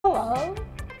Hello?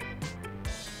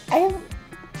 I am...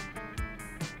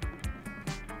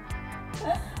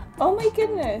 Oh my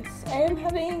goodness, I am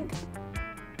having...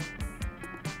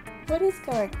 What is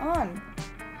going on?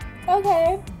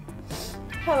 Okay.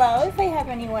 Hello, if I have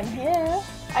anyone here.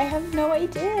 I have no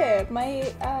idea. My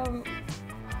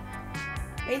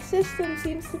system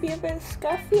seems to be a bit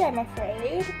scuffy, I'm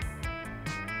afraid.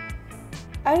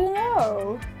 I don't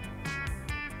know.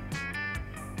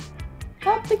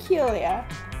 How peculiar.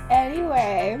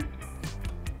 Anyway.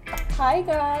 Hi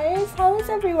guys, how is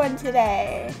everyone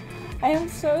today? I am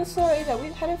so sorry that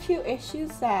we've had a few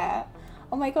issues there.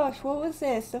 Oh my gosh, what was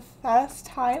this? The first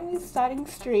time we're starting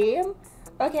stream?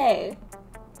 Okay,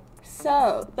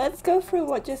 so let's go through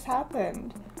what just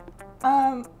happened.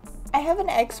 I have an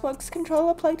Xbox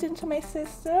controller plugged into my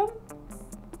system,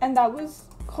 and that was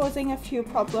causing a few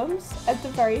problems at the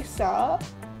very start.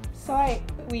 So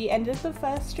we ended the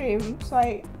first stream, so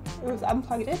I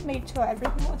unplugged it, made sure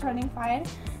everything was running fine.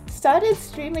 Started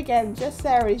stream again just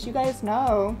there, as you guys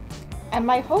know, and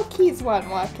my hotkeys weren't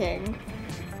working.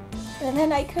 And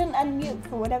then I couldn't unmute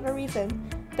for whatever reason.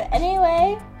 But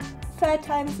anyway, third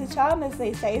time's the charm, as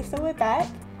they say, so we're back.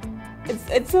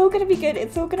 It's all gonna be good,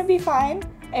 it's all gonna be fine.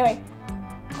 Anyway,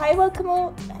 hi,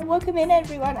 welcome in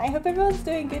everyone. I hope everyone's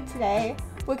doing good today.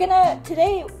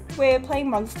 Today we're playing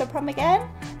Monster Prom again,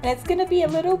 and it's gonna be a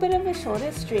little bit of a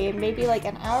shorter stream, maybe like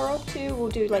an hour or two. We'll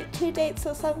do like 2 dates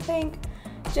or something,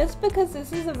 just because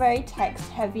this is a very text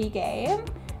heavy game,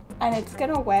 and it's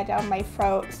gonna wear down my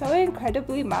throat so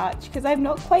incredibly much, because I'm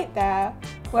not quite there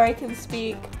where I can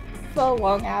speak for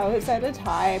long hours at a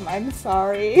time. I'm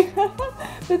sorry.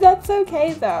 But that's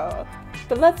okay though.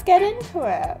 But let's get into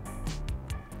it.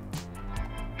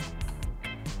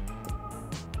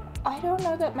 I don't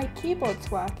know that my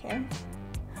keyboard's working.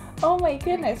 Oh my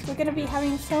goodness, we're gonna be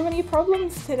having so many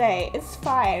problems today. It's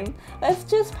fine. Let's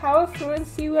just power through and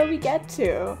see where we get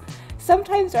to.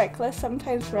 Sometimes reckless,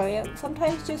 sometimes brilliant,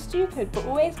 sometimes just stupid, but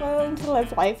always willing to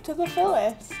live life to the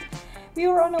fullest. We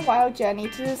were on a wild journey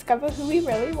to discover who we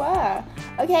really were.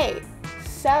 Okay,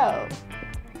 so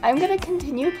I'm gonna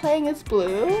continue playing as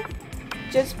Blue,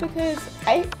 just because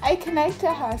I connect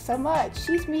to her so much.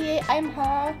 She's me, I'm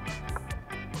her.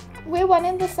 We're one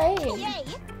and the same. Yay!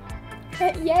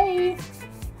 Yay!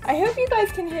 I hope you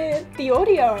guys can hear the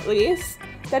audio at least.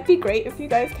 That'd be great if you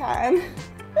guys can.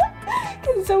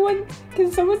 Can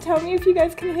someone tell me if you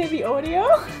guys can hear the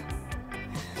audio?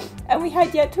 And we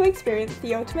had yet to experience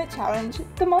the ultimate challenge,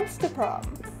 the Monster Prom.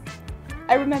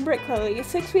 I remember it clearly.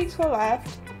 6 weeks were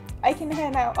left. I can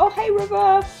hear now. Oh, hey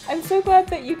River! I'm so glad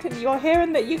that you're here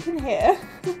and that you can hear.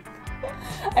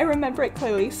 I remember it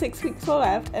clearly. 6 weeks were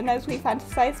left, and as we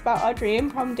fantasized about our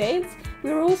dream prom dates, we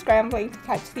were all scrambling to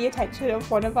catch the attention of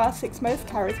one of our 6 most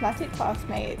charismatic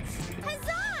classmates.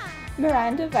 Huzzah!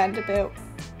 Miranda Vanderbilt.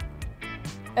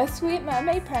 A sweet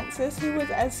mermaid princess who was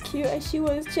as cute as she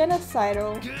was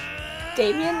genocidal.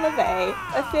 Damien LeVay,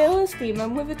 a fearless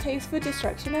demon with a taste for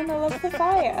destruction and a love for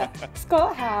fire.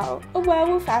 Scott Howe, a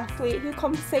werewolf athlete who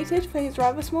compensated for his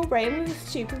rather small brain with a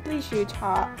stupidly huge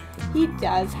heart. He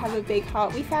does have a big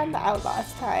heart, we found that out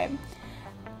last time.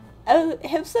 A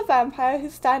hipster vampire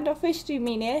whose standoffish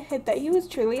demeanor hid that he was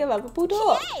truly a lovable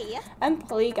dog. Yay! And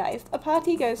Polygeist, a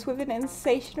party ghost with an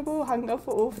insatiable hunger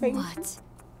for all things. What?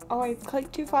 Oh, I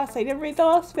clicked too fast, I didn't read the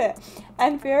last bit.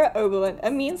 And Vera Oberlin,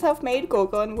 a mean self-made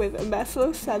gorgon with a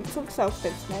merciless sense of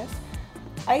self-business.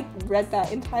 I read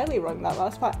that entirely wrong, that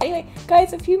last part. Anyway,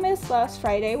 guys, if you missed last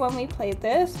Friday when we played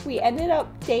this, we ended up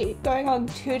going on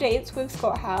 2 dates with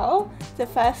Scott Howell. The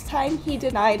first time he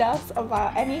denied us of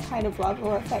any kind of love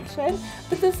or affection,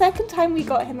 but the second time we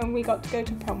got him and we got to go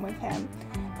to prom with him.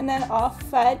 And then our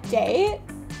third date,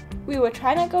 we were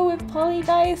trying to go with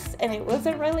Polygeist and it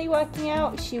wasn't really working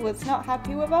out. She was not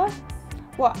happy with us.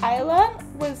 What I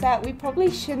learned was that we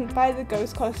probably shouldn't buy the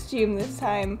ghost costume this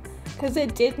time, because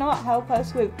it did not help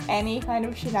us with any kind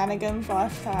of shenanigans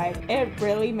last time. It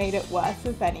really made it worse,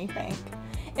 if anything.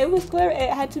 It was clear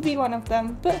it had to be one of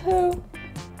them, but who?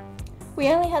 We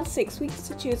only had 6 weeks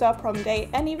to choose our prom date,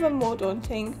 and even more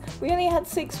daunting, we only had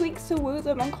 6 weeks to woo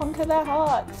them and conquer their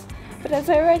hearts. But as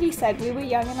I already said, we were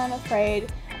young and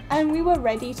unafraid, and we were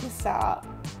ready to start.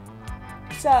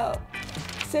 So,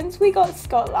 since we got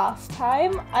Scott last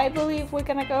time, I believe we're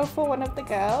gonna go for one of the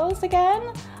girls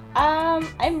again.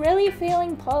 I'm really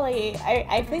feeling Polly.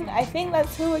 I think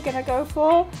that's who we're gonna go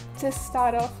for to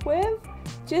start off with.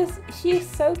 She's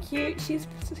so cute,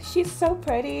 she's so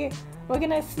pretty. We're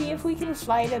gonna see if we can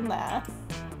slide in there.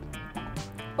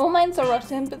 All minds are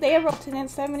rotten, but they are rotten in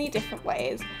so many different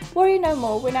ways. Worry no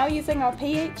more, we're now using our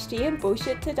PhD in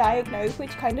bullshit to diagnose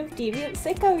which kind of deviant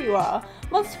sicko you are.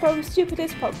 Monster Prom's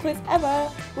stupidest pop quiz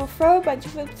ever. We'll throw a bunch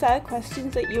of absurd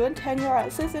questions at you and turn your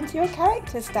answers into your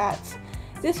character stats.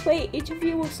 This way, each of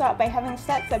you will start by having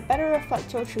stats that better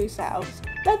reflect your true selves.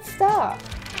 Let's start!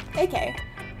 Okay.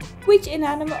 Which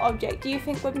inanimate object do you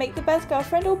think would make the best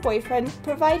girlfriend or boyfriend,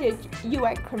 provided you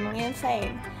went criminally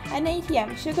insane? An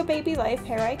ATM, sugar baby life,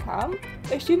 here I come.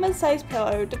 A human-sized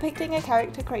pillow depicting a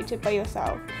character created by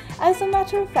yourself. As a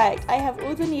matter of fact, I have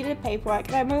all the needed paperwork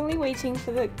and I'm only waiting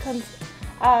for the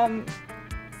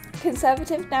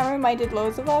conservative, narrow-minded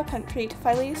laws of our country to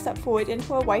finally step forward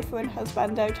into a waifu and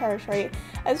husbando territory,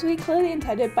 as we clearly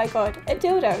intended by God. A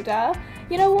dildo, duh.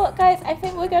 You know what, guys? I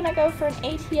think we're gonna go for an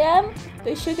ATM,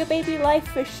 the sugar baby life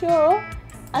for sure,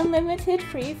 unlimited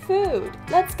free food.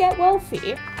 Let's get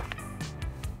wealthy.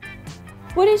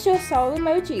 What is your soul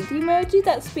emoji? The emoji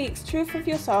that speaks truth of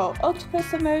your soul. Octopus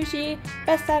emoji,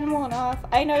 best animal on earth.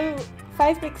 I know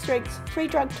 5 mixed drinks, 3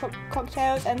 drunk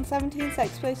cocktails, and 17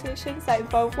 sex positions that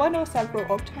involve one or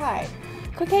several octopi.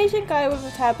 Caucasian guy with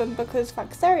a turban because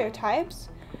fuck stereotypes.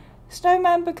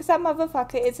 Snowman because that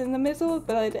motherfucker is in the middle of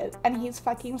Blizzard and he's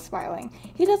fucking smiling.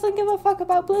 He doesn't give a fuck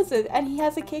about Blizzard and he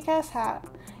has a kick-ass hat.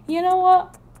 You know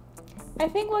what? I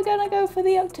think we're gonna go for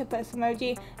the octopus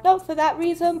emoji. Not for that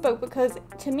reason, but because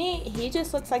to me, he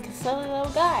just looks like a silly little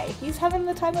guy. He's having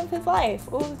the time of his life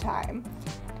all the time.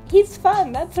 He's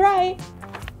fun, that's right.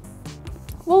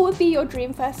 What would be your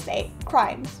dream first date?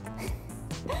 Crimes.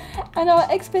 An art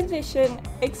expedition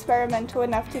experimental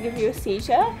enough to give you a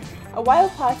seizure? A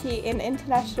wild party in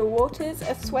international waters?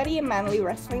 A sweaty and manly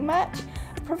wrestling match?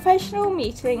 A professional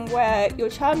meeting where you'll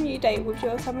charm new date with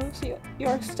some of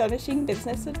your astonishing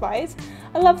business advice?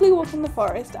 A lovely walk in the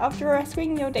forest after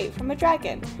rescuing your date from a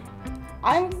dragon?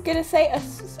 I'm gonna say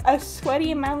a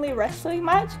sweaty and manly wrestling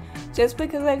match, just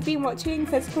because I've been watching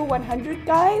Physical 100,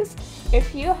 guys.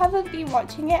 If you haven't been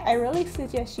watching it, I really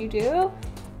suggest you do.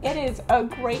 It is a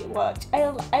great watch. I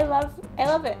love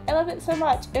it. I love it so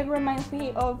much. It reminds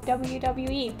me of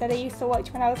WWE that I used to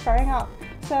watch when I was growing up.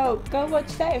 So go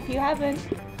watch that if you haven't.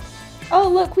 Oh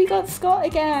look, we got Scott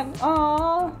again.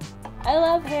 Aww, I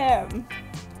love him.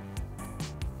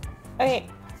 Okay,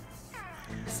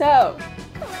 so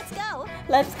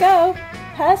let's go.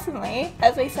 Personally,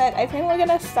 as I said, I think we're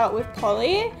gonna start with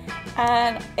Polly,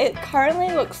 and it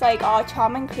currently looks like our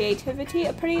charm and creativity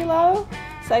are pretty low.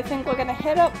 So I think we're gonna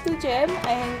hit up the gym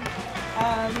and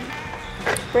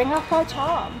bring up our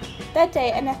charm. That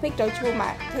day, an epic dodgeball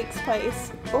match takes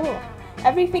place. Ooh.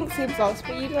 Everything seems lost,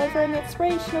 but you deliver an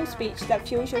inspirational speech that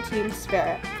fuels your team's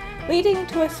spirit. Leading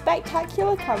to a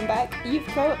spectacular comeback,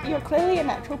 you're clearly a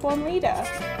natural born leader.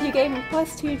 You gain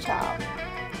 +2 charm.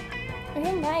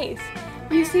 Okay, nice.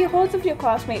 You see hordes of your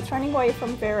classmates running away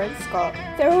from Vera and Scott.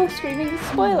 They're all screaming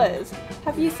spoilers.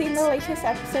 Have you seen the latest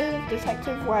episode of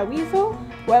Detective Weasel?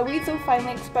 Where Weasel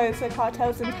finally exposed the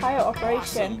cartel's entire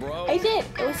operation. Awesome, I did.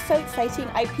 It was so exciting.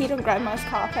 I peed on Grandma's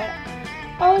carpet.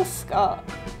 Oh, Scott.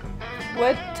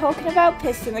 We're talking about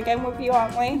pissing again with you,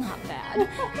 aren't we? Not bad.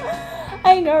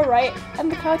 I know, right?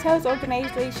 And the cartel's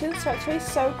organization structure is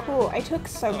so cool. I took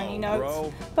so many notes.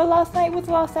 Bro. But last night was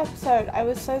the last episode. I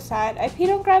was so sad. I peed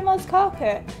on Grandma's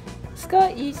carpet.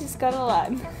 Scott, you just gotta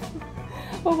learn.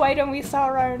 Well, why don't we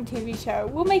start our own TV show?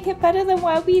 We'll make it better than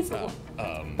Where Weasel.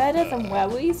 Better than Where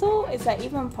Weasel? Is that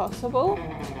even possible?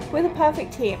 We're the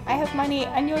perfect team. I have money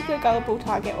and you're the gullible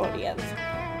target audience.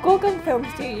 Gorgon Film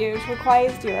Studios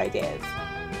requires your ideas.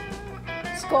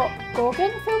 Scott,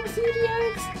 Gorgon Film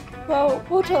Studios? Well,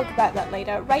 we'll talk about that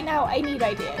later. Right now, I need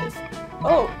ideas.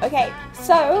 Oh, okay.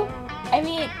 So, I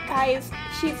mean, guys,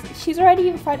 she's already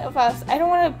in front of us. I don't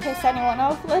want to piss anyone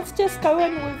off. Let's just go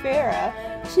in with Vera.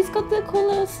 She's got the cool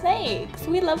little snakes.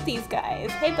 We love these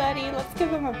guys. Hey, buddy, let's give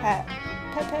him a pet.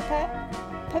 Pet, pet, pet.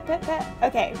 Pet, pet, pet.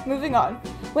 Okay, moving on.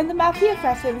 When the Mafia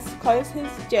threatens to close his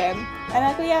gym, an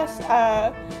ugly ass,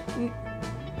 I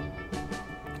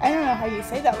don't know how you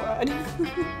say that word.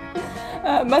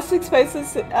 Must expose the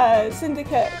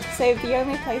syndicate to save the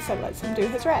only place that lets him do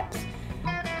his reps.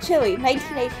 Chile,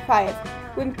 1985.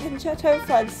 When Pinchetto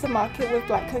floods the market with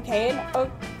black cocaine,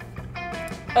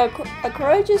 a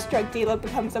courageous drug dealer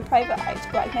becomes a private eye to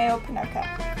blackmail Pinocchio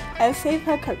and save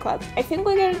her cook clubs. I think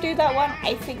we're gonna do that one.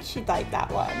 I think she'd like that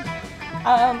one.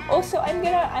 Also, I'm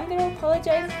gonna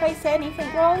apologize if I say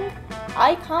anything wrong.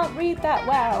 I can't read that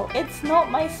well. It's not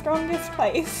my strongest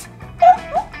place.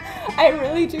 I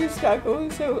really do struggle,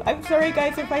 so I'm sorry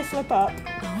guys if I slip up.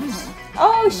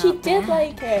 Oh, she did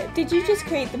like it. Did you just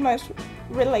create the most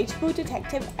relatable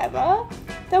detective ever?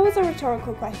 That was a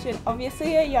rhetorical question.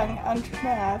 Obviously, a young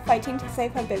entrepreneur fighting to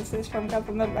save her business from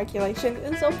government regulations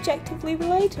is objectively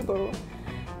relatable.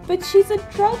 But she's a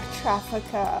drug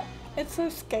trafficker. It's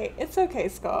okay,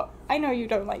 Scott. I know you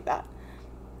don't like that.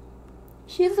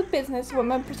 She's a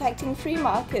businesswoman protecting free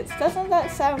markets. Doesn't that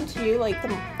sound to you like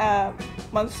the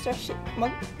monster shit?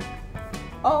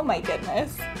 Oh my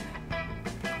goodness.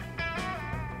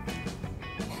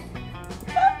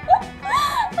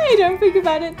 I don't think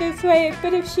about it this way,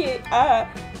 but is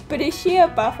she a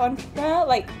buff entrepreneur?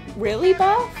 Like, really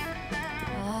buff?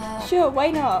 Sure,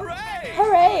 why not?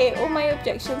 Hooray! All my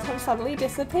objections have suddenly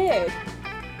disappeared.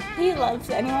 He loves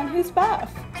anyone who's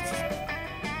buff.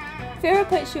 Vera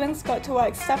puts you and Scott to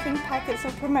work stuffing packets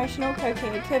of promotional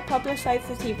cocaine to publicize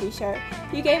the TV show.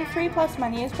 You gain 3+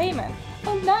 money as payment.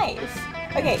 Oh, nice!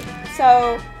 Okay,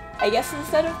 so I guess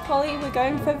instead of Polly, we're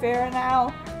going for Vera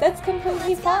now. That's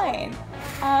completely fine.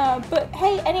 But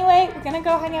hey, anyway, we're gonna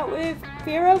go hang out with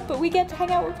Vera, but we get to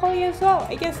hang out with Polly as well.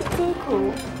 I guess it's all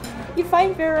cool. You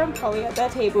find Vera and Polly at their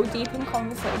table, deep in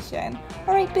conversation.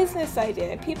 Alright, business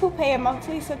idea. People pay a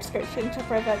monthly subscription to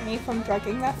prevent me from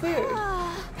drugging their food.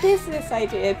 Business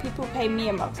idea. People pay me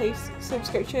a monthly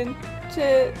subscription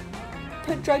to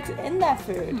put drugs in their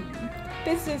food.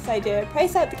 Business idea.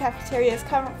 Price out the cafeteria's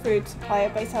current food supplier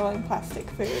by selling plastic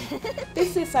food.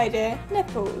 Business idea.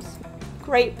 Nipples.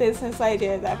 Great business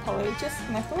idea there, Polly. Just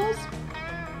nipples?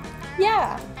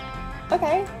 Yeah.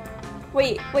 Okay.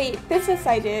 Wait, business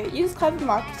idea. Use clever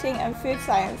marketing and food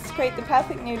science to create the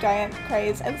perfect new diet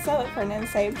craze and sell it for an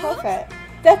insane profit.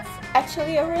 That's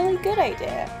actually a really good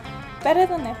idea. Better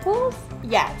than nipples?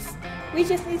 Yes. We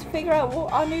just need to figure out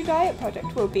what our new diet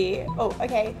product will be. Oh,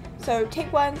 okay. So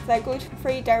tapeworms, they're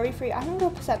gluten-free, dairy-free,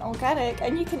 100% organic,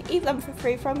 and you can eat them for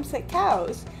free from sick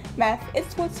cows. Meth,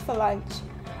 it's what's for lunch.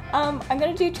 I'm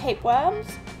gonna do tapeworms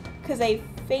because I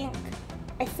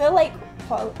feel like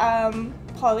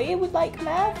Polly would like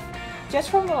meth. Just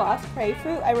from the last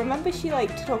playthrough, I remember she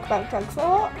liked to talk about drugs a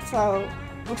lot, so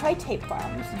we'll try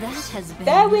tapeworms. That has been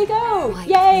there we go!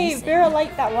 Yay! Pleasing. Vera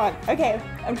liked that one. Okay,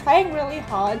 I'm trying really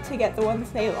hard to get the ones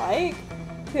they like,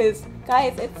 because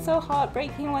guys, it's so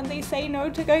heartbreaking when they say no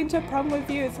to going to prom with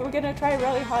you, so we're gonna try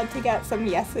really hard to get some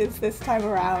yeses this time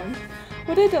around.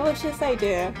 What a delicious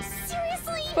idea. Seriously?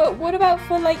 But what about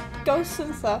for like ghosts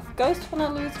and stuff? Ghosts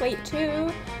wanna lose weight too.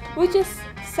 We'll just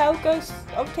sell ghosts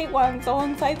of tapeworms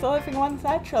alongside the living ones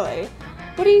naturally.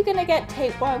 What are you gonna get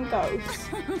tapeworm ghosts?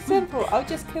 Simple, I'll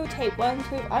just kill tapeworms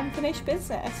with unfinished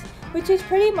business. Which is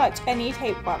pretty much any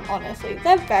tapeworm, honestly.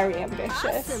 They're very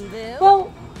ambitious. Awesome, boo.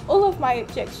 Well, all of my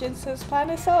objections to this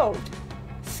plan are solved.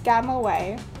 Scam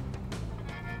away.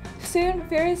 Soon,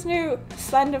 Vera's new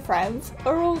slender friends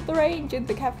are all the rage in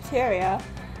the cafeteria,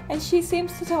 and she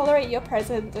seems to tolerate your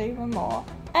presence even more.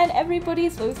 And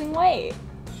everybody's losing weight.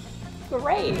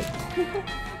 Great.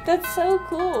 That's so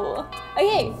cool.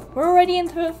 Okay, we're already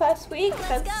into the first week.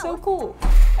 That's so cool.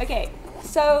 Okay,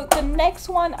 so the next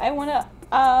one I want to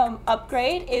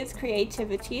upgrade is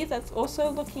creativity. That's also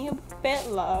looking a bit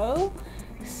low.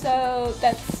 So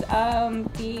that's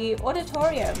the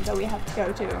auditorium that we have to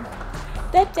go to.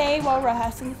 That day, while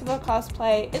rehearsing for the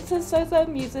cosplay, it's as though the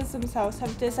muses themselves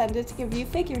have descended to give you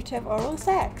figurative oral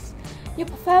sex. Your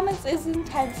performance is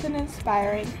intense and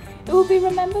inspiring. It will be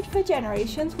remembered for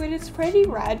generations, which is pretty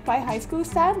rad by high school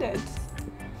standards.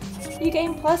 You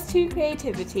gain +2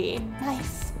 creativity.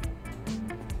 Nice.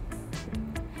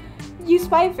 You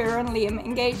spy Vera and Liam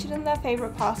engaged in their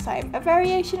favourite pastime, a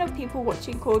variation of people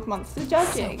watching called monster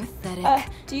judging. So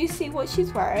pathetic. Do you see what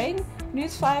she's wearing?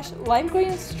 Newsflash, lime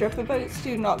green stripper boots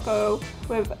do not go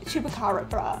with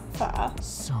chupacabra fur.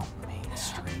 So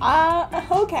mainstream.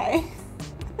 Okay.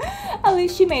 At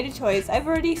least she made a choice. I've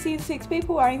already seen 6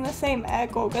 people wearing the same Air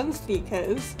Gorgon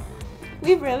sneakers.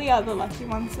 We really are the lucky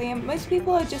ones, Liam. Most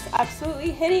people are just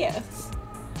absolutely hideous.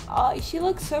 She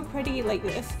looks so pretty like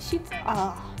this.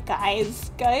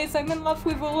 Guys, I'm in love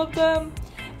with all of them.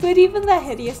 But even their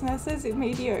hideousness is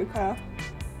mediocre.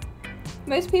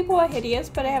 Most people are hideous,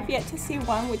 but I have yet to see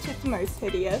one which is the most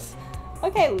hideous.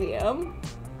 Okay, Liam.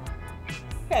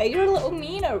 Okay, you're a little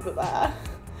mean over there.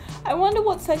 I wonder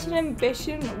what such an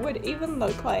ambition would even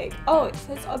look like. Oh, it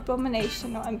says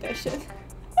abomination, not ambition.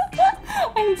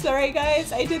 I'm sorry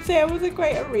guys, I did say I wasn't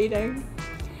great at reading.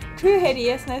 True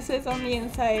hideousness is on the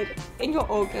inside, in your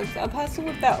organs. A person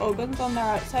with their organs on their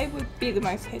outside would be the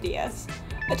most hideous.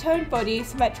 A toned body,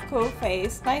 symmetrical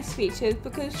face, nice features,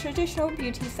 because traditional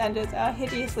beauty standards are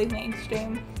hideously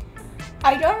mainstream.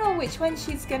 I don't know which one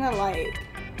she's gonna like.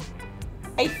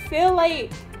 I feel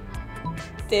like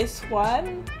this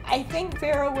one. I think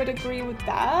Vera would agree with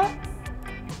that.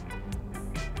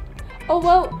 Oh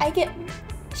well,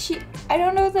 I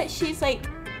don't know that she's like,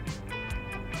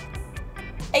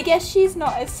 I guess she's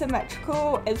not as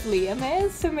symmetrical as Liam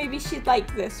is, so maybe she'd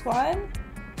like this one.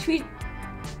 Should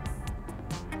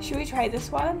we try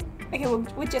this one? Okay,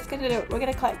 we're just gonna do it. We're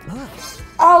gonna click.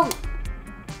 Oh,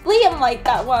 Liam liked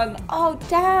that one. Oh,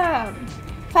 damn.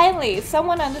 Finally,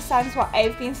 someone understands what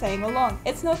I've been saying along.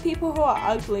 It's not people who are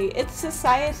ugly, it's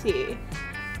society.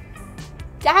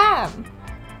 Damn.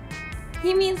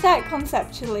 He means that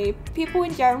conceptually. People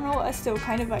in general are still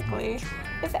kind of ugly.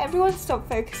 If everyone stopped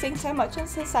focusing so much on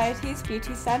society's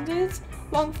beauty standards,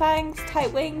 long fangs,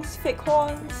 tight wings, thick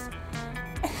horns,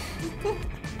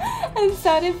 and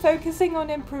started focusing on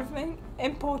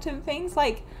important things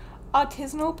like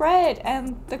artisanal bread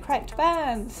and the correct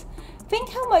bands, think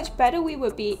how much better we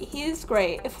would be. Here's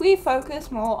great. If we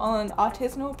focus more on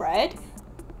artisanal bread,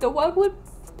 the world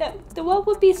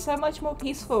would be so much more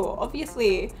peaceful.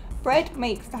 Obviously, bread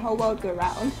makes the whole world go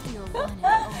round.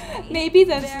 Maybe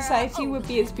then society would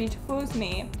be as beautiful as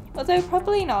me. Although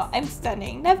probably not. I'm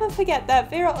stunning. Never forget that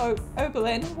Vera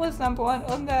Oberlin was #1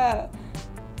 on the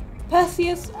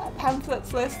Perseus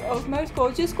pamphlets list of most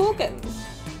gorgeous gorgons.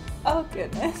 Oh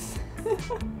goodness.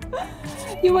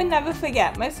 You would never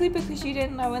forget, mostly because you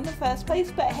didn't know in the first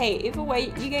place, but hey, either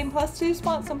way, you gain +2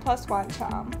 smarts and +1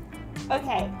 charm.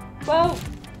 Okay, well,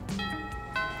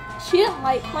 she didn't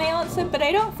like my answer, but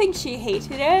I don't think she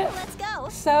hated it. Let's go.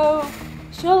 So,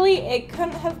 surely it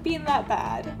couldn't have been that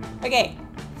bad. Okay,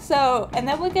 so, and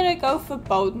then we're gonna go for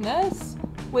boldness,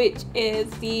 which is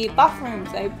the bathrooms,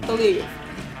 I believe.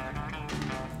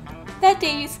 That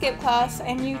day you skip class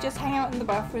and you just hang out in the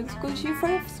bathrooms because you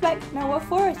respect no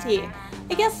authority.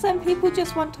 I guess some people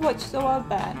just want to watch the world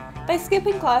burn. By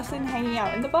skipping class and hanging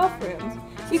out in the bathrooms,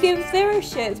 you give 0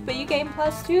 shits, but you gain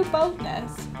 +2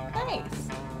 boldness. Nice.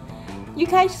 You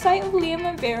catch sight of Liam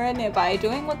and Vera nearby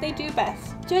doing what they do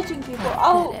best, judging people.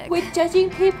 Oh, we're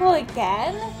judging people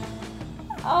again?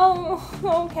 Oh,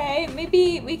 okay,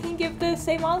 maybe we can give the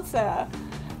same answer.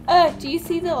 Do you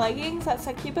see the leggings that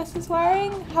Succubus is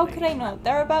wearing? How could I not?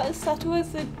 They're about as subtle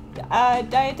as the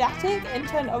didactic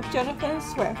intent of Jonathan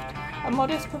Swift, a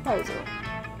modest proposal.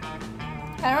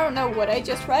 I don't know what I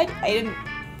just read.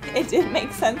 It didn't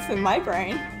make sense in my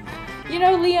brain. You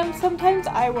know, Liam, sometimes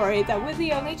I worry that we're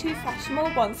the only 2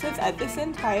 fashionable monsters at this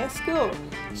entire school.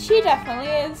 She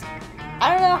definitely is.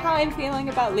 I don't know how I'm feeling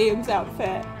about Liam's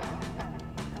outfit.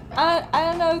 I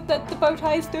don't know that the bow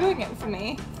tie is doing it for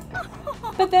me.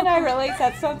 But then I realized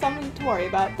that's not something to worry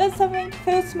about. That's something to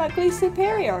feel smugly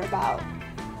superior about.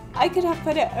 I could have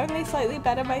put it only slightly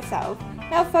better myself.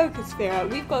 Now focus, Vera.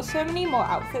 We've got so many more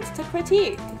outfits to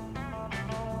critique.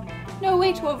 No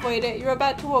way to avoid it. You're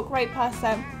about to walk right past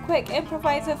them. Quick,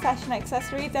 improvise a fashion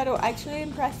accessory that'll actually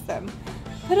impress them.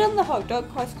 Put on the hot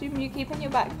dog costume you keep in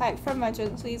your backpack for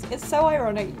emergencies. It's so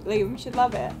ironic. Liam should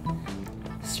love it.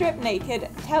 Strip naked.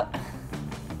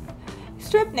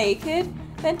 Strip naked?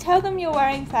 Then tell them you're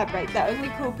wearing fabric that only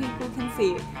cool people can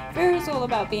see. Vera's all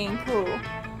about being cool.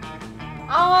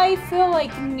 I feel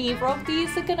like neither of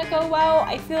these are gonna go well.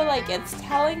 I feel like it's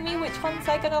telling me which ones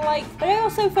I'm gonna like, but I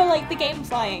also feel like the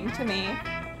game's lying to me.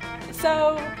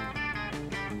 So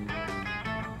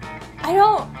I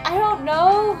don't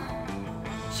know.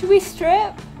 Should we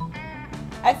strip?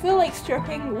 I feel like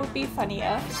stripping would be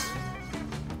funnier.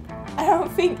 I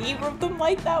don't think either of them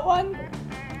like that one.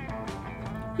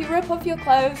 You rip off your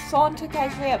clothes, saunter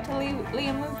casually up to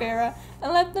Liam and Vera,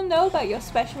 and let them know about your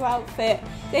special outfit.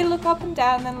 They look up and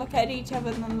down, then look at each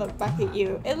other, and then look back at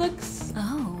you. It looks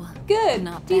good,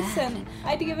 not decent. bad.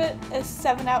 I'd give it a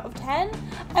 7 out of 10.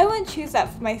 I wouldn't choose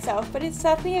that for myself, but it's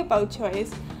certainly a bold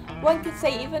choice. One could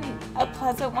say even a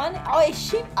pleasant one. Oh, is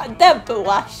she? They're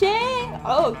blushing?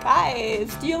 Oh,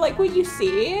 guys, do you like what you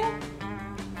see?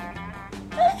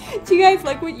 Do you guys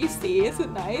like what you see? Is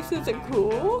it nice? Is it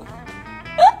cool?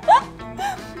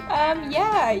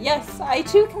 Yeah, yes, I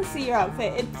too can see your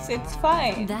outfit. It's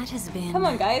fine. That has been. Come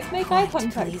on, guys, make eye quite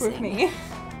contact with pleasing. me.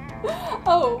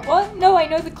 Oh, what? No, I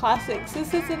know the classics.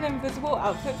 This is an invisible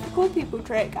outfit for cool people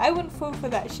trick. I wouldn't fall for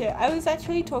that shit. I was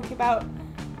actually talking about,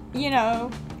 you know,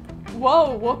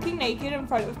 whoa, walking naked in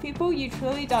front of people. You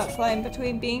truly dance line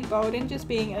between being bold and just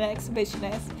being an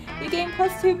exhibitionist. You gain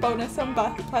 +2 bonus on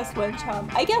 +1 charm.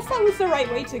 I guess that was the right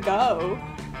way to go.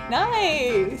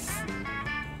 Nice.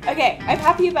 Okay, I'm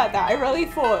happy about that. I really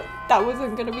thought that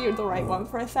wasn't going to be the right one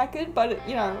for a second, but,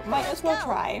 you know, might as well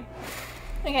try.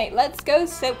 Okay, let's go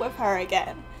sit with her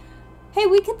again. Hey,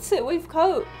 we can sit with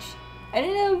Coach. I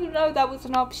didn't even know that was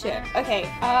an option.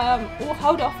 Okay, we'll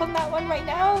hold off on that one right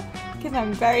now, because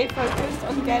I'm very focused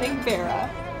on getting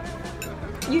Vera.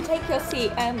 You take your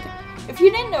seat, and If you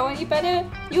didn't know any better,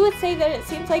 you would say that it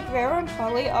seems like Vera and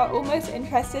Polly are almost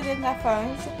interested in their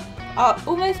phones, are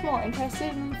almost more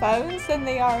interested in phones than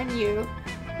they are in you.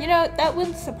 You know, that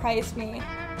wouldn't surprise me.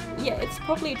 Yeah, it's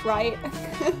probably right.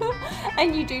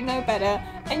 And you do know better.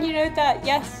 And you know that,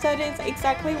 yes, that is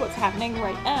exactly what's happening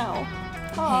right now.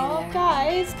 Oh,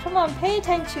 guys, come on, pay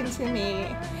attention to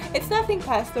me. It's nothing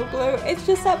personal, Blue. It's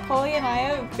just that Polly and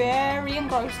I are very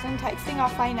engrossed in texting our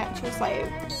financial slave.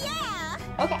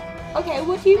 Yeah! Okay,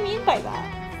 what do you mean by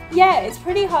that? Yeah, it's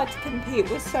pretty hard to compete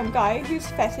with some guy whose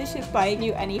fetish is buying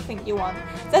you anything you want.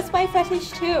 That's my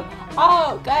fetish too.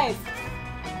 Oh, guys.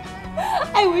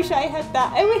 I wish I had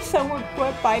that. I wish someone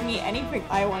would buy me anything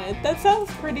I wanted. That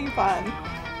sounds pretty fun.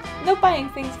 Not buying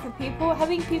things for people,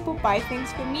 having people buy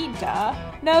things for me, duh.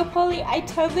 No, Polly, I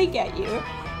totally get you.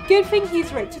 Good thing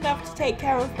he's rich enough to take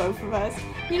care of both of us.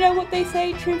 You know what they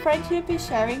say, true friendship is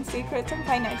sharing secrets and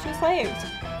financial slaves.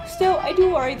 Still, I do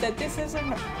worry that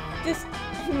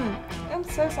I'm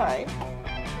so sorry.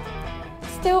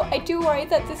 Still, I do worry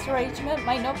that this arrangement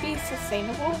might not be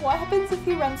sustainable. What happens if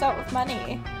he runs out of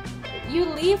money? You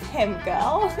leave him,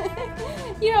 girl.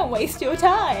 You don't waste your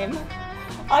time.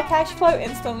 Our cash flow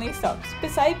instantly stops.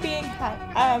 Besides being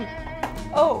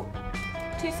oh,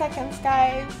 2 seconds,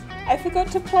 guys. I forgot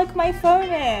to plug my phone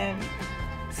in.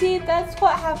 See, that's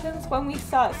what happens when we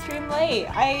start stream late.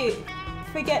 I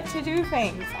forget to do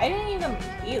things. I didn't even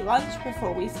eat lunch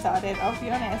before we started, I'll be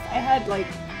honest. I had like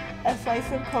a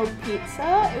slice of cold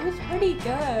pizza. It was pretty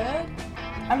good.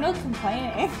 I'm not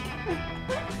complaining.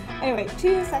 Anyway,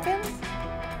 2 seconds.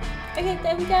 Okay,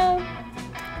 there we go.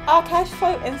 Our cash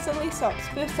flow instantly stops.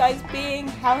 Besides being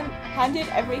handed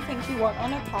everything you want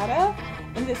on a platter,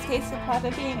 in this case the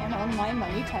platter being an online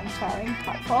money transferring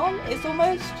platform, is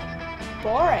almost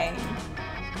boring.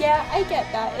 Yeah, I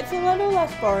get that. It's a little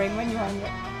less boring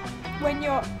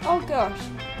oh gosh.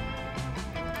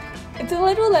 It's a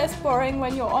little less boring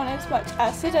when you're on as much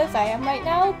acid as I am right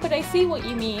now, but I see what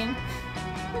you mean.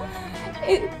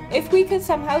 If we could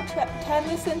somehow turn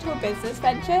this into a business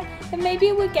venture, then maybe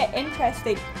it would get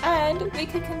interesting, and we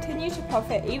could continue to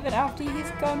profit even after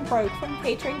he's gone broke from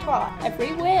catering to our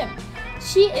every whim.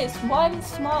 She is one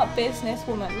smart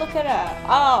businesswoman. Look at her.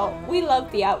 Oh, we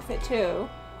love the outfit too.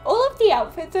 All of the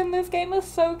outfits in this game are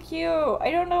so cute.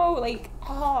 I don't know, like,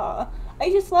 I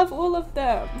just love all of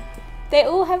them. They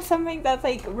all have something that's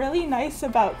like really nice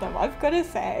about them, I've got to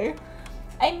say.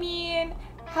 I mean,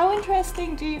 how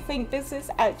interesting do you think this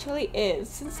actually is?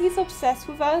 Since he's obsessed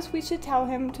with us, we should tell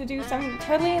him to do something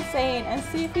totally insane and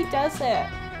see if he does it.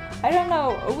 I don't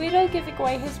know, a weirdo giving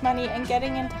away his money and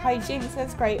getting into hijinks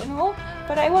is great and all,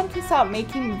 but I want to start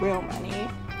making real money.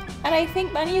 And I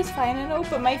think money is fine and all,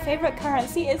 but my favorite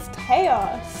currency is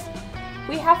chaos.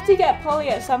 We have to get Polly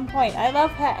at some point. I love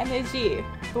her energy,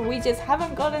 but we just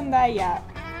haven't gotten there yet.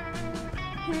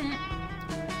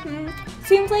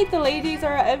 Seems like the ladies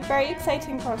are at a very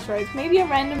exciting crossroads. Maybe a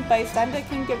random bystander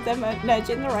can give them a nudge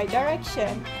in the right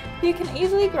direction. You can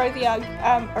easily grow the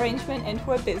arrangement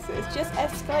into a business. Just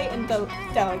escalate and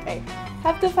delegate.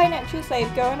 Have the financial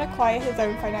slave go and acquire his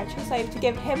own financial slave to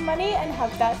give him money, and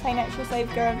have that financial slave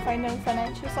go and find a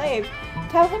financial slave.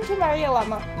 Tell him to marry a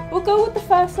llama. We'll go with the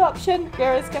first option.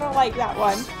 Vera's gonna like that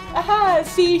one. Aha!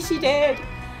 See, she did!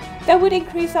 That would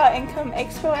increase our income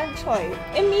exponentially.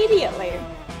 Immediately.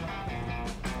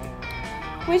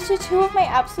 Which are two of my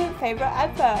absolute favorite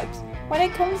adverbs when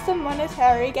it comes to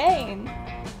monetary gain.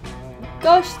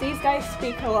 Gosh, these guys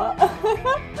speak a lot.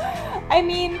 I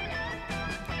mean,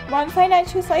 one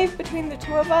financial slave between the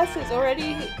two of us is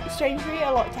already strangely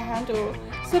a lot to handle,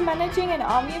 so managing an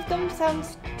army of them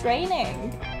sounds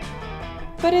draining.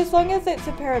 But as long as it's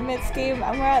a pyramid scheme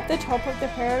and we're at the top of the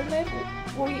pyramid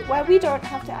where we don't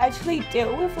have to actually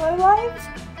deal with lowlives,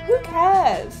 who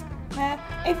cares? Nah,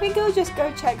 I think I'll just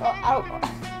go check out.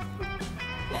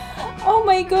 Oh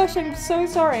my gosh, I'm so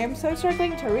sorry. I'm so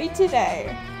struggling to read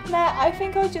today. Nah, I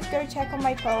think I'll just go check on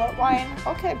my toilet wine.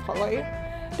 Okay, Polly.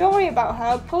 Don't worry about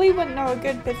her. Polly wouldn't know a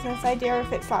good business idea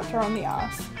if it slapped her on the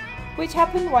ass. Which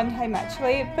happened one time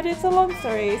actually, but it's a long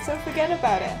story, so forget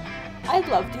about it. I'd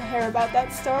love to hear about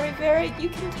that story, Vera. You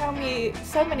can tell me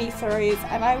so many stories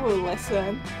and I will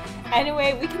listen.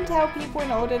 Anyway, we can tell people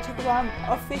in order to become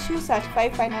official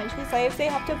certified financial slaves, they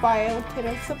have to buy a limited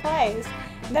of supplies.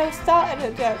 They'll start at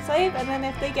a dirt slave, and then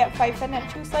if they get 5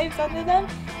 financial slaves under them,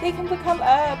 they can become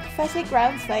a pathetic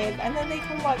ground slave, and then they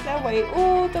can work their way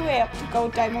all the way up to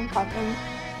gold, diamond, platinum,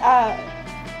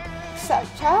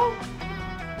 Chow?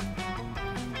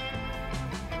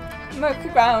 Mocha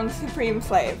ground supreme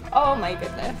slave. Oh my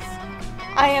goodness.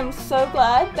 I am so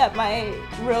glad that my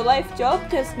real life job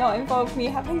does not involve me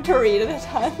having to read a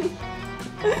ton.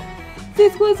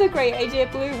 This was a great idea,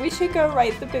 Blue. We should go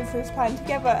write the business plan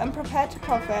together and prepare to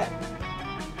profit.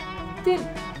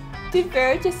 Did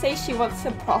Vera just say she wants to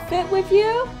profit with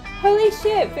you? Holy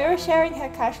shit, Vera sharing her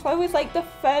cash flow is like the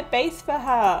third base for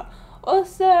her.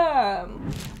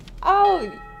 Awesome.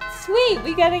 Oh, sweet,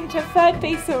 we're getting to third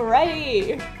base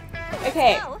already.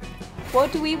 Okay,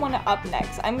 what do we want to up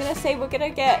next? I'm going to say we're going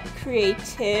to get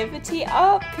creativity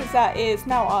up because that is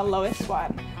now our lowest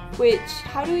one. Where's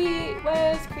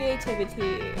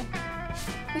creativity?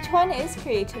 Which one is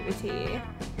creativity?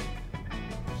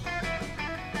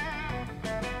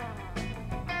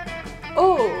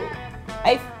 Oh,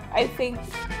 I think,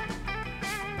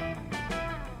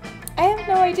 I have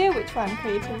no idea which one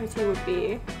creativity would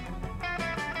be.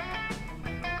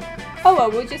 Oh well,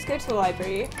 we'll just go to the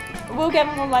library. We'll get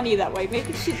more money that way.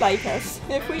 Maybe she'd like us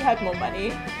if we had more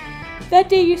money. That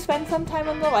day you spend some time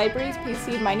on the library's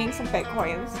PC mining some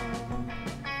bitcoins.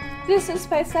 This is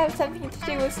supposed to have something to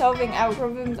do with solving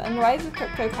algorithms and the rise of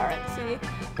cryptocurrency,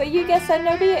 but you guess that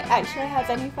nobody actually has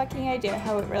any fucking idea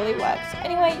how it really works.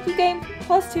 Anyway, you gain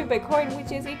 +2 bitcoin,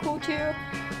 which is equal to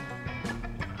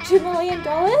 $2 million?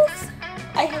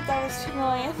 I hope that was 2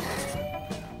 million.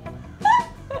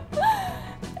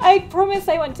 I promise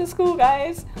I went to school,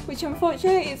 guys, which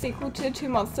unfortunately is equal to 2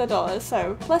 monster dollars,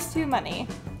 so +2 money.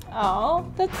 Oh,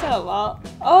 that's a lot.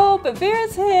 Oh, but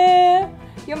Vera's here!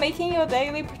 You're making your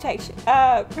daily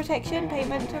protection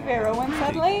payment to Vera when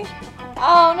suddenly?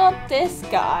 Oh, not this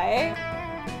guy.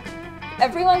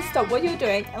 Everyone stop what you're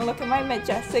doing and look at my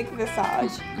majestic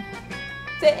visage.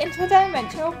 The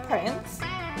interdimensional prince?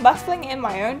 Bustling in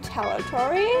my own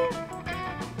territory?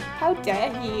 How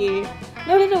dare he?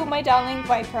 Not at all, my darling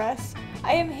Viperess.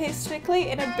 I am here strictly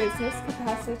in a business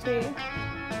capacity.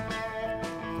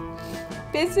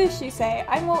 Business, you say?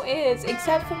 I'm all ears,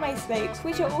 except for my snakes,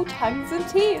 which are all tongues and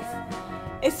teeth.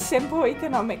 It's simple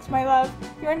economics, my love.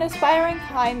 You're an aspiring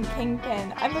kind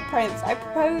kingpin. I'm a prince. I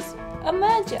propose a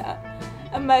merger.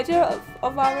 A merger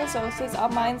of our resources, our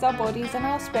minds, our bodies, and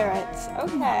our spirits.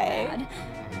 Okay.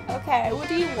 Okay, what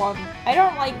do you want? I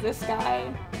don't like this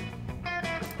guy.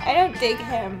 I don't dig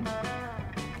him.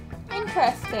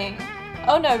 Interesting.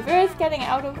 Oh no, Vera's getting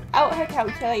out her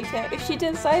calculator. If she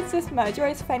decides this merger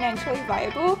is financially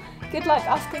viable, good luck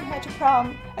asking her to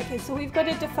prom. Okay, so we've got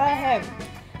to defer him.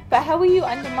 But how will you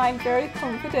undermine Vera's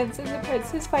confidence in the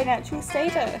prince's financial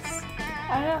status?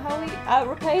 I don't know how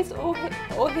we replace all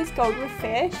his gold with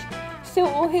fish, steal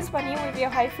all his money with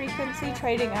your high frequency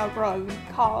trading algorithm,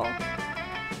 Carl.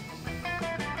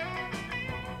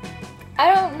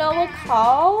 I don't know a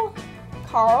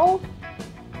Carl.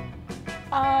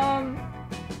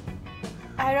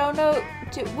 I don't know,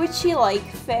 would she like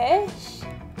fish?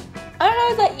 I don't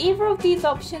know that either of these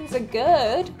options are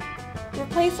good.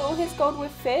 Replace all his gold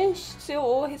with fish, steal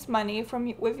all his money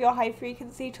with your high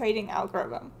frequency trading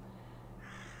algorithm.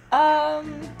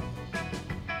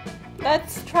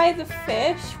 Let's try the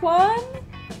fish one.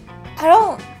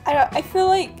 I feel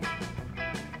like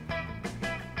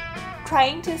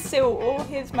trying to steal all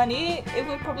his money, it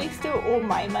would probably steal all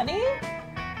my money.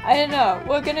 I don't know,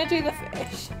 we're gonna do the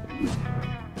fish.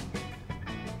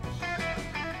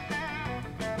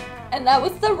 And that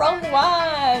was the wrong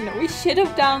one! We should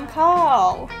have done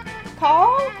Carl.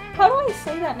 Carl? How do I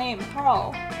say that name?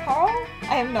 Carl? Carl?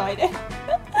 I have no idea.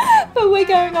 But we're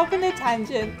going off on a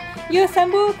tangent. You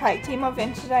assemble a crack team of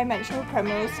interdimensional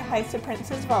criminals to heist the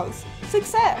prince's vaults.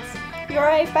 Success! You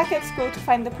arrive back at school to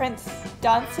find the prince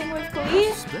dancing with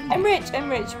glee. I'm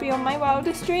rich beyond my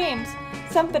wildest dreams.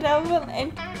 Some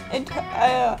benevolent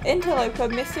interloper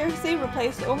mysteriously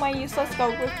replaced all my useless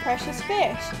gold with precious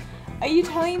fish. Are you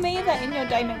telling me that in your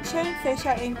dimension, fish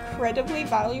are incredibly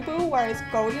valuable, whereas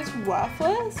gold is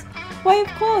worthless? Why, of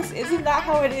course, isn't that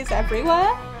how it is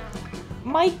everywhere?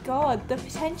 My god, the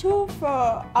potential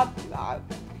for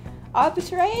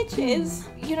arbitrage is,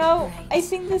 you know, I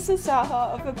think this is the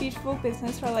heart of a beautiful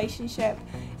business relationship.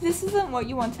 This isn't what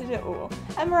you wanted at all.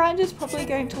 And Miranda's probably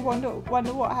going to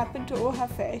wonder what happened to all her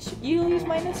fish. You lose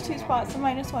 -2 spots and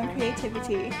 -1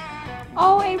 creativity.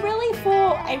 Oh, I really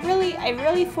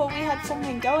thought we had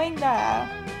something going there.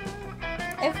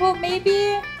 I thought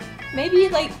maybe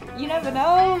like, you never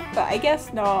know, but I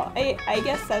guess not. I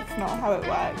guess that's not how it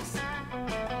works.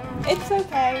 It's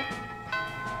okay.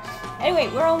 Anyway,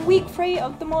 we're on week 3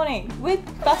 of the morning. We're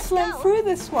bustling through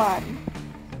this one.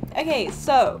 Okay,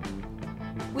 so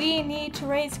we need to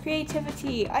raise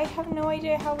creativity. I have no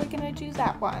idea how we're gonna do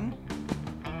that one.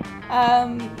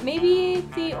 Maybe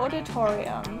the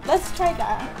auditorium. Let's try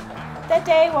that. That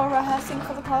day while rehearsing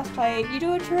for the class play, you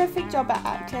do a terrific job at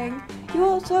acting.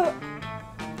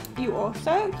 You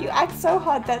also? You act so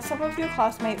hard that some of your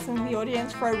classmates in the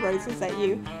audience throw roses at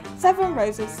you. 7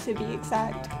 roses to be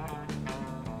exact.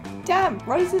 Damn,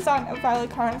 roses aren't a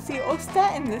valid currency or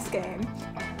stat in this game.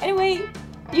 Anyway,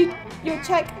 you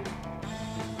check...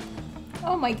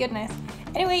 Oh my goodness.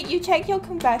 Anyway, you check your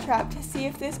converter app to see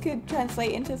if this could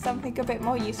translate into something a bit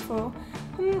more useful.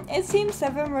 It seems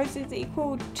 7 roses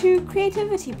equal 2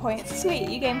 creativity points. Sweet,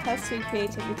 you gain +2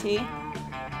 creativity.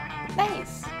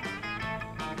 Nice.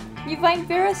 You find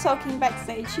Vera sulking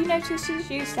backstage. She notices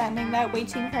you standing there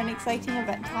waiting for an exciting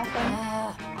event to happen.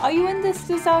 Are you in this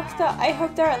disaster? I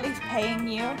hope they're at least paying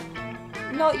you.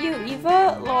 Not you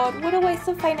either? Lord, what a waste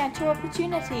of financial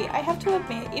opportunity. I have to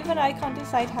admit, even I can't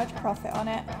decide how to profit on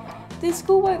it. This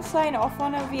school won't sign off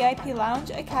on a VIP lounge,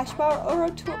 a cash bar, or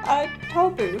a toll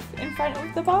booth in front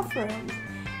of the bathrooms.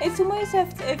 It's almost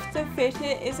as if the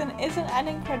theatre isn't an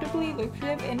incredibly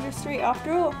lucrative industry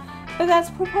after all. But that's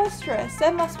preposterous.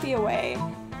 There must be a way.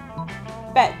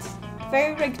 Bets.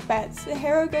 Very rigged bets. The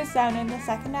hero goes down in the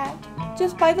second act.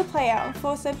 Just buy the playout and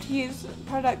force them to use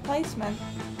product placement.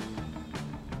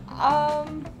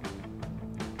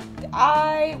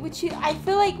 I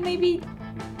feel like maybe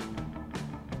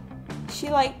she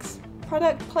likes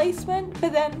product placement,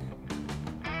 but then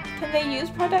can they use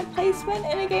product placement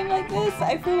in a game like this?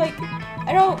 I feel like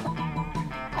I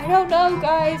don't know,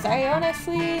 guys. I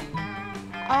honestly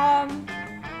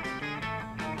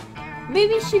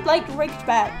maybe she'd like rigged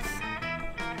bets,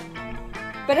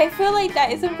 but I feel like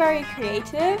that isn't very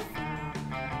creative.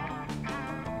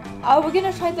 We're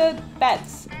gonna try the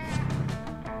bets.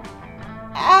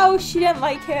 Ow, she didn't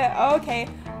like it. Oh, okay.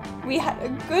 We had a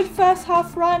good first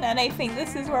half run, and I think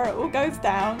this is where it all goes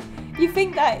down. You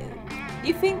think that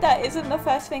isn't the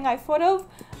first thing I thought of?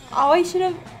 Oh, I should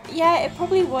have. Yeah, it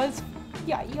probably was.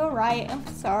 Yeah, you're right. I'm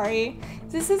sorry.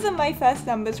 This isn't my first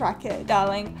numbers racket,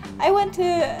 darling. I went to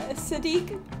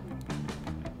Sadiq,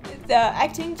 the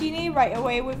acting genie, right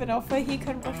away with an offer he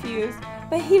couldn't refuse.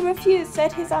 But he refused,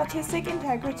 said his artistic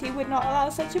integrity would not allow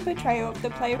such a betrayal of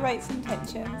the playwright's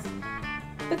intentions.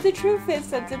 But the truth is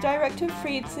that the director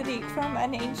freed Sadiq from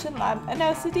an ancient lab, and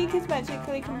now Sadiq is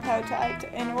magically compelled to act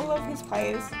in all of his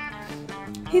plays.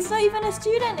 He's not even a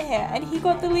student here, and he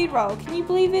got the lead role. Can you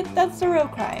believe it? That's the real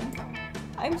crime.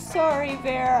 I'm sorry,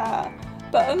 Vera,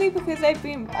 but only because I've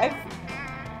been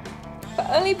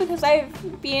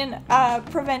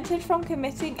prevented from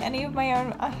committing any of my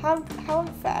own. How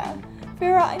unfair.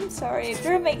 Vera, I'm sorry.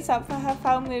 Vera makes up for her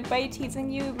foul mood by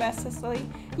teasing you mercilessly.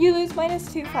 You lose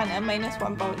 -2 fun and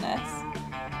 -1 boldness.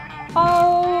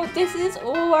 Oh, this is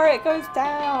all where it goes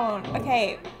down.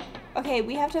 Okay,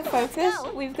 we have to focus.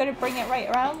 We've got to bring it right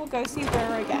around. We'll go see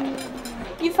Vera again.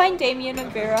 You find Damien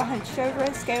and Vera hunched over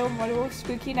a scale model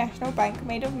spooky national bank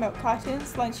made of milk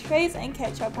cartons, lunch trays, and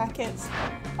ketchup packets.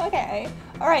 Okay,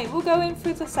 alright, we'll go in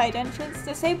through the side entrance,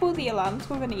 disable the alarms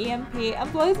with an EMP,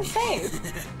 and blow the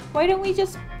safe. Why don't we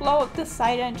just blow up the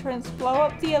side entrance, blow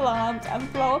up the alarms,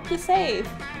 and blow up the safe?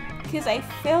 Because I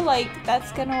feel like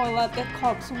that's gonna alert the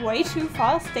cops way too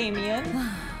fast, Damien.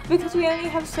 Because we only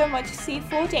have so much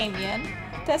C4, Damien.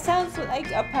 That sounds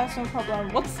like a personal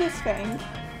problem. What's this thing?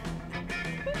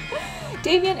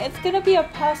 Damien, it's gonna be a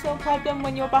personal problem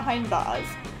when you're behind bars.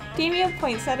 Damien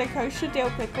points at a kosher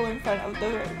dill pickle in front of the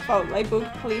vault labeled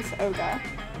Police Ogre.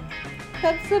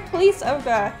 That's the Police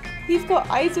Ogre! He's got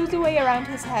eyes all the way around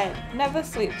his head, never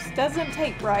sleeps, doesn't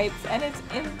take bribes, and is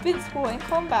invincible in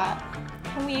combat.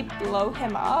 Can we blow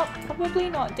him up? Probably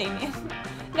not, Damien.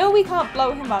 No, we can't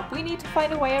blow him up. We need to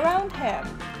find a way around him.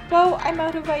 Well, I'm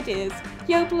out of ideas.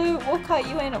 Yo, Blue, we'll cut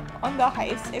you in on the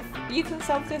heist if you can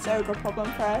solve this ogre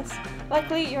problem for us.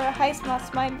 Luckily, you're a heist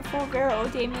mastermind before Vera or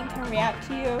Damien can react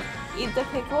to you. Eat the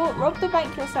pickle, rob the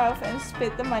bank yourself, and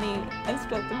split the money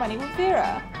with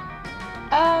Vera.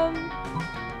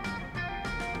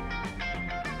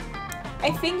 I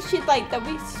think she'd like that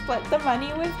we split the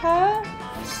money with her.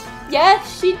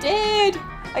 Yes, she did!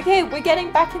 Okay, we're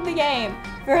getting back in the game.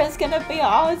 Vera's gonna be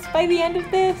ours by the end of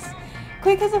this.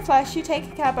 Quick as a flash, you take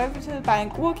a cab over to the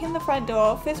bank, walk in the front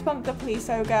door, fist bump the police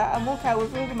ogre, and walk out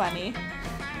with all the money.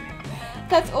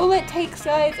 That's all it takes,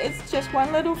 guys. It's just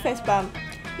one little fist bump.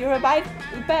 You ride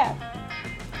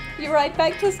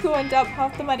back to school and dump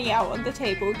half the money out on the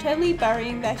table, totally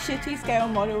burying their shitty scale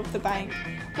model of the bank.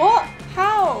 What?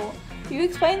 How? You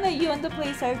explain that you and the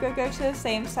police ogre go to the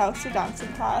same salsa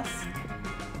dancing class.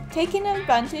 Taking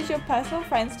advantage of personal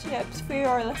friendships for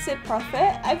your illicit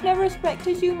profit? I've never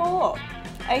respected you more.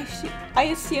 I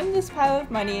assume this pile of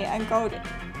money and gold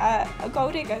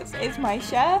diggers is my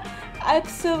share?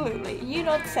 Absolutely. You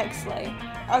nod sexily.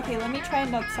 Okay, let me try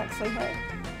and nod sexily here.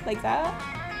 Like that?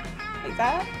 Like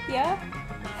that? Yeah?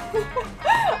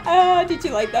 Did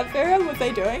you like that, Vera? Was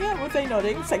I doing it? Was I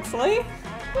nodding sexily?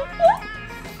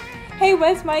 Hey,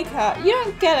 where's my cut? You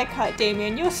don't get a cut,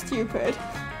 Damien. You're stupid.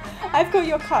 I've got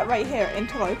your cut right here,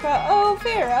 interloper. Oh,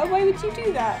 Vera, why would you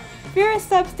do that? Vera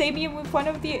stabs Damien with one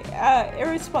of the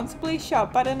irresponsibly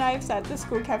sharp butter knives that the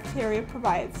school cafeteria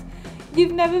provides.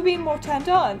 You've never been more turned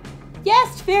on.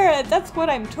 Yes, Vera, that's what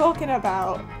I'm talking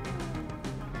about.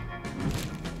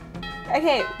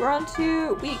 Okay, we're on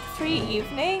to week 3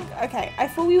 evening. Okay, I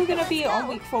thought we were gonna be on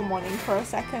week 4 morning for a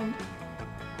second.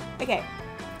 Okay,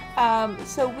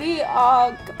 so we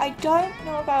are, I don't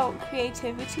know about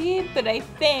creativity, but I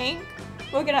think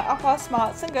we're gonna up our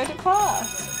smarts and go to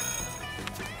class.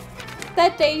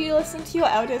 That day you listen to your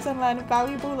elders and learn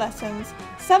valuable lessons.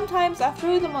 Sometimes after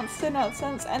all the monster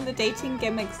nonsense and the dating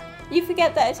gimmicks, you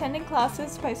forget that attending class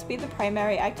is supposed to be the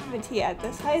primary activity at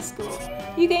this high school.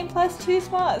 You gain +2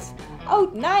 smarts.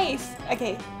 Oh, nice!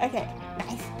 Okay,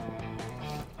 nice.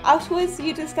 Afterwards,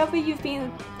 you discover you've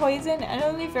been poisoned and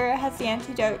only Vera has the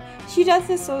antidote. She does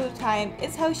this all the time.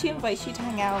 It's how she invites you to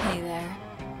hang out. Hey there.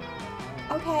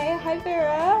 Okay, hi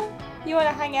Vera. You want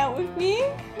to hang out with me?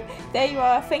 There you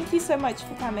are. Thank you so much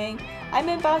for coming. I'm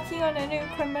embarking on a new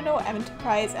criminal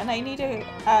enterprise and I need a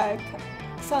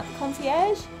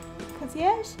concierge?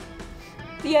 Concierge?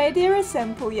 The idea is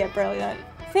simple yet brilliant.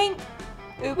 Think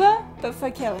Uber, but for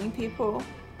killing people.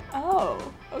 Oh,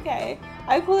 okay.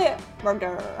 I call it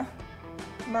murder.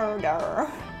 Murder.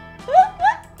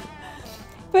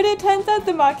 But it turns out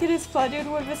the market is flooded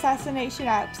with assassination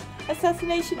apps.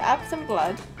 Assassination apps and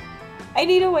blood. I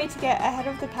need a way to get ahead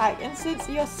of the pack, and since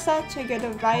you're such a good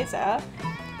advisor,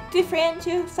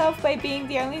 differentiate yourself by being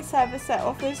the only service that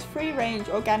offers free-range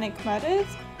organic murders.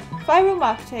 Viral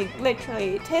marketing,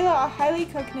 literally. Tailor a highly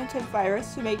cognitive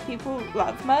virus to make people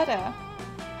love murder.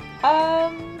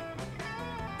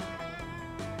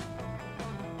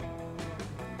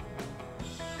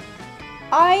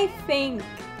 I think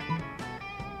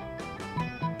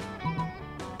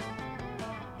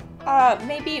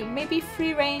maybe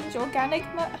free range organic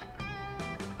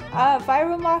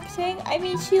viral marketing. I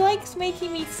mean, she likes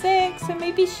making me sick, so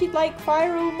maybe she'd like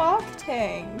viral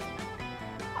marketing.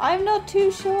 I'm not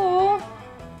too sure.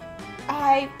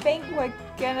 I think we're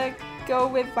gonna go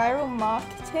with viral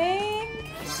marketing.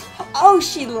 Oh,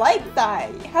 she liked that.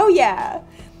 Hell yeah.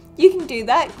 You can do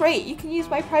that. Great. You can use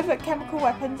my private chemical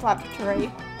weapons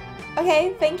laboratory.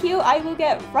 Okay, thank you. I will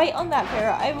get right on that,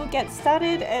 Vera. I will get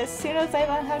started as soon as I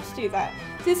learn how to do that.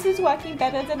 This is working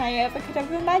better than I ever could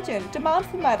have imagined. Demand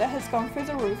for murder has gone through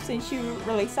the roof since you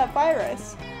released that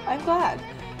virus. I'm glad.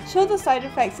 Sure, the side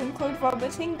effects include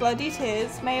vomiting, bloody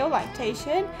tears, male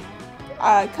lactation,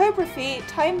 cobra feet,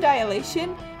 time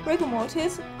dilation, rigor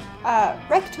mortis,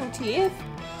 rectal teeth.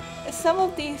 Some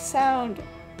of these sound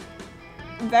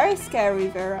very scary,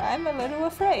 Vera. I'm a little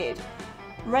afraid.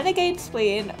 Renegade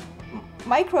spleen,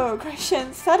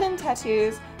 microaggressions, sudden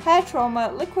tattoos, hair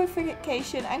trauma,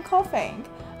 liquefaction, and coughing.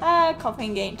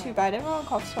 Coughing ain't too bad. Everyone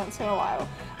coughs once in a while.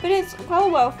 But it's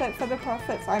well worth it for the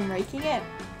profits I'm raking in.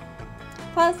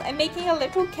 Plus, I'm making a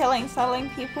little killing selling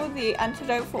people the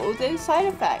antidote for all those side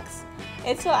effects.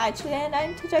 It's not actually an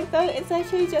antidote though, it's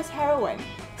actually just heroin.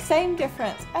 Same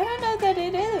difference. I don't know that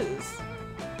it is.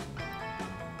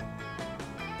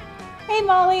 Hey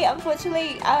Molly,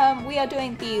 unfortunately we are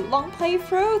doing the long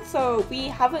playthrough, so we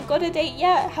haven't got a date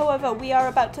yet. However, we are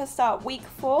about to start week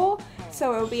 4,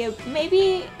 so it'll be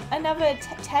maybe another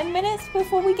 10 minutes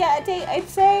before we get a date, I'd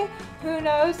say. Who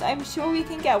knows? I'm sure we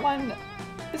can get one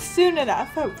soon enough,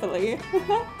 hopefully.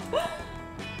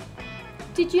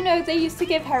 Did you know they used to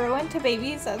give heroin to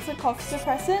babies as a cough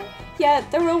suppressant? Yeah,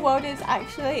 the real world is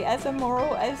actually as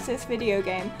immoral as this video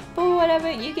game. But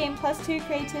whatever, you gain +2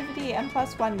 creativity and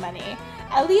 +1 money.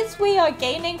 At least we are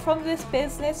gaining from this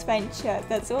business venture,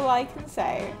 that's all I can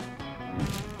say.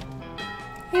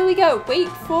 Here we go, week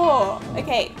 4.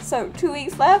 Okay, so 2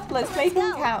 weeks left, let's make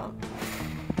them count.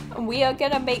 And we are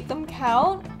gonna make them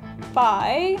count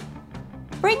by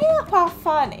bringing up our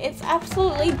fun. It's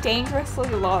absolutely dangerously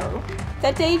low.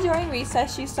 That day during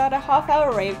recess, you start a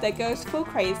half-hour rave that goes full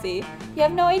crazy. You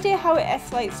have no idea how it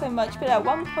escalates so much, but at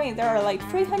one point there are like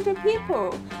 300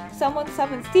 people. Someone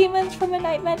summons demons from a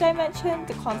nightmare dimension.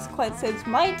 The consequences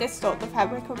might distort the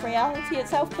fabric of reality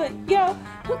itself, but you know,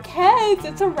 who cares?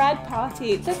 It's a rad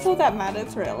party. That's all that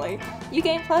matters really. You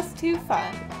gain +2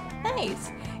 fun.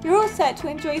 Nice. You're all set to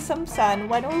enjoy some sun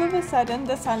when all of a sudden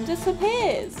the sun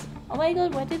disappears. Oh my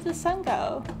god, where did the sun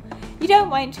go? You don't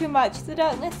mind too much, the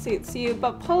darkness suits you,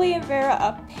 but Polly and Vera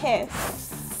are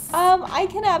pissed. I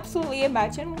can absolutely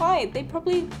imagine why. They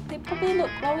probably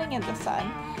look glowing in the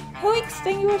sun. Who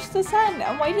extinguished the sun,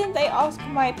 and why didn't they ask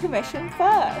my permission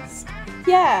first?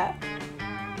 Yeah.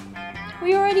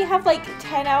 We already have like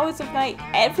 10 hours of night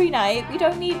every night. We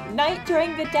don't need night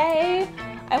during the day.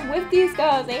 I'm with these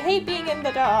girls. They hate being in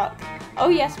the dark. Oh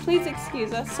yes, please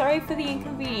excuse us. Sorry for the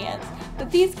inconvenience.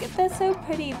 But they're so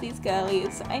pretty, these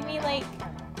girlies. I mean, like,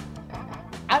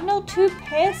 I'm not too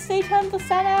pissed they turned the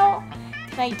sun out.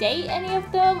 Can I date any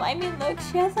of them? I mean, look,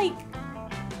 she has like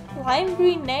lime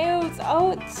green nails.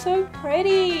 Oh, it's so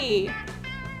pretty.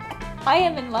 I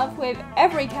am in love with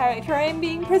every character I am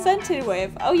being presented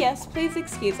with. Oh yes, please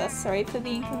excuse us. Sorry for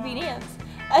the inconvenience.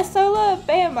 A solar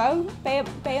bear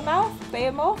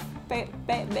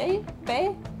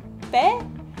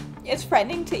is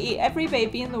threatening to eat every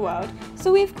baby in the world.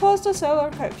 So we've caused a solar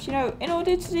eclipse, you know, in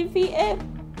order to defeat it.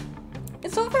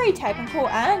 It's all very technical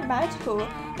and magical.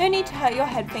 No need to hurt your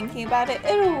head thinking about it.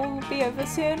 It'll all be over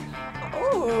soon.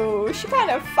 Ooh, she's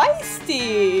kind of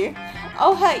feisty.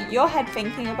 I'll hurt your head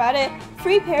thinking about it.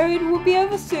 Free period will be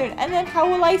over soon, and then how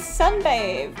will I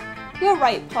sunbathe? You're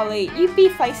right, Polly. You be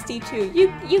feisty too.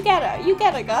 You get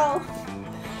her, girl.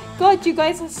 God, you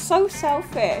guys are so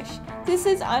selfish. This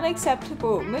is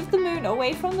unacceptable. Move the moon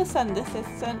away from the sun this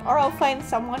instant, or I'll find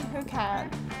someone who can.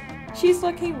 She's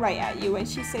looking right at you when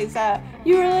she says that.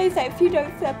 You realize that if you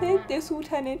don't step in, this will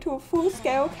turn into a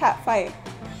full-scale catfight.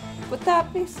 Would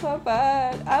that be so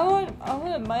bad? I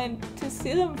wouldn't mind to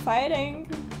see them fighting.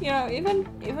 You know,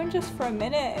 even just for a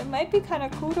minute, it might be kind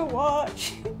of cool to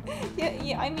watch.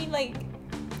 yeah, I mean, like,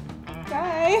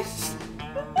 guys.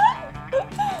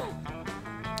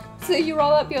 So you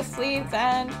roll up your sleeves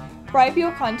and bribe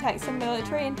your contacts in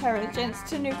military intelligence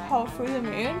to nuke hole through the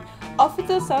moon. Offer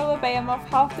the solar behemoth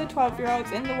half the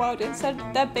 12-year-olds in the world instead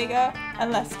they're bigger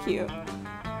and less cute.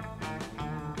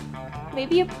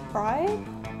 Maybe a bribe?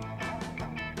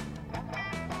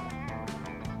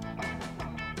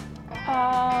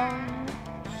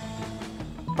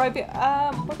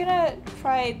 We're gonna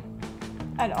try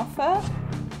an offer.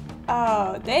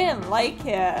 Oh, they didn't like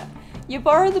it. You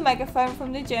borrow the megaphone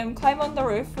from the gym, climb on the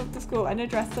roof of the school and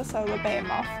address the solar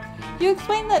behemoth. You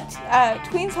explain that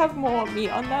tweens have more meat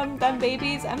on them than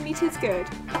babies and meat is good.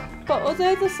 But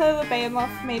although the solar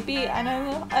behemoth may be an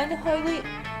unholy...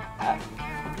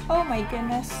 oh my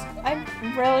goodness, I'm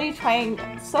really trying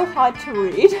so hard to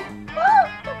read.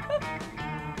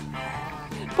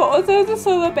 But although the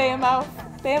solar behemoth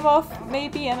may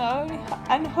be an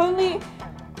unholy...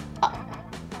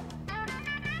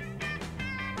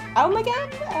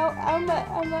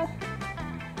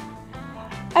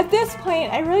 At this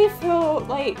point, I really feel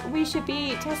like we should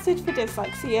be tested for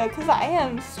dyslexia because I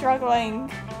am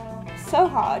struggling so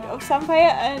hard of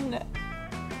Sunfire and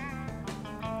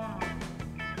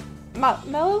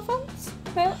Malevolence?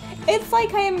 It's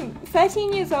like I am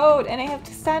 13 years old and I have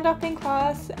to stand up in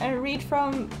class and read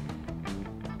from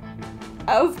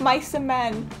Of Mice and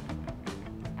Men.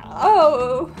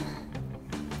 Oh.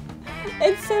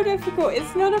 It's so difficult.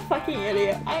 It's not a fucking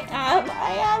idiot. I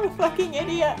am a fucking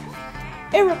idiot.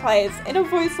 It replies, in a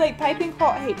voice like piping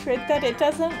hot hatred, that it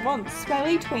doesn't want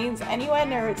smelly tweens anywhere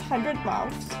near its 100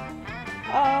 mouths.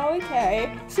 Oh,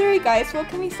 okay. Sorry guys, what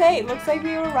can we say? Looks like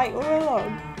we were right all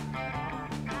along.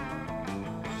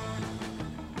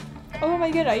 Oh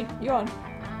my god, I yawn.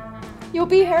 You'll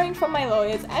be hearing from my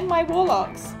lawyers and my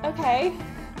warlocks. Okay.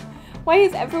 Why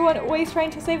is everyone always trying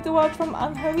to save the world from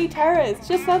unholy terrors?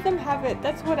 Just let them have it,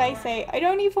 that's what I say. I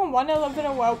don't even want to live in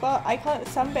a world but I can't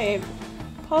sunbathe.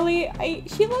 Polly,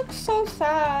 she looks so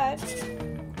sad.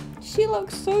 She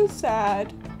looks so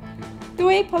sad. The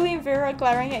way Polly and Vera are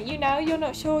glaring at you now, you're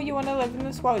not sure you want to live in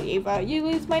this world either. You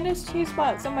lose -2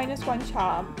 smarts and -1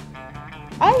 charm.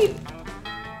 I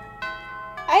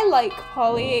like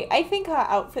Polly. I think her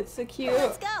outfits are cute.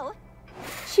 Let's go.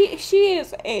 She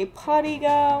is a party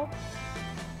girl.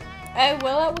 I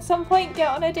will at some point get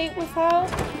on a date with her.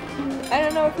 I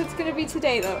don't know if it's gonna be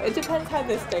today though. It depends how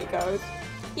this date goes.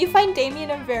 You find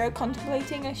Damien and Vera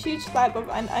contemplating a huge slab of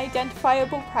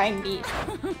unidentifiable prime meat.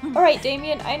 Alright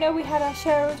Damien, I know we had our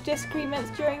share of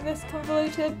disagreements during this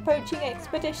convoluted poaching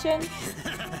expedition.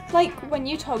 Like when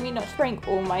you told me not to bring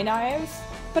all my knives.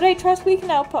 But I trust we can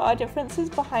now put our differences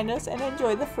behind us and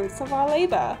enjoy the fruits of our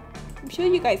labor. I'm sure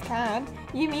you guys can.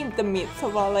 You mean the meats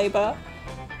of our labor.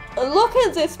 Look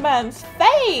at this man's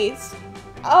face!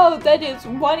 Oh, that is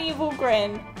one evil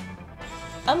grin.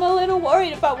 I'm a little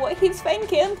worried about what he's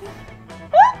thinking.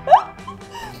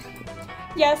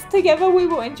 Yes, together we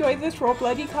will enjoy this raw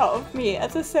bloody cut of meat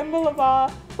as a symbol of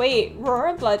our... Wait, raw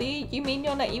and bloody? You mean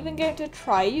you're not even going to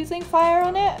try using fire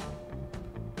on it?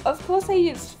 Of course I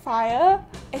used fire.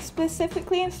 I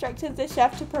specifically instructed the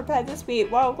chef to prepare this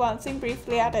meat while glancing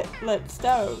briefly at it lit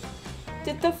stove.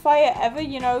 Did the fire ever,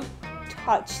 you know,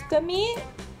 touch the meat?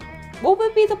 What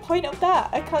would be the point of that?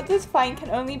 A cut this fine can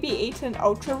only be eaten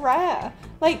ultra rare.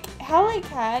 Like, hell I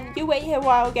can. You wait here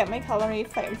while I get my culinary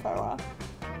flamethrower.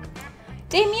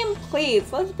 Damien,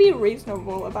 please, let's be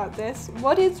reasonable about this.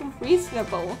 What is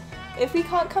reasonable? If we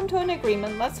can't come to an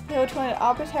agreement, let's appeal to an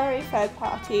arbitrary third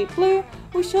party. Blue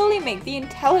will surely make the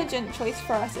intelligent choice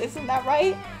for us, isn't that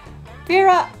right?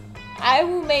 Vera, I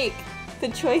will make the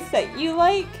choice that you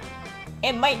like.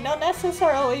 It might not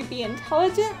necessarily be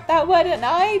intelligent. That word and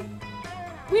I,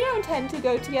 we don't tend to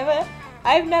go together.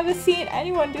 I've never seen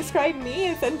anyone describe me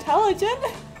as intelligent.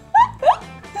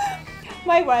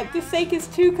 My word, the steak is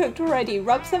too cooked already.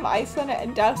 Rub some ice on it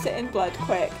and douse it in blood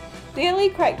quick. The only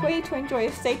correct way to enjoy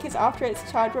a steak is after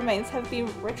its charred remains have been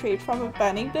retrieved from a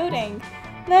burning building.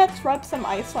 Let's rub some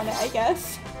ice on it, I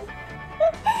guess.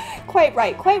 Quite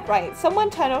right, quite right. Someone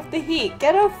turn off the heat.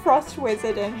 Get a frost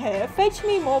wizard in here. Fetch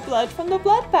me more blood from the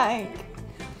blood bank.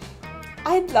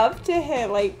 I'd love to hear,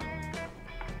 like,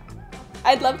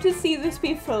 I'd love to see this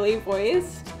be fully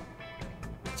voiced.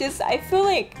 Just, I feel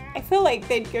like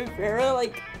they'd give Vera,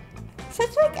 like, such,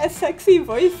 like, a sexy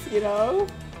voice, you know?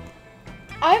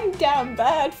 I'm damn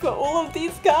bad for all of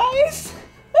these guys.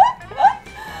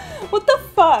 What the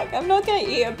fuck? I'm not gonna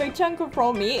eat a big chunk of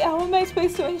raw meat. How am I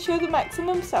supposed to ensure the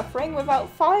maximum suffering without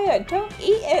fire? Don't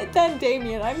eat it then,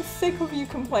 Damien. I'm sick of you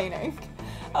complaining.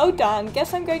 Oh darn,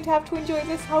 guess I'm going to have to enjoy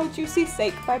this whole juicy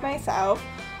steak by myself.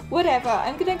 Whatever,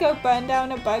 I'm gonna go burn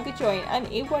down a burger joint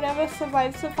and eat whatever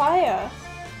survives the fire.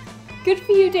 Good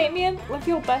for you, Damien. Live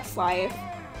your best life.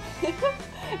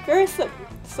 Vera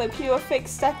slips you a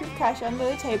fixed stack of cash under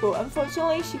the table.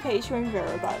 Unfortunately, she pays you in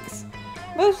Vera bucks.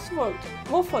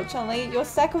 More fortunately, your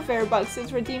stack of Vera bucks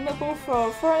is redeemable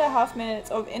for 4.5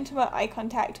 minutes of intimate eye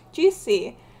contact.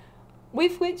 Juicy.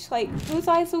 With which, like, whose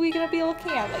eyes are we gonna be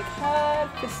looking at? Like her,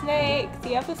 the snake,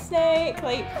 the other snake?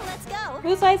 Like, let's go.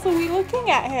 Whose eyes are we looking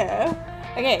at here?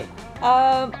 Okay,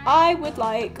 I would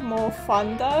like more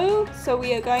fun though, so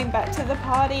we are going back to the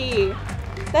party.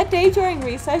 That day during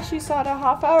recess, you start a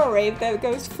half-hour rave that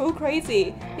goes full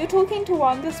crazy. You're talking to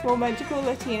Juan, the small magical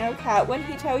Latino cat, when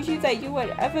he tells you that you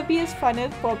would ever be as fun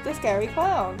as Bob the scary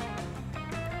clown.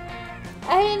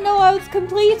 I didn't know I was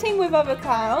competing with other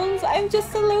clowns. I'm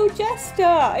just a little jester.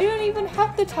 I don't even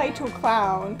have the title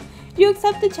clown. You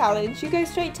accept the challenge. You go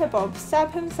straight to Bob,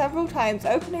 stab him several times,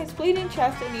 open his bleeding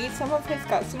chest and eat some of his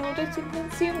guts in order to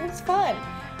consume his fun.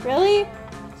 Really?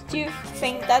 Do you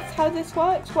think that's how this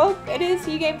works? Well, it is.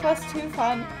 You gain +2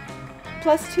 fun.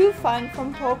 +2 fun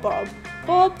from poor Bob.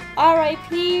 Bob,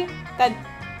 R.I.P. That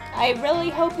I really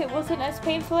hope it wasn't as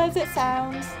painful as it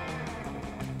sounds.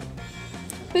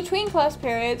 Between class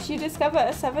periods, you discover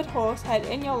a severed horse head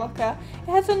in your locker.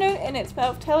 It has a note in its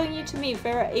mouth telling you to meet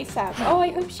Vera ASAP. Oh,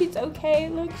 I hope she's okay.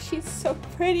 Look, she's so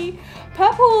pretty.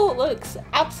 Purple looks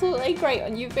absolutely great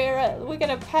on you, Vera. We're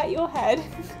gonna pat your head.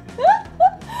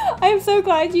 I am so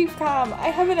glad you've come. I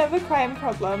have another crime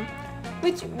problem,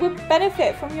 which would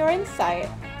benefit from your insight.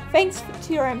 Thanks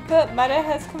to your input, Murder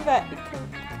has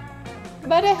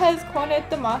cornered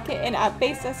the market in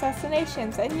app-based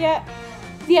assassinations, and yet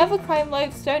the other crime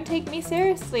lords don't take me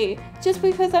seriously. Just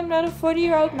because I'm not a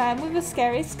 40-year-old man with a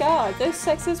scary scar, those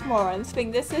sexist morons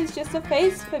think this is just a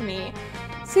phase for me.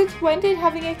 Since when did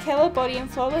having a killer body and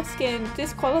flawless skin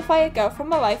disqualify a girl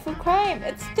from a life of crime?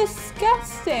 It's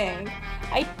disgusting.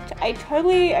 I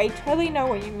totally know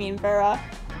what you mean, Vera.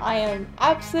 I am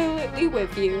absolutely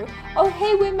with you. Oh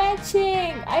hey, we're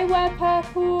matching! I wear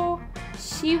purple,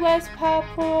 she wears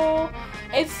purple.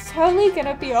 It's totally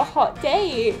gonna be a hot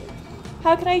date.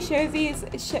 How can I show these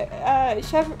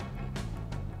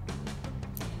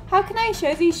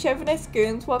chauvinist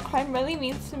goons what crime really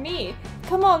means to me?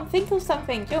 Come on, think of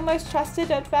something. Your most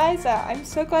trusted advisor. I'm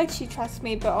so glad she trusts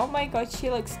me, but oh my god, she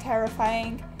looks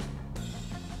terrifying.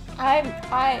 I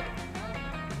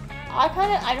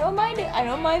don't mind it. I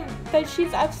don't mind that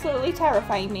she's absolutely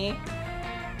terrifying me.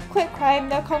 Quit crime,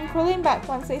 they'll come crawling back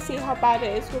once they see how bad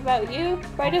it is without you.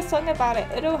 Write a song about it,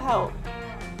 it'll help.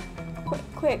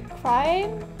 Quit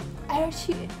crime? I don't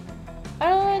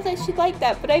know that she'd like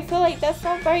that, but I feel like that's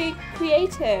not very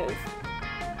creative.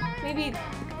 Maybe,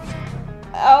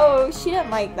 oh, she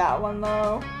didn't like that one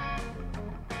though.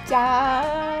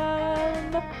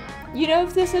 Damn. You know,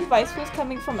 if this advice was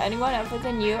coming from anyone other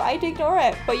than you, I'd ignore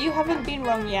it, but you haven't been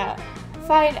wrong yet.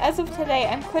 Fine, as of today,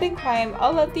 I'm quitting crime.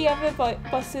 I'll let the other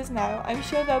bosses know. I'm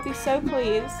sure they'll be so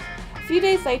pleased. few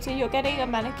days later, you're getting a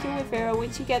manicure with Vera when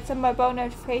she gets a mobile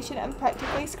notification and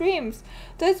practically screams.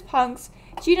 Those punks,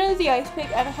 Gino the Ice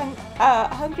Pick and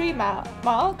Hungry Mark,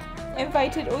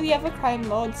 invited all the other crime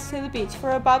lords to the beach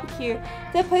for a barbecue.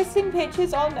 They're posting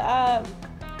pictures on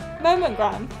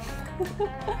Momogram.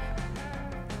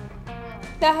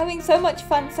 They're having so much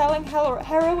fun selling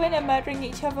heroin and murdering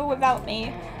each other without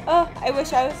me. Oh, I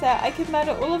wish I was there. I could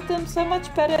murder all of them so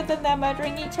much better than they're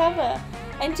murdering each other.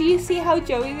 And do you see how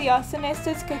Joey the arsonist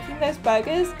is cooking those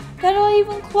burgers? They're not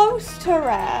even close to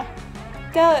rare.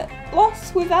 They're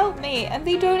lost without me, and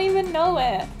they don't even know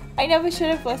it. I never should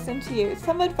have listened to you.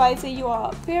 Some advisor you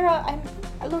are. Vera,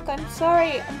 I'm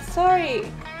sorry. I'm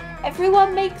sorry.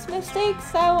 Everyone makes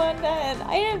mistakes now and then.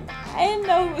 I didn't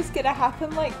know it was gonna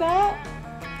happen like that.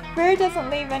 Vera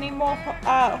doesn't leave any more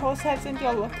horse heads in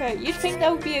your locker. You'd think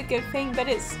that would be a good thing, but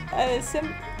it's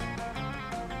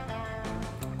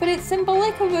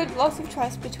symbolic of a loss of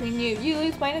trust between you. You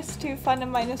lose -2 fun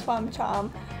and -1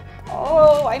 charm.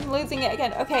 Oh, I'm losing it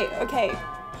again. Okay.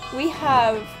 We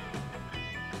have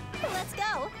Let's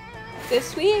go.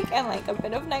 this week and like a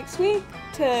bit of next week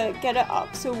to get it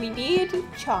up. So we need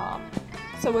charm.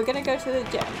 So we're gonna go to the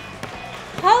gym.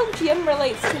 How gym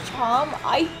relates to charm,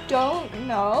 I don't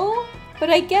know,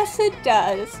 but I guess it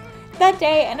does. That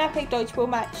day, an epic dodgeball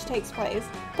match takes place,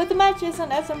 but the match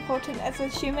isn't as important as the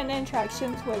human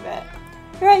interactions with it.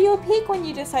 You're at your peak when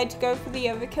you decide to go for the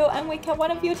overkill and wink at one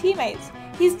of your teammates.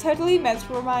 He's totally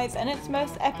mesmerized and it's the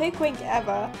most epic wink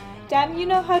ever. Damn, you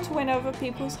know how to win over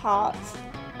people's hearts.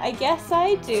 I guess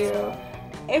I do.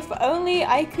 If only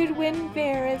I could win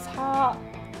Vera's heart.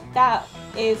 That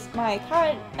is my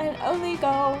current and only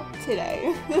goal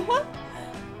today.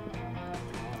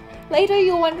 Later,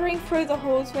 you're wandering through the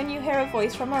halls when you hear a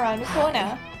voice from around the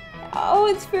corner. Oh,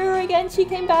 it's Vera again, she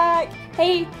came back.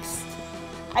 Hey, psst.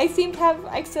 I seem to have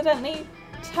accidentally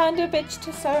turned a bitch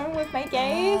to stone with my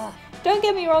gaze. Don't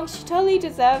get me wrong, she totally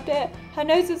deserved it. Her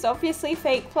nose is obviously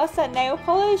fake, plus that nail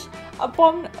polish,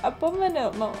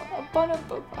 abominable.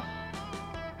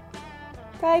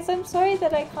 Guys, I'm sorry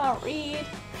that I can't read.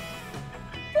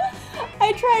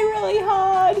 I try really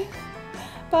hard.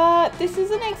 But this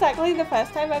isn't exactly the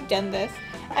first time I've done this.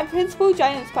 And Principal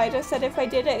Giant Spider said if I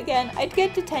did it again, I'd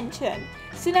get detention.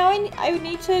 So now I would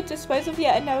need to dispose of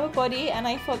yet another body, and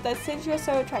I thought that since you're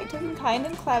so attractive and kind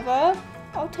and clever,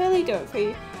 I'll totally do it for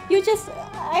you.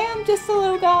 I am just a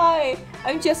little guy.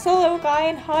 I'm just a little guy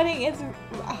and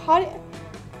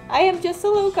I am just a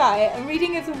little guy and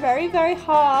reading is very, very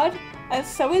hard, and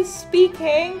so is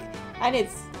speaking, and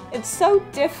it's so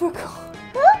difficult.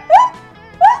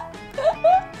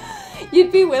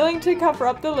 You'd be willing to cover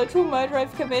up the literal murder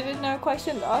I've committed, no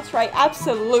questions asked, right?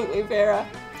 Absolutely, Vera.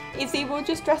 Izzy will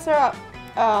just dress her up.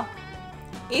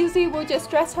 Izzy will just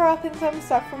dress her up in some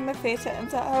stuff from the theatre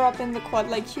and set her up in the quad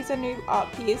like she's a new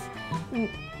art piece.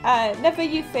 Never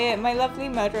you fear, my lovely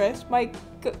murderess. My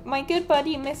good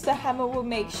buddy Mr. Hammer will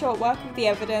make short work of the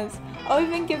evidence. I'll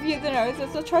even give you the nose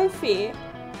as a trophy.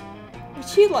 Would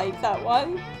she like that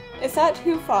one? Is that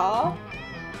too far?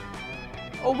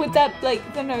 Or would that, like,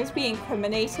 the nose be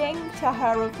incriminating to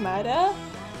her of murder?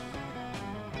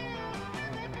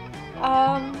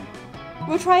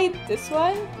 We'll try this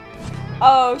one.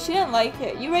 Oh, she didn't like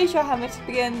it. You raise your hammer to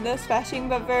begin the smashing,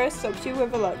 but Vera stops you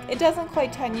with a look. It doesn't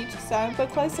quite turn you to stone,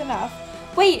 but close enough.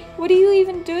 Wait, what are you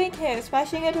even doing here?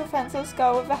 Smashing a defenseless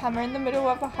skull with a hammer in the middle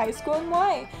of a high school, and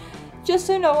why? Just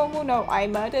so no one will know I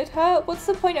murdered her? What's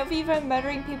the point of even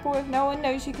murdering people if no one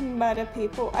knows you can murder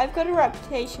people? I've got a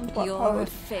reputation to uphold.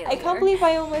 I can't believe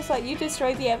I almost let you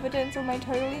destroy the evidence of my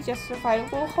totally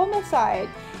justifiable homicide.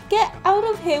 Get out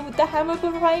of here with the hammer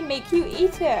before I make you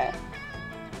eat it.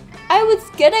 I was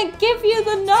gonna give you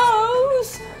the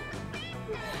nose!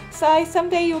 Sigh,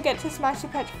 someday you'll get to smash a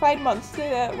petrified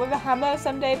monster with a hammer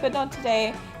someday, but not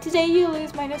today. Today you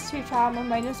lose -2 charm and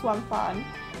 -1 fun.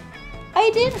 I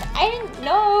didn't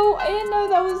know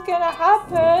that was gonna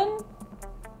happen.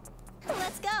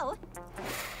 Let's go.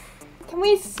 Can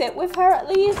we sit with her at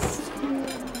least?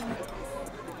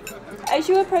 As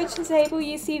you approach the table,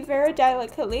 you see Vera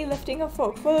delicately lifting a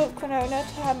fork full of quinoa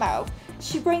to her mouth.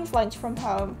 She brings lunch from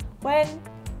home. When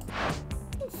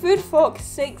food fork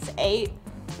 6-8,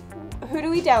 who do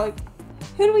we delicate?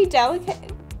 Who do we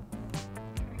delicate?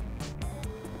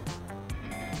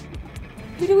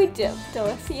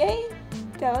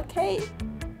 Delicate?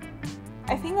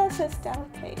 I think that says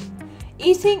delicate.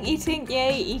 Eating,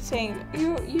 yay, eating.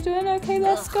 You doing okay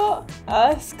there, Scott?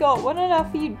 Scott, what on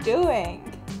earth are you doing?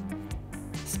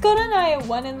 Scott and I are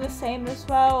one and the same as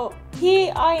well.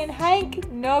 He, I, and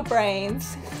Hank, no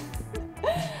brains.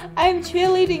 I'm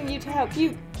cheerleading you to help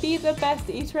you be the best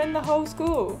eater in the whole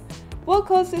school. What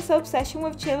caused this obsession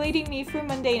with cheerleading me through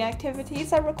mundane activities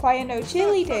that require no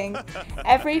cheerleading?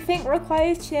 Everything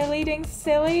requires cheerleading,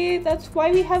 silly. That's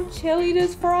why we have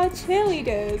cheerleaders for our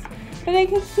cheerleaders. But I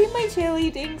can see my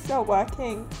cheerleading's not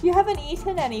working. You haven't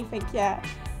eaten anything yet.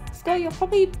 Scott, you're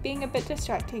probably being a bit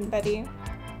distracting, buddy.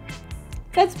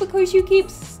 That's because you keep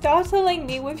startling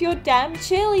me with your damn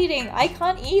cheerleading. I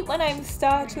can't eat when I'm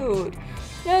startled.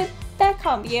 No, that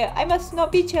can't be it. I must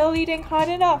not be cheerleading hard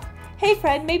enough. Hey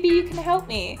Fred, maybe you can help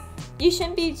me. You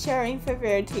shouldn't be cheering for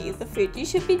Vera to eat the food. You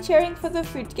should be cheering for the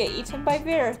food to get eaten by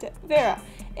Vera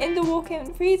in the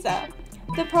walk-in freezer.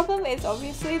 The problem is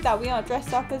obviously that we aren't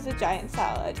dressed up as a giant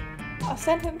salad. I'll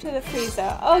send him to the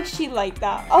freezer. Oh, she liked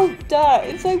that. Oh, duh.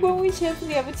 It's like when we cheer for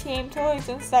the other team to lose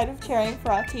instead of cheering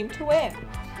for our team to win.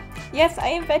 Yes, I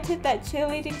invented that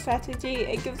cheerleading strategy.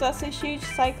 It gives us a huge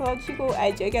psychological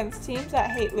edge against teams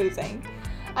that hate losing.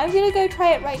 I'm gonna go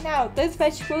try it right now. Those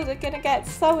vegetables are gonna get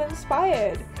so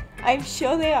inspired. I'm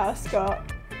sure they are,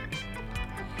 Scott.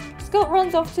 Scott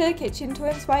runs off to the kitchen to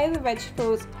inspire the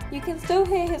vegetables. You can still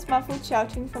hear his muffled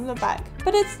shouting from the back,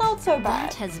 but it's not so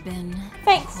bad. That has been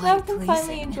Thanks, now I quite can finally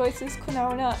pleasing. enjoy this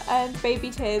quinoa and baby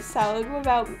tears salad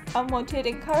without unwanted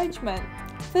encouragement.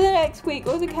 For the next week,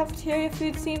 all the cafeteria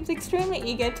food seems extremely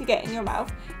eager to get in your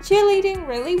mouth. Cheerleading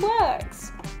really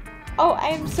works. Oh, I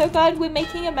am so glad we're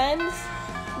making amends.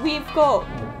 We've got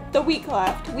the week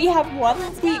left. We have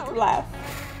 1 week left.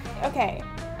 Okay.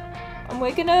 And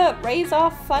we're gonna raise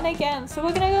our fun again, so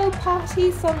we're gonna go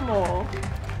party some more.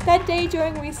 That day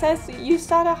during recess, you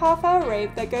start a half-hour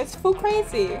rave that goes full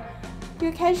crazy.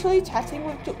 You're casually chatting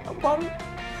with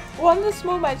one the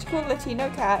small magical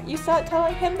Latino cat. You start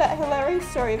telling him that hilarious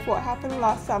story of what happened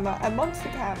last summer at Monster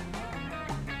Camp.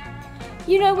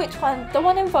 You know which one, the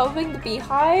one involving the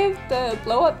beehive, the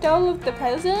blow-up doll of the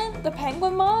president, the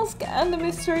penguin mask, and the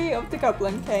mystery of the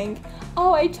Goblin King.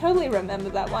 Oh, I totally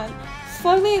remember that one.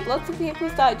 Slowly, lots of people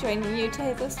start joining you to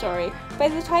hear the story. By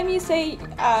the time you say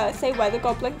where the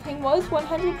Goblin King was,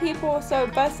 100 people or so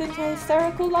burst into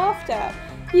hysterical laughter.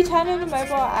 You turn on a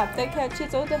mobile app that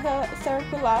catches all the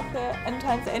hysterical laughter and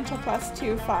turns it into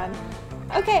 +2 fun.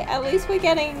 Okay, at least we're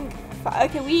getting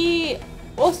okay, we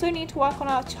also need to work on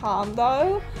our charm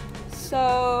though,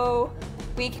 so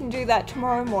we can do that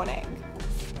tomorrow morning.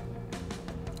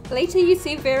 Later you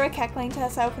see Vera cackling to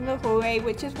herself in the hallway,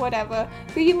 which is whatever,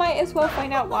 but you might as well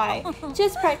find out why.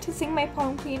 Just practicing my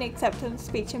prom queen acceptance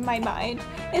speech in my mind.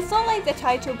 It's not like the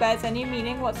title bears any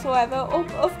meaning whatsoever,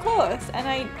 of course, and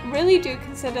I really do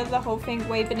consider the whole thing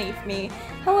way beneath me.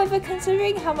 However,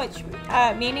 considering how much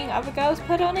meaning other girls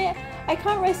put on it, I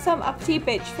can't risk some uppity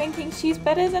bitch thinking she's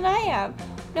better than I am.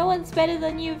 No one's better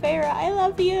than you, Vera. I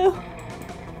love you.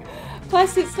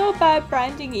 Plus, it's not bad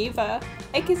branding either.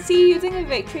 I can see using a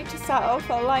victory to start off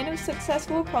a line of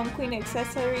successful prom queen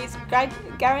accessories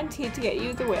guaranteed to get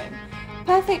you the win.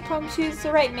 Perfect prom shoes,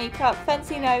 the right makeup,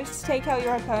 fancy knives to take out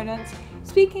your opponents.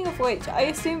 Speaking of which, I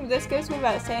assume this goes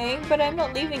without saying, but I'm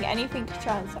not leaving anything to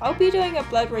chance. I'll be doing a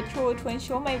blood ritual to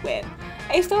ensure my win.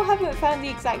 I still haven't found the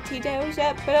exact details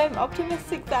yet, but I'm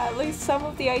optimistic that at least some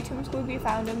of the items will be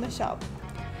found in the shop.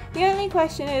 The only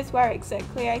question is where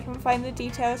exactly I can find the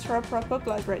details for a proper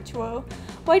blood ritual.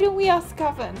 Why don't we ask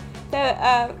Coven?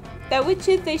 They're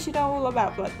witches, they should know all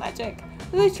about blood magic.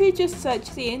 Literally just search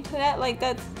the internet, like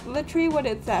that's literally what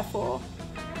it's there for.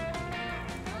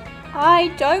 I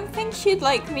don't think she'd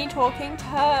like me talking to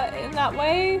her in that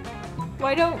way.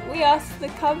 Why don't we ask the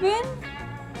Coven?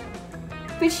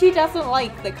 But she doesn't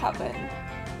like the Coven.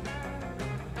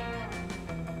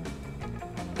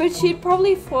 But she'd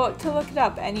probably thought to look it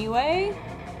up anyway.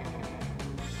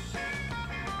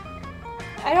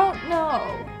 I don't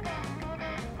know.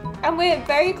 And we're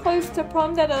very close to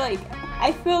prom that I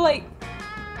feel like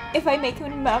if I make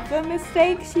another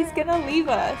mistake, she's gonna leave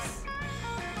us.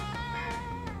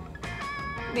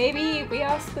 Maybe we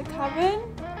ask the Coven?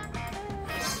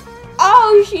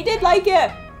 Oh, she did like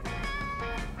it!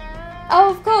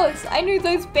 Oh, of course, I knew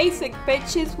those basic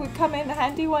bitches would come in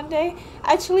handy one day.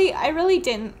 Actually, I really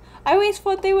didn't. I always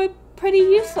thought they were pretty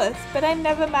useless, but I'm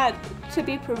never mad to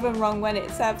be proven wrong when it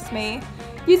serves me.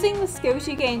 Using the skills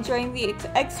you gain during the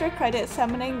extra credit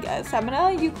summoning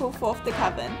seminar, you call forth the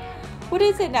Coven. What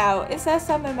is it now? Is there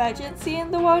some emergency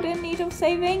in the world in need of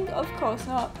saving? Of course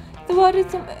not. The world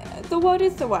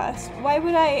is the worst. Why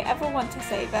would I ever want to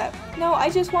save it? No, I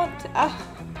just want to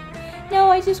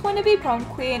be prom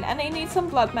queen, and I need some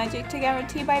blood magic to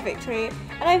guarantee my victory,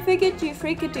 and I figured you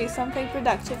three could do something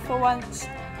productive for once.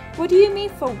 What do you mean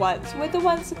for once? We're the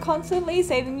ones constantly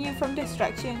saving you from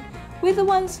destruction. We're the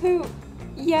ones who...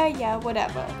 Yeah,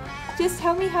 whatever. Just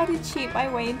tell me how to cheat my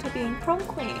way into being prom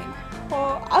queen.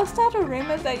 Or I'll start a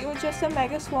rumor that you're just a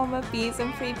mega swarm of bees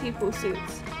in free people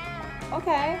suits.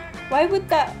 Okay. Why would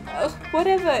that...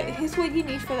 whatever, here's what you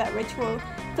need for that ritual.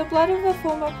 The blood of a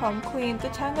former prom queen, the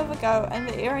tongue of a goat, and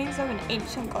the earrings of an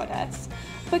ancient goddess.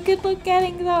 But good luck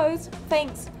getting those.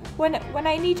 Thanks. When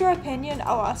I need your opinion,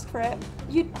 I'll ask for it.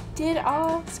 You did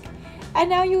ask. And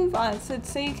now you've answered,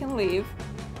 so you can leave.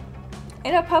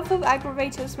 In a puff of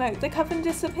aggravated smoke, the coven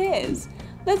disappears.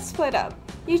 Let's split up.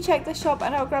 You check the shop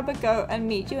and I'll grab a goat and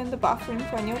meet you in the bathroom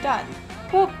when you're done.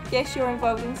 Well, yes, you're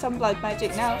involved in some blood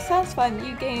magic now. Sounds fun.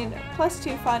 You gain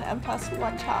 +2 fun and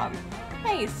 +1 charm.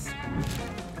 Nice.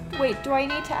 Wait, do I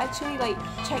need to actually like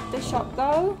check the shop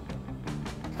though?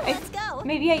 Let's go.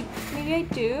 Maybe I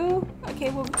do. Okay,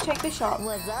 we'll check the shop.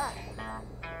 What's up?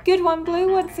 Good one,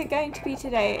 Blue. What's it going to be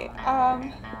today?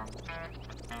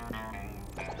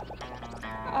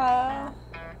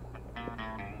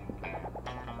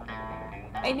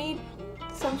 I need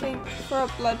something for a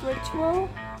blood ritual.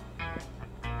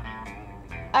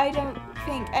 I don't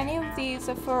think any of these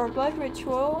are for a blood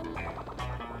ritual.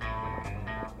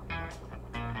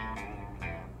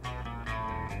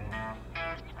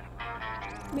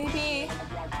 Maybe...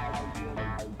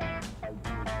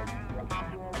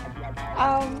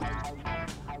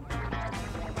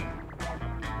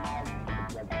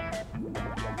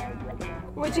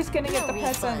 we're just gonna get the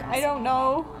present. I don't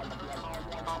know.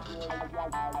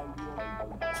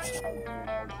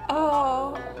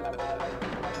 Oh.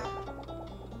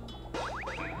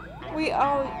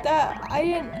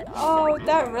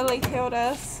 That really killed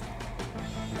us.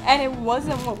 And it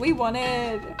wasn't what we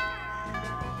wanted.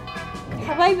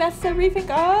 Have I messed everything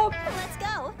up? Let's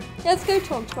go. Let's go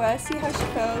talk to her, see how she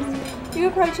feels. You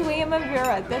approach Liam and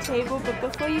Vera at the table, but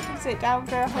before you can sit down,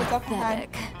 Vera holds up her hand.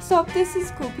 Stop, this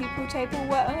is cool people table,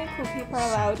 where only cool people are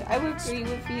allowed. I would agree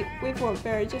with what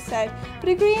Vera just said, but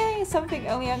agreeing is something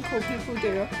only uncool people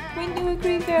do. Wouldn't you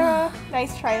agree, Vera?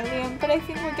 Nice try, Liam, but I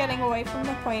think we're getting away from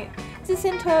the point. This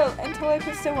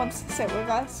interloper still wants to sit with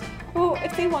us. Well,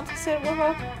 if they want to sit with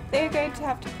us, they're going to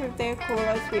have to prove they're cool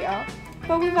as we are.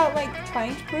 But without like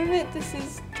trying to prove it,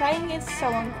 trying is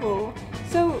so uncool.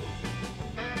 So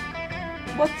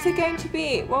what's it going to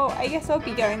be? Well, I guess I'll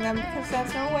be going then because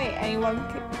there's no way anyone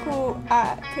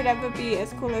could ever be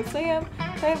as cool as Liam.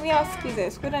 Let me ask you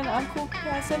this, would an uncool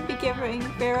person be giving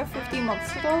Vera $50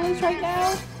 monster dollars right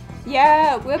now?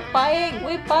 Yeah, we're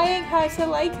buying her to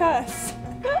like us.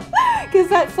 Because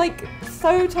that's like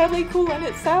so totally cool in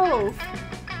itself.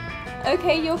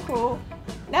 Okay, you're cool.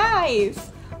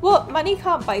 Nice! Well, money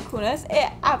can't buy coolness.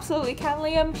 It absolutely can,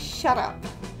 Liam. Shut up.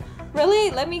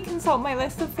 Really? Let me consult my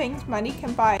list of things money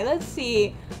can buy. Let's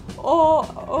see.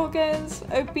 Organs,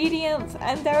 obedience,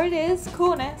 and there it is,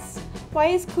 coolness. Why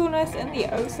is coolness in the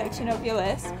O section of your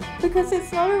list? Because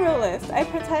it's not a real list. I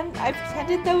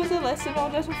pretended there was a list in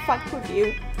order to fuck with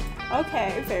you.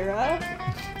 Okay, Vera.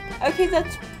 Okay,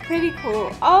 that's pretty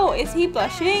cool. Oh, is he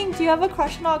blushing? Do you have a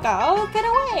crush on our girl? Get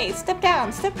away! Step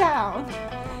down, step down!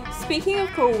 Speaking of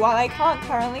cool, while I can't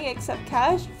currently accept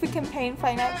cash for campaign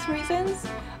finance reasons,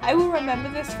 I will remember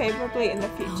this favorably in the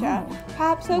future.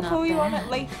 Perhaps I'll call you on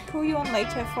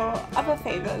later for other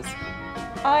favors.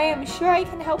 I am sure I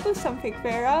can help with something,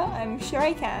 Vera. I'm sure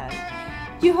I can.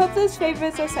 You hope those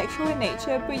favors are sexual in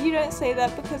nature, but you don't say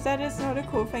that because that is not a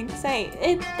cool thing to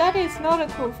say. That is not a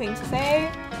cool thing to say,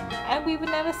 and we would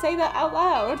never say that out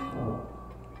loud.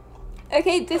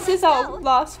 Okay, this is our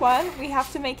last one. We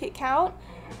have to make it count.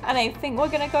 And I think we're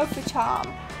gonna go for charm.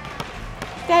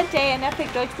 That day, an epic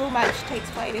dodgeball match takes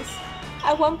place.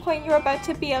 At one point, you're about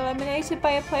to be eliminated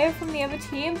by a player from the other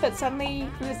team, but suddenly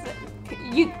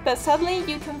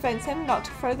you convince him not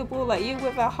to throw the ball at you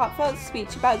with a heartfelt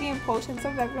speech about the importance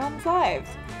of everyone's lives.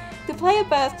 The player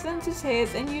bursts into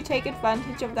tears, and you take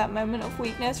advantage of that moment of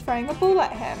weakness, throwing a ball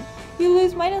at him. You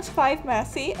lose -5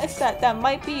 mercy, a stat that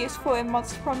might be useful in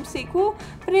Monster Prom sequel,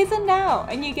 but isn't now,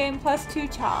 and you gain +2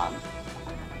 charm.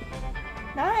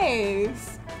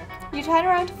 Nice! You turn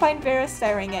around to find Vera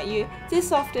staring at you.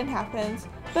 This often happens,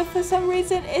 but for some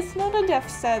reason it's not a death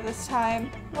stare this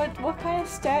time. What kind of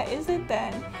stare is it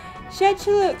then? She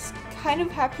actually looks kind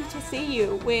of happy to see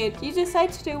you. Weird. You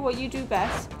decide to do what you do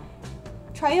best.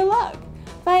 Try your luck.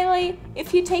 Finally,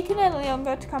 if you'd taken any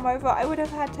longer to come over, I would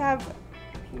have had to have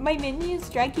my minions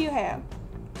drag you here.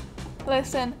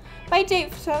 Listen, my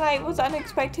date for tonight was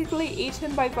unexpectedly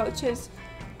eaten by vultures.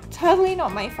 Totally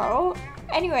not my fault.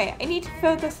 Anyway, I need to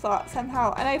fill this slot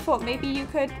somehow, and I thought maybe you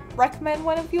could recommend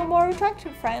one of your more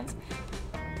attractive friends.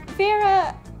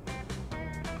 Vera,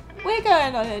 we're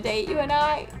going on a date, you and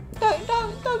I.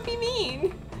 Don't be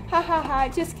mean. Ha ha ha,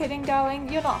 just kidding,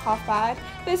 darling. You're not half bad.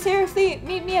 But seriously,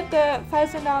 meet me at the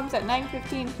Thousand Arms at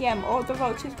 9:15 p.m. or the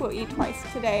vultures will eat twice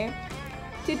today.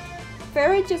 Did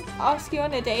Vera just ask you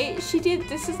on a date? She did.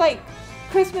 This is like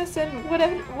Christmas and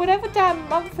whatever damn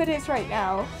month it is right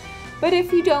now. But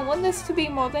if you don't want this to be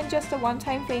more than just a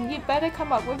one-time thing, you'd better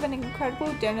come up with an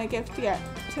incredible dinner gift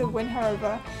to win her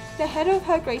over. The head of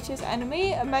her greatest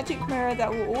enemy, a magic mirror that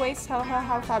will always tell her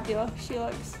how fabulous she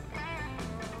looks.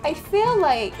 I feel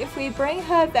like if we bring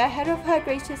her the head of her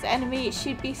greatest enemy,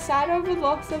 she'd be sad over the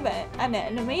loss of an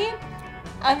enemy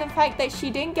and the fact that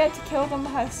she didn't get to kill them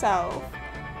herself.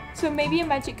 So maybe a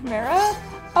magic mirror?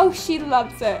 Oh, she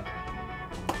loves it.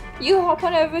 You hop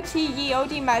on over to Ye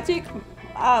Olde Magic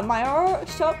Mirror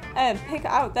shop and pick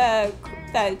out the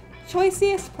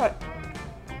choicest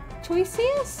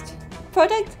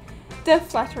product, the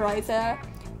Flatterizer.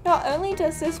 Not only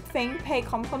does this thing pay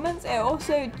compliments, it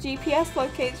also GPS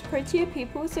locates prettier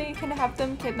people so you can have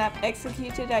them kidnapped,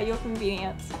 executed at your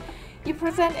convenience. You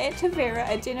present it to Vera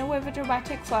at dinner with a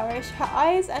dramatic flourish. Her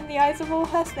eyes and the eyes of all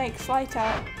her snakes light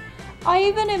up. I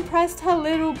even impressed her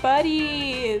little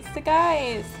buddies, the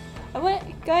guys.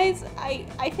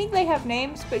 I think they have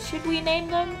names, but should we name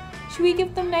them? Should we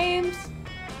give them names?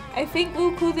 I think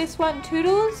we'll call this one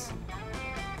Toodles.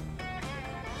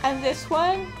 And this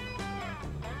one,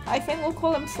 I think we'll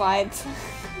call them Slides.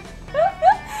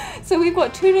 So we've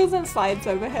got Toodles and Slides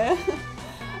over here.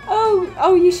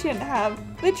 Oh, you shouldn't have.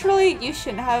 Literally, you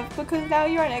shouldn't have, because now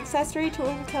you're an accessory to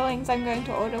all the killings I'm going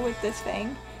to order with this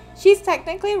thing. She's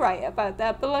technically right about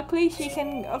that, but luckily she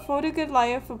can afford a good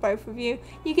liar for both of you.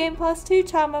 You gain +2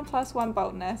 charm and +1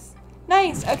 boldness.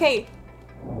 Nice, okay.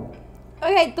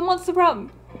 Okay, the Monster Prom.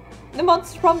 The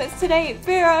Monster Prom is today.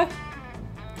 Vera,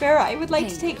 I would like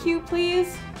to take you,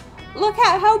 please. Look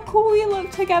at how cool we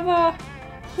look together.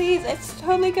 Please, it's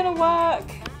totally gonna work.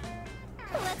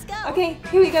 Let's go. Okay,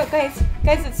 here we go, guys.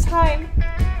 Guys, it's time.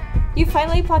 You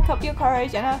finally pluck up your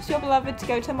courage and ask your beloved to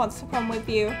go to Monster Prom with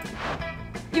you.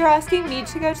 You're asking me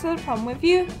to go to the prom with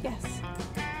you? Yes.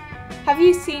 Have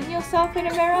you seen yourself in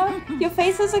a mirror? Your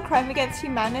face is a crime against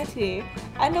humanity.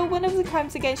 I know one of the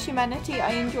crimes against humanity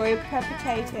I enjoy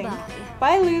perpetrating.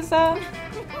 Bye, loser.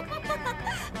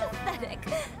 Pathetic.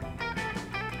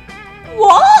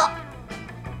 What?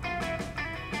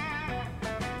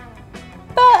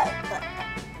 But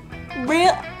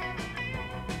real?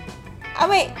 Oh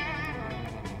wait,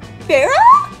 Vera?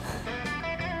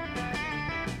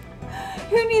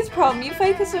 Who needs prom? You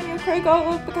focus on your career goal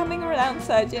of becoming a renowned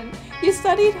surgeon. You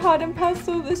studied hard and passed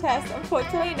all the tests.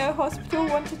 Unfortunately, no hospital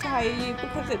wanted to hire you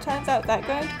because it turns out that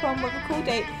going to prom with a cool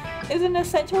date is an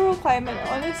essential requirement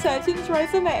on a surgeon's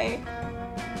resume.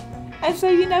 And so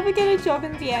you never get a job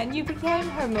in the end. You became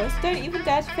homeless. Don't even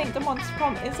dare to think the Monster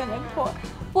Prom isn't important.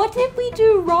 What did we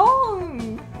do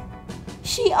wrong?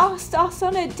 She asked us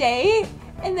on a date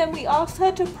and then we asked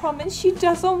her to prom and she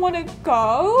doesn't want to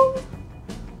go?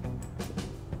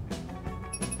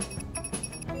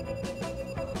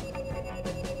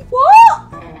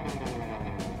 What?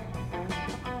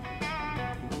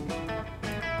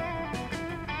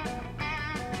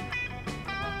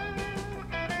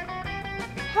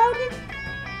 How did...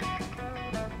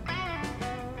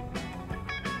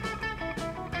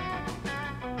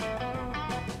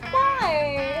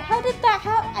 Why? How did that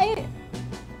happen?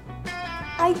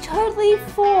 I totally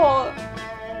thought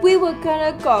we were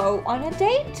gonna go on a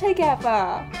date together.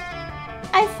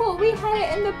 I thought we had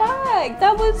it in the bag.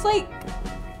 That was like...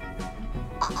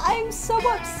 I'm so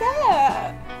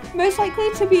upset. Most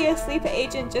likely to be a sleeper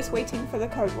agent just waiting for the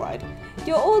code word.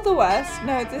 You're all the worst.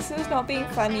 No, this is not being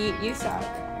funny. You suck.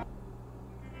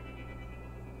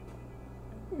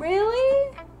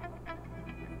 Really?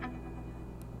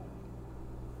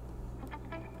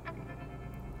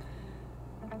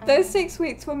 Those 6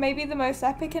 weeks were maybe the most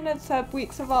epic and absurd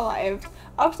weeks of our lives.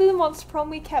 After the Monster Prom,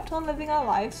 we kept on living our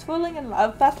lives, falling in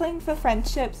love, battling for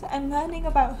friendships, and learning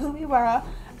about who we were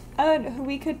and who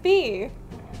we could be.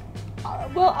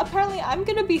 Well, apparently I'm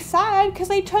gonna be sad because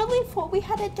I totally thought we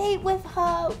had a date with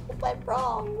her. What went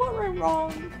wrong? What went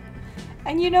wrong?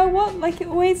 And you know what? Like it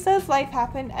always does, life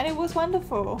happened and it was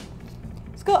wonderful.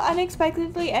 Scott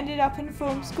unexpectedly ended up in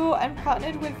film school and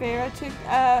partnered with Vera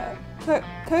to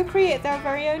co-create their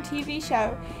very own TV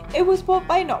show. It was bought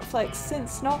by Netflix,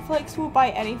 since Netflix will buy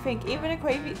anything, even a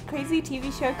crazy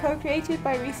TV show co-created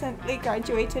by recently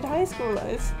graduated high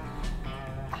schoolers.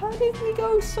 How did we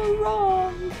go so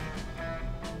wrong?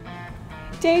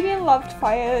 Damien loved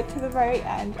fire to the very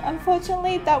end.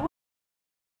 Unfortunately, that was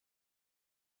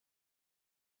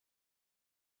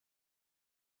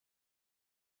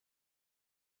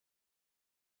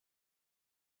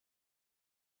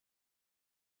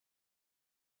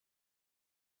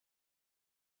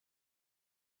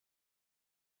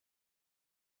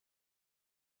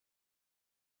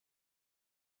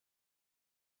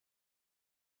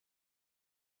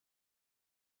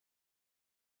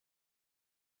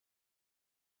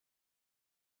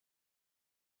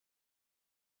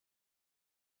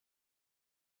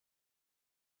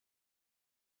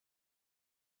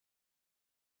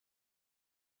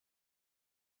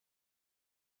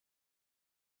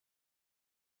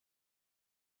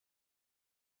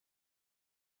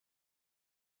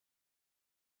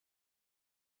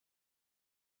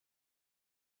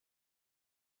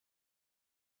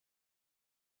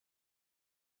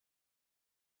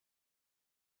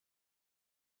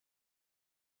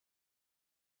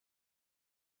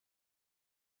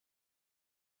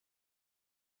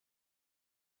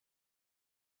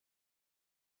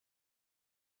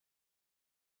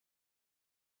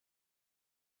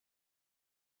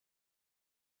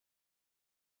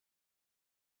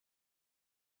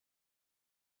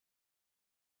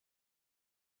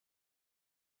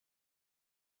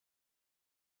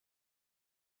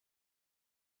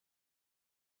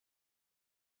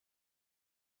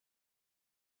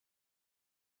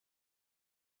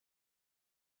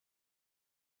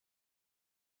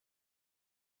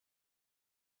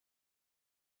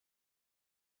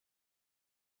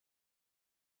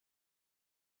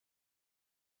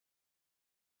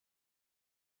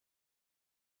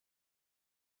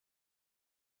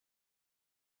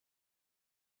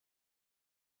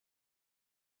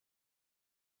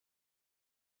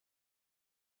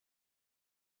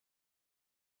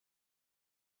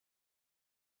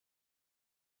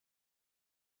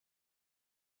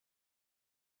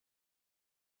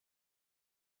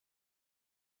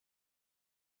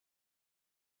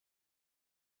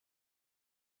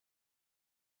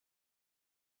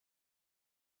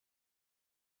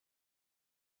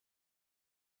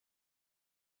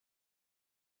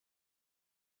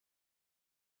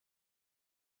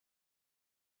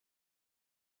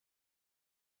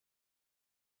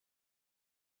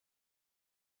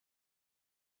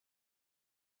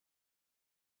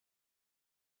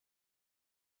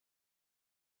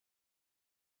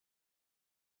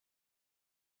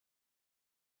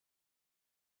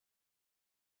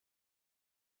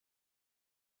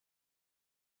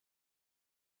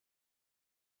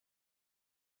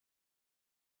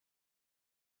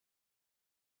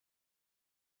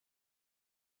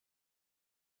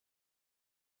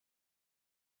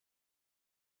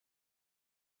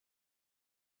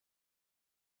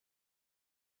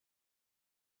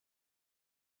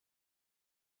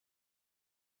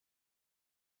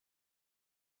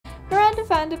a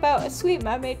band about a sweet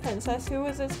mermaid princess who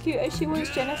was as cute as she was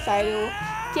genocidal.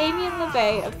 Damien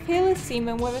LeVay, a fearless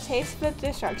seaman with a taste for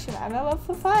destruction and a love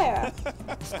for fire.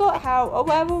 Scott Howe, a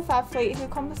werewolf athlete who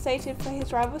compensated for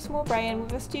his rather small brain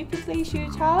with a stupidly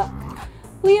huge heart.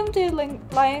 William de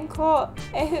Lioncourt,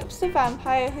 a hipster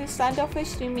vampire whose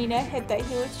standoffish demeanour hid that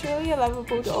he was truly a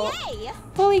lovable dork. Yay!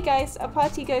 Pollygeist, a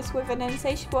party ghost with an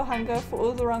insatiable hunger for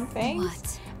all the wrong things.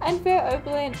 What? And Vera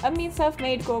Oberlin, a mean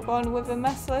self-made gorgon with a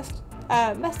merciless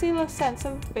sense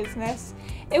of business.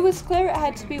 It was clear it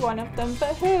had to be one of them,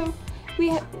 but who?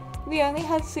 We only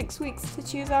had 6 weeks to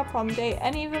choose our prom date,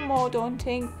 and even more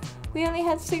daunting, we only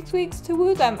had 6 weeks to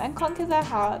woo them and conquer their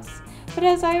hearts. But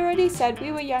as I already said,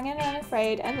 we were young and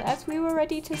unafraid, and as we were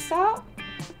ready to start,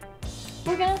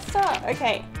 we're gonna start.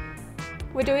 Okay,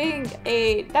 we're doing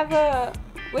another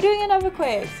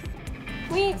quiz.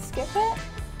 Can we skip it?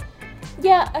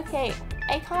 Yeah, okay,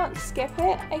 I can't skip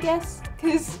it, I guess,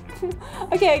 because,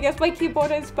 okay, I guess my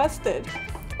keyboard is busted.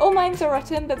 All minds are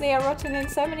rotten, but they are rotten in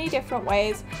so many different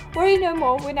ways. Worry no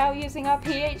more, we're now using our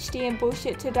PhD in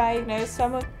bullshit to diagnose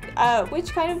some of,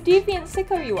 which kind of deviant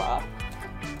sicko you are.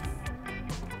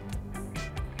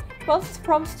 What's the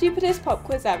Prom's stupidest pop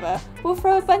quiz ever? We'll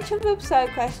throw a bunch of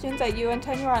absurd questions at you and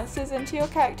turn your answers into your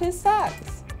character's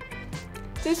stats.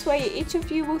 This way, each of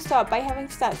you will start by having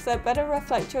stats that better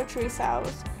reflect your true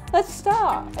selves. Let's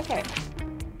start! Okay.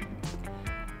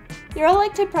 You're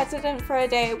elected president for a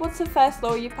day. What's the first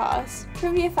law you pass?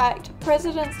 Trivia fact,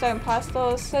 presidents don't pass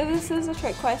laws, so this is a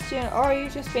trick question, or are you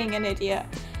just being an idiot?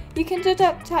 You can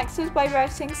deduct taxes by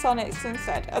writing sonnets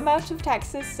instead. Amount of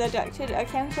taxes deducted are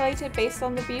calculated based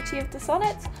on the beauty of the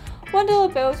sonnets. $1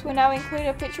 bills will now include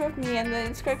a picture of me and the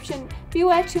inscription,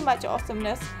 "Beware too much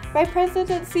awesomeness. My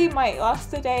presidency might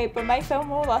last a day, but my film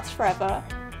will last forever."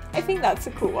 I think that's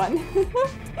a cool one.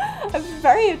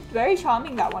 Very, very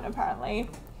charming, that one, apparently.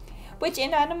 Which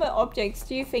inanimate objects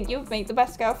do you think you would make the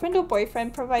best girlfriend or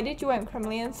boyfriend, provided you weren't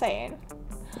criminally insane?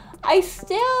 I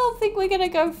still think we're gonna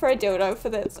go for a dildo for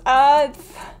this. An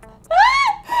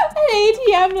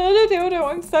ATM, not a dildo,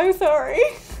 I'm so sorry.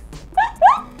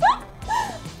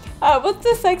 What's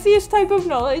the sexiest type of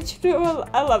knowledge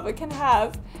a lover can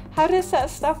have? How to set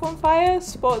stuff on fire,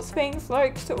 sports things,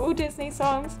 lyrics to all Disney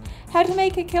songs, how to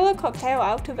make a killer cocktail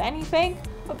out of anything,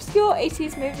 obscure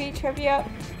 80s movie trivia,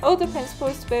 or the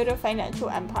principles to build a financial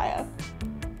empire.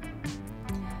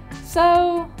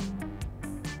 So,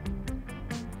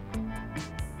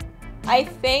 I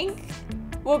think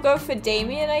we'll go for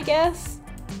Damien, I guess,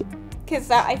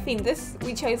 because I think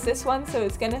we chose this one, so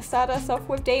it's gonna start us off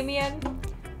with Damien.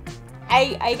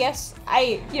 I guess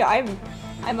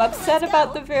I'm upset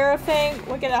about the Vera thing.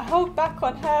 We're gonna hold back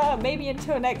on her maybe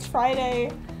until next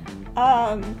Friday.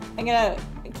 I'm gonna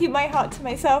keep my heart to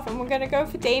myself, and we're gonna go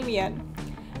for Damien.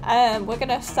 We're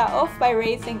gonna start off by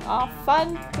raising our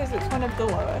fun because it's one of the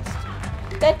lowest.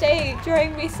 That day,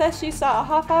 during recess, you start a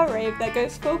half-hour rave that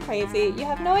goes full crazy. You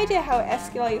have no idea how it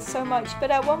escalates so much,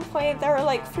 but at one point there are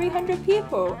like 300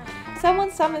 people. Someone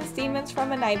summons demons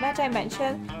from a nightmare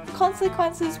dimension. The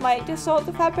consequences might distort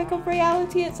the fabric of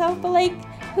reality itself, but like,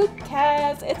 who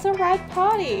cares? It's a rad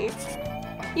party.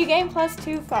 You gain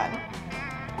 +2 fun.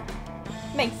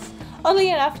 Thanks.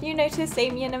 Oddly enough, you notice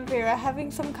Damien and Vera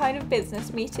having some kind of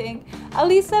business meeting. At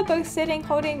least they're both sitting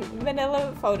holding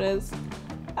manila folders.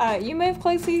 You move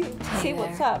closely to see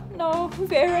what's up. No,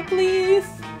 Vera, please.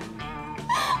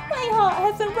 My heart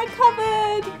hasn't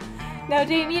recovered. Now,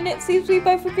 Damien, it seems we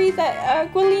both agree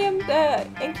that William the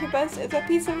Incubus is a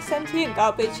piece of sentient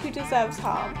garbage who deserves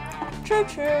harm. True,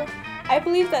 true. I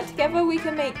believe that together we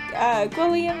can make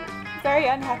William very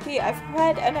unhappy. I've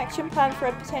prepared an action plan for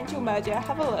a potential merger.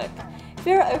 Have a look.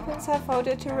 Vera opens her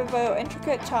folder to reveal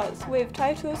intricate charts with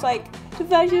titles like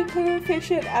Diversion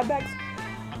Coefficient and Max.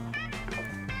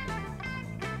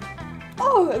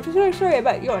 Oh, I'm so sorry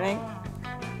about yawning.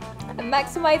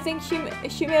 Maximizing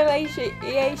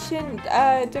humiliation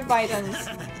dividends.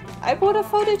 I bought a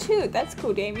folder too. That's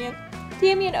cool, Damien.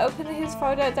 Damien opened his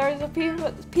folder. There is a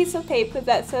piece of paper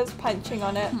that says punching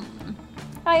on it.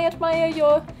 I admire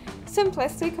your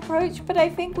simplistic approach, but I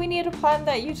think we need a plan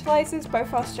that utilizes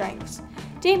both our strengths.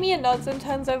 Damien nods and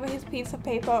turns over his piece of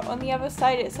paper. On the other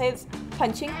side it says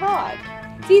punching hard.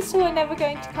 These two are never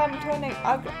going to come to an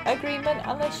agreement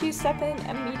unless you step in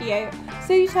and mediate.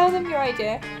 So you tell them your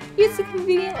idea. Use the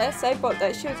convenient list I bought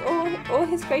that shows all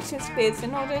his greatest fears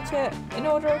in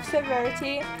order of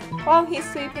severity. While he's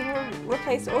sleeping, we'll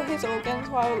replace all his organs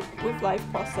with live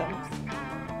possums.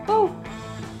 Oh!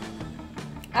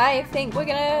 I think we're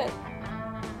gonna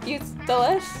use the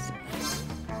list.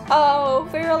 Oh,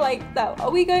 Vera liked that. Are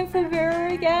we going for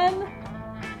Vera again?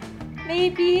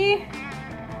 Maybe?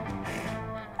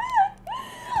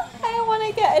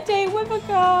 date with a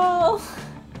girl.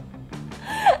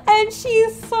 And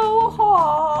she's so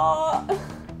hot.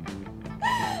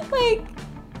 Like,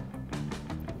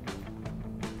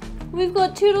 we've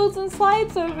got Toodles and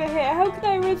Slides over here. How can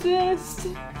I resist?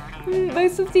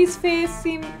 Most of these fears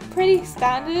seem pretty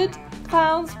standard.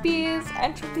 Clowns, bees,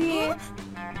 entropy,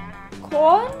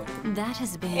 corn? That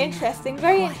has been Interesting,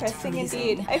 very quite interesting pleasing.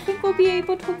 indeed. I think we'll be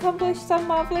able to accomplish some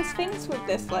marvelous things with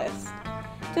this list.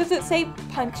 Does it say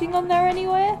punching on there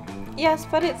anywhere? Yes,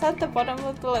 but it's at the bottom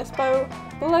of the list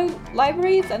below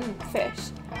libraries and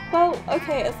fish. Well,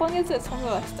 okay, as long as it's on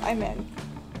the list, I'm in.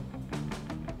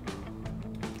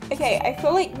 Okay, I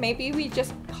feel like maybe we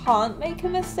just can't make a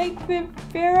mistake with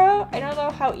Vera. I don't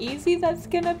know how easy that's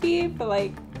gonna be, but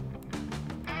like,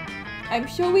 I'm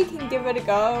sure we can give it a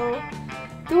go.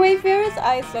 The way Vera's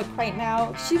eyes look right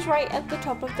now, she's right at the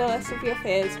top of the list of your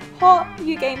fears. Hot,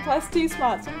 you gain +2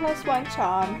 smarts and +1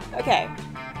 charm. Okay,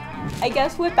 I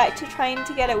guess we're back to trying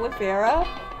to get it with Vera,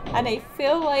 and I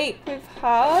feel like with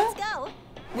her, Let's go.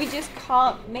 we just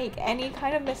can't make any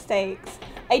kind of mistakes.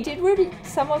 I did read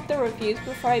some of the reviews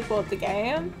before I bought the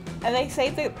game, and they say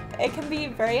that it can be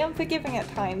very unforgiving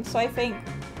at times, so I think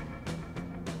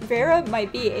Vera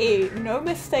might be a no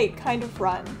mistake kind of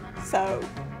run. So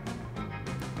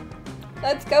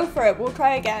let's go for it, we'll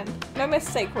try again. No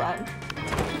mistake run.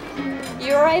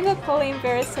 You arrive at Polly and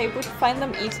Vera's table to find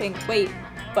them eating. Wait,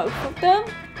 both of them?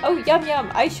 Oh, yum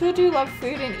yum, I sure do love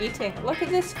food and eating. Look at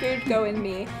this food go in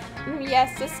me.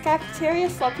 Yes, this cafeteria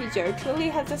sloppy Joe truly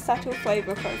has a subtle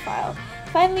flavor profile.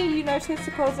 Finally, you notice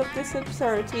the cause of this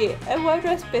absurdity. A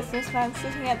well-dressed businessman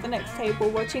sitting at the next table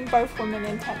watching both women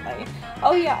intently.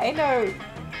 Oh yeah, I know.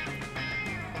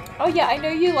 Oh yeah, I know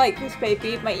you like this,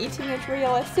 baby. My eating is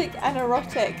realistic and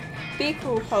erotic. Be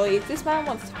cool, Polly. This man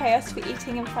wants to pay us for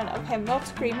eating in front of him, not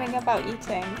screaming about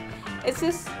eating. Is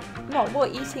this not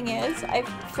what eating is? I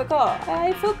forgot.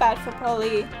 I feel bad for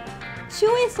Polly. She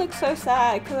always looks so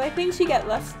sad because I think she gets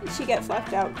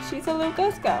left out. She's a little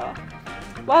ghost girl.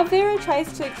 While Vera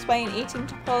tries to explain eating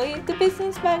to Polly, the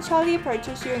businessman Charlie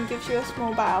approaches you and gives you a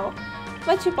small bow.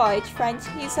 Much obliged, friend,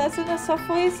 he says in a soft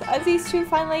voice. Are these two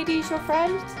fine ladies your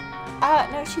friends?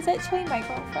 No, she's actually my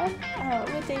girlfriend.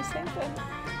 We're dating, but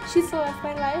she's the love of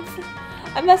my life.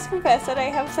 I must confess that I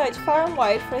have searched far and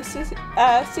wide for a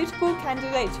suitable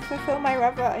candidate to fulfill my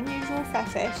rather unusual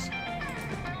fetish.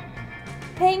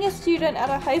 Paying a student at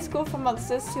a high school for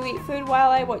monsters to eat food while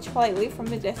I watch politely from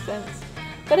a distance.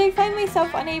 But I find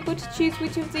myself unable to choose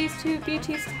which of these two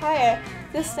beauties to hire.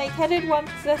 The snake-headed one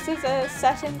possesses a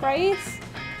certain grace.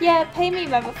 Yeah, pay me,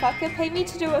 motherfucker. Pay me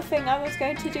to do a thing I was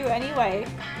going to do anyway.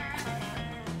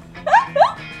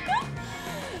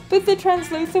 But the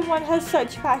translucent one has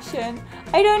such passion.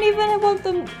 I don't even want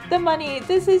the money.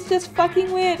 This is just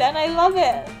fucking weird and I love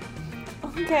it.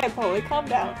 Okay, Polly, calm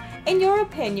down. In your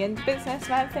opinion, the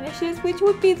businessman finishes, which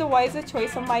would be the wiser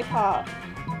choice on my part?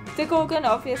 The Gorgon,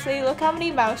 obviously. Look how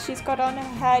many mouths she's got on her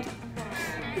head.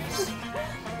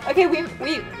 Okay,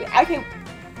 okay.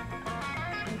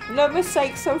 No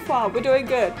mistakes so far. We're doing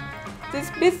good.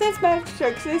 This businessman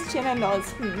strokes his chin and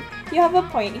nods. You have a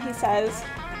point, he says.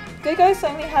 The ghost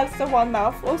only has the one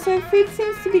mouth. Also, food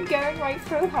seems to be going right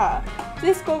through her.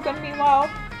 This Gorgon, meanwhile,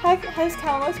 has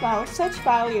countless mouths. Such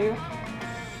value.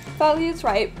 Value's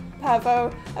right,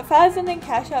 Pavo. 1,000 in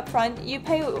cash up front. You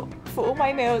pay for all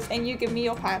my meals and you give me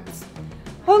your pants.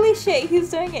 Holy shit, he's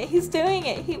doing it. He's doing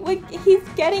it. He's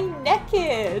getting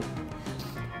naked.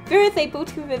 Vera's able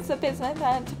to convince the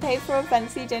businessman to pay for a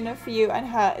fancy dinner for you and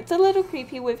her. It's a little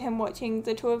creepy with him watching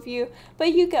the two of you,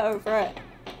 but you get over it.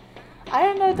 I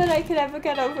don't know that I could ever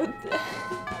get over I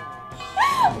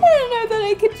don't know that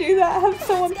I could do that. Have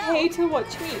someone pay to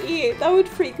watch me eat. That would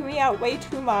freak me out way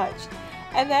too much.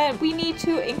 And then we need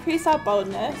to increase our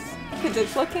boldness because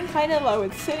it's looking kind of low.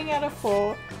 It's sitting at a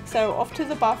 4. So off to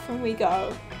the bathroom we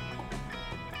go.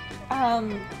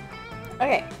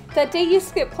 Okay. That day you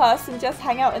skip class and just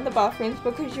hang out in the bathrooms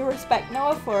because you respect no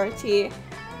authority.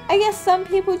 I guess some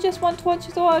people just want to watch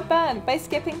the world burn by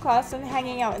skipping class and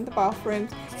hanging out in the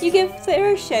bathrooms. You give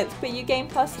 0 shits, but you gain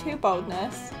 +2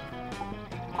 boldness.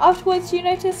 Afterwards, you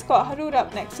notice Scott huddled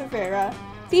up next to Vera.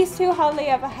 These two hardly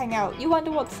ever hang out. You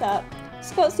wonder what's up.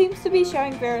 Scott seems to be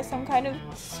showing Vera some kind of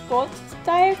sports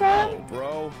diagram. Oh,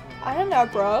 bro. I don't know,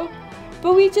 bro.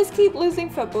 But we just keep losing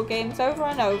football games over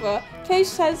and over. Coach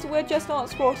says we're just not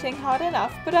sporting hard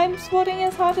enough, but I'm sporting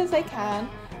as hard as I can.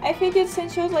 I figured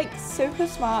since you're like super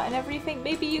smart and everything,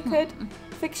 maybe you could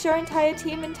fix your entire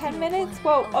team in 10 minutes?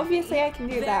 Well, obviously I can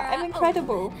do that. I'm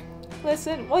incredible.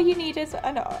 Listen, what you need is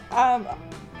an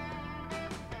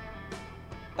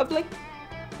oblique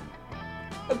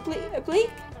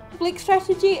Bleak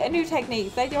strategy and new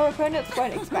techniques that your opponents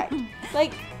won't expect.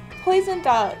 Like poison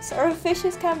darts or a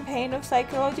vicious campaign of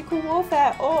psychological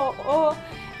warfare, or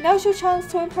now's your chance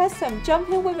to impress them. Jump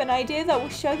in with an idea that will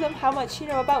show them how much you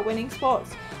know about winning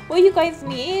sports. What you guys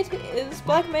need is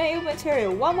blackmail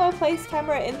material. One well-placed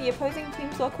camera in the opposing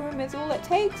team's locker room is all it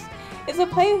takes. It's a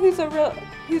player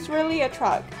who's really a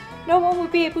truck. No one will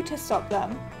be able to stop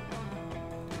them.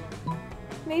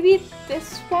 Maybe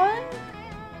this one?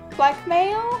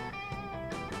 Blackmail?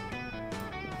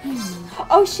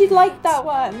 Oh, she liked that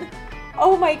one.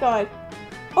 Oh my god.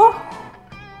 Oh.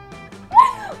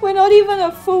 We're not even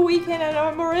a full weekend and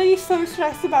I'm already so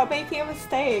stressed about making a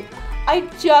mistake. I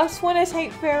just want to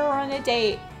take Vera on a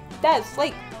date. That's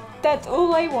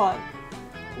all I want.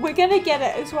 We're gonna get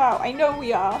it as well. I know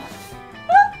we are.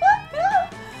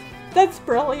 That's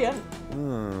brilliant.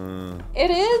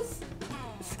 It is?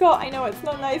 Scott, I know it's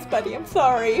not nice, buddy. I'm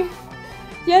sorry.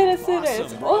 Yes, it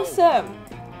is. Awesome.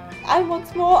 And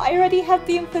what's more, I already have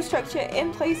the infrastructure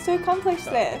in place to accomplish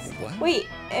this. Wait,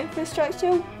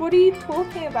 infrastructure? What are you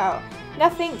talking about?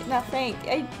 Nothing.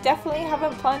 I definitely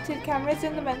haven't planted cameras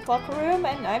in the men's locker room,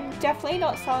 and I'm definitely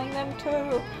not selling them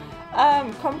to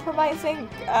compromising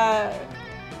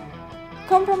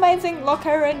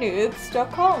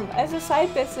lockernudes.com as a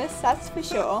side business, that's for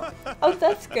sure. Oh,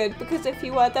 that's good, because if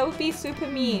you were, that would be super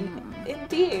mean.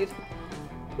 Indeed.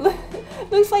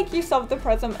 Looks like you solved the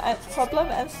problem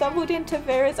and stumbled into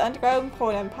Vera's underground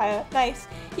porn empire. Nice.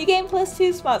 You gain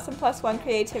 +2 smarts and +1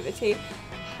 creativity.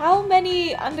 How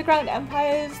many underground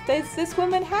empires does this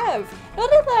woman have? Not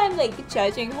that I'm like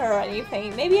judging her or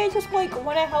anything. Maybe I just like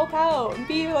want to help out and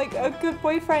be like a good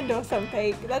boyfriend or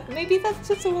something. Maybe that's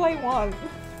just all I want.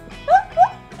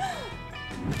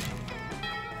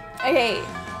 Okay,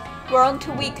 we're on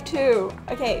to week 2.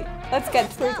 Okay, let's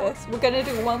get through this. We're gonna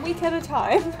do 1 week at a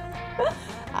time.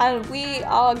 And we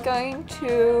are going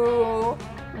to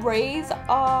raise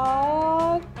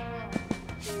our...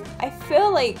 I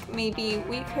feel like maybe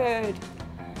we could...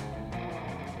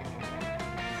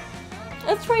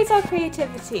 Let's raise our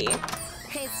creativity.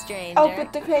 Hey, stranger. Oh,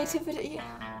 but the creativity...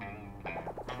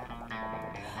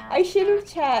 I should have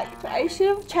checked. I should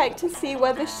have checked to see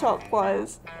where the shop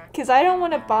was. Because I don't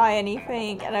want to buy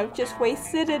anything and I've just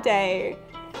wasted a day.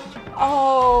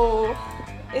 Oh,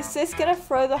 is this going to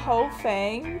throw the whole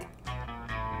thing?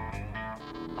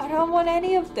 I don't want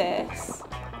any of this.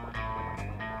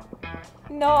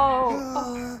 No.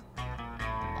 Oh,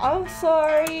 I'm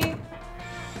sorry.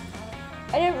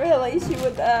 I didn't realize you were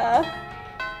there.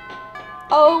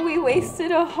 Oh, we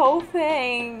wasted a whole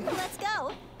thing. Let's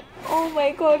go. Oh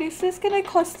my god, is this gonna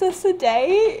cost us a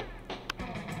day?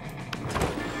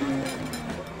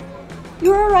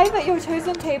 You arrive at your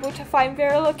chosen table to find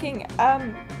Vera looking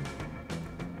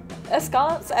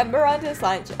askance at Miranda's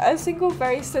lunch. A single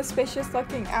very suspicious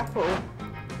looking apple.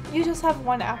 You just have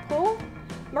 1 apple?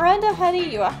 Miranda, honey,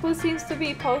 your apple seems to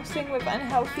be pulsing with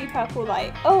unhealthy purple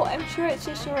light. Oh, I'm sure it's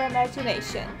just your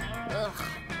imagination. Ugh.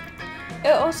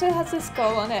 It also has a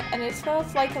skull on it and it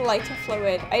smells like a lighter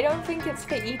fluid. I don't think it's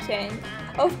for eating.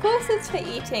 Of course it's for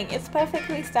eating. It's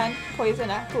perfectly standard poison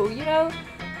apple. You know,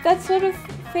 that sort of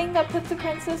thing that puts the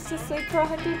princess to sleep for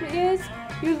 100 years?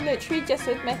 You literally just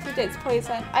admitted it's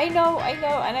poison. I know, and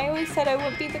I always said I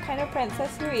wouldn't be the kind of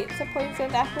princess who eats a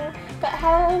poisoned apple, but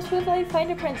how else would I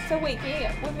find a prince to wake me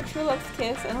up with a true love's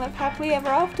kiss and live happily ever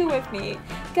after with me?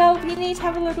 Girl, we need to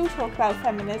have a little talk about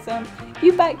feminism.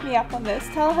 You back me up on this.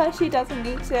 Tell her she doesn't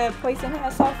need to poison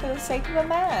herself for the sake of a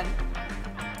man.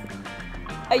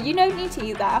 You don't need to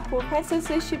eat that apple.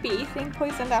 Princesses should be eating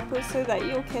poisoned apples so that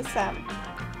you'll kiss them.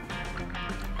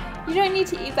 You don't need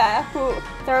to eat that apple.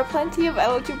 There are plenty of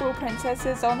eligible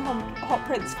princesses on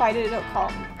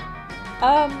hotprincefighter.com.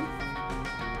 I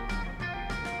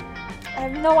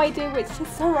have no idea which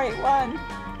is the right one.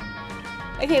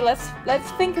 Okay, let's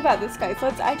think about this, guys.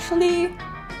 Let's actually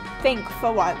think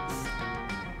for once.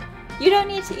 You don't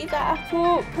need to eat that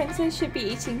apple. Princes should be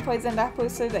eating poisoned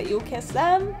apples so that you'll kiss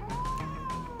them.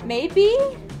 Maybe?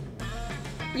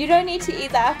 You don't need to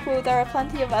eat the apple. There are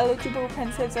plenty of eligible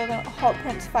princes on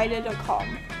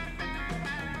hotprincefighter.com.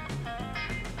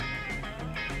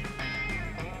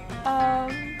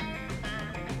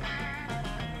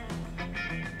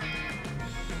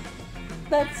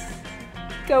 Let's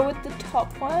go with the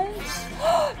top one.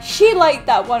 She liked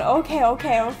that one. Okay, oh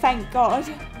thank God.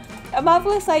 A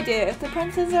marvelous idea. If the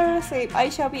princes are asleep, I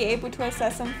shall be able to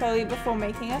assess them fully before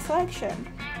making a selection.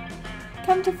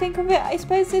 Come to think of it, I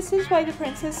suppose this is why the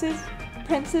princes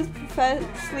prefer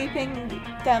sleeping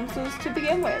damsels to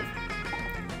begin with.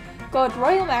 God,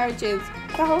 royal marriages.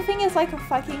 The whole thing is like a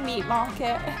fucking meat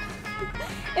market.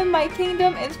 In my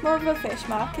kingdom, it's more of a fish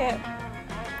market.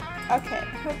 Okay,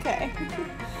 okay.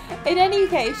 In any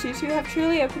case, you two have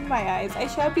truly opened my eyes. I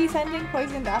shall be sending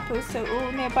poisoned apples to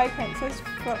all nearby princes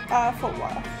for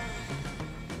war.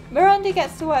 Miranda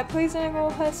gets to work poisoning all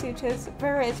her suitors.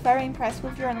 Vera is very impressed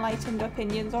with your enlightened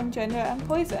opinions on gender and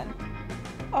poison.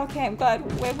 Okay, I'm glad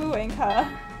we're wooing her.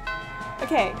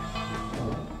 Okay.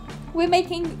 We're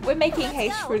making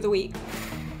haste through the week.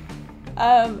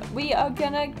 We are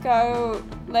gonna go,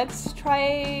 let's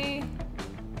try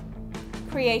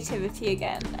creativity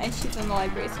again. And she's in the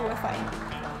library, so we're fine.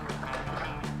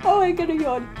 Oh, I'm gonna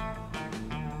yawn.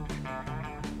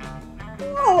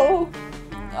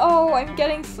 Oh, I'm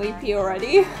getting sleepy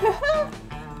already.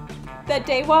 That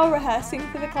day while rehearsing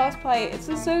for the class play, it's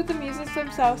as though the muses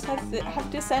themselves have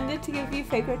descended to give you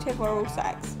figurative oral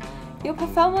sex. Your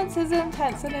performance is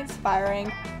intense and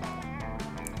inspiring.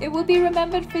 It will be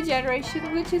remembered for generations,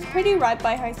 which is pretty rad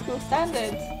by high school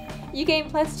standards. You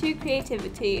gain +2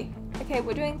 creativity. Okay,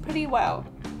 we're doing pretty well.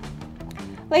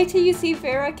 Later you see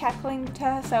Vera cackling to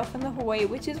herself in the hallway,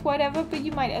 which is whatever, but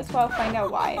you might as well find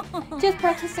out why. Just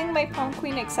practicing my prom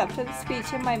queen acceptance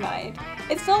speech in my mind.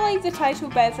 It's not like the title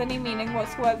bears any meaning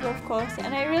whatsoever, of course,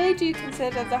 and I really do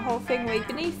consider the whole thing way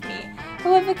beneath me.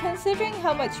 However, considering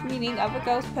how much meaning other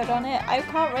girls put on it, I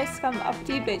can't risk some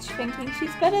uppity bitch thinking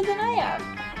she's better than I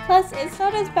am. Plus, it's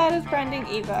not as bad as branding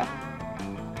either.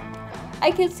 I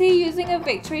could see using a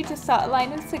victory to start a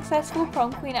line of successful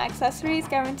prom queen accessories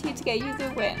guaranteed to get you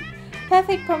the win.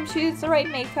 Perfect prom shoes, the right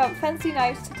makeup, fancy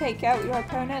knives to take out your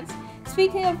opponents.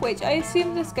 Speaking of which, I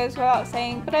assume this goes without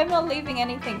saying, but I'm not leaving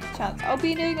anything to chance. I'll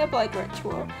be doing a blood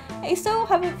ritual. I still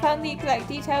haven't found the exact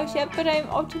details yet, but I'm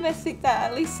optimistic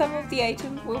that at least some of the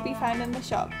items will be found in the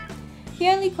shop. The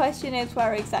only question is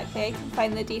where exactly I can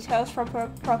find the details for a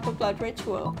proper blood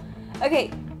ritual.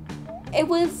 Okay, it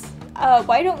was,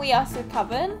 why don't we ask the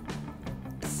coven?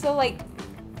 So like,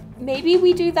 maybe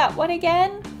we do that one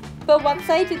again? But once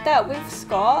I did that with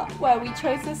Scott, where we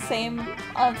chose the same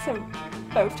answer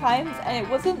both times, and it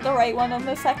wasn't the right one on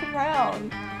the second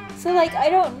round. So like, I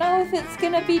don't know if it's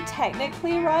gonna be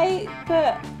technically right,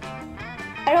 but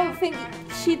I don't think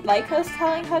she'd like us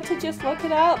telling her to just look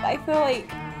it up. I feel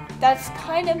like that's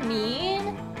kind of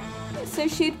mean. So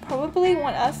she'd probably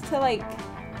want us to like,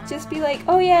 just be like,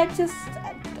 oh yeah, just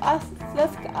ask,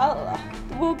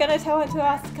 we're gonna tell her to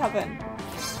ask the coven.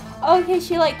 Okay,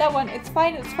 she liked that one. It's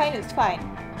fine, it's fine, it's fine.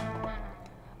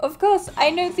 Of course,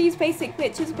 I know these basic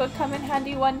glitches would come in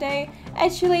handy one day.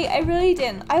 Actually, I really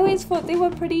didn't. I always thought they were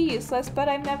pretty useless, but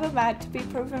I'm never mad to be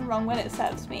proven wrong when it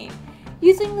serves me.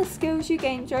 Using the skills you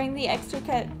gain during the extra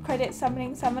credit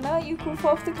summoning summoner, you call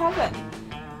forth the coven.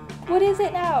 What is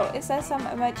it now? Is there some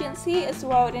emergency? Is the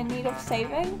world in need of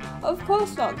saving? Of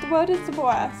course not. The world is the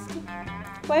worst.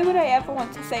 Why would I ever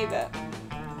want to save it?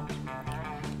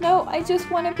 No, I just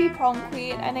want to be prom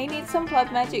queen and I need some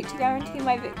blood magic to guarantee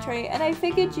my victory, and I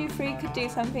figured you three could do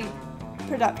something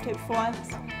productive for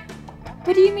once.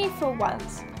 What do you mean for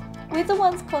once? We're the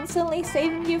ones constantly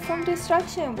saving you from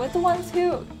destruction. We're the ones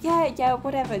who... Yeah,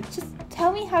 whatever. Just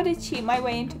tell me how to cheat my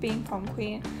way into being prom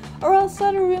queen. Or I'll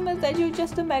start a rumor that you're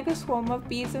just a mega swarm of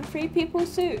bees in 3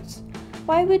 people's suits.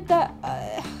 Why would that...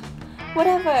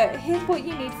 Whatever, here's what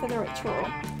you need for the ritual.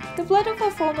 The blood of a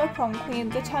former prom queen,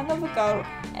 the tongue of a goat,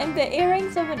 and the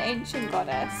earrings of an ancient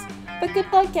goddess. But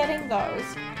good luck getting those.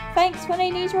 Thanks, when I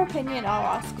need your opinion,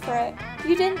 I'll ask for it.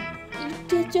 You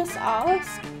did just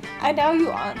ask? And now you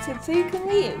answered, so you can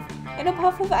leave. In a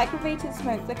puff of aggravated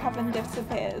smoke, the coven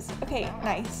disappears. Okay,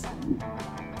 nice.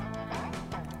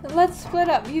 Let's split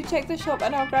up. You check the shop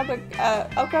and I'll grab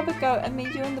a goat and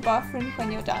meet you in the bathroom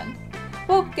when you're done.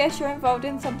 Well, guess you're involved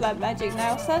in some blood magic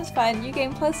now. Sounds fun. You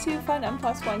gain +2 fun and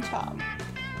 +1 charm.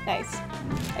 Nice.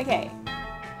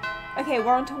 Okay,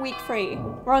 we're on to week 3.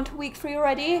 We're on to week 3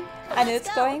 already, and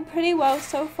it's going pretty well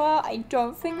so far. I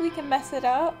don't think we can mess it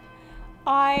up.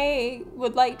 I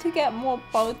would like to get more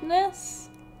boldness.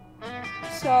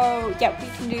 So, yeah, we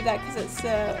can do that because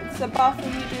it's the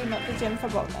bathroom you do, not the gym for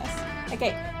boldness.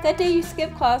 Okay, that day you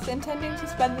skip class intending to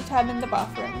spend the time in the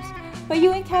bathrooms, but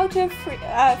you encounter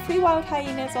 3 wild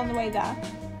hyenas on the way there.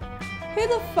 Who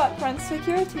the fuck runs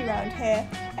security around here?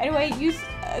 Anyway, you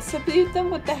subdued them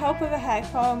with the help of a hair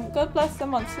comb. God bless the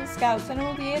monster scouts and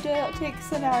all the idiotic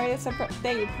scenarios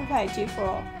they prepared you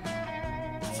for.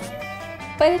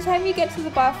 By the time you get to the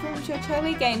bathrooms, you'll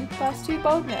totally gain +2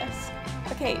 boldness.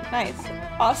 Okay, nice.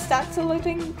 Our stats are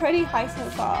looking pretty high so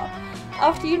far.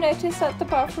 After you notice that the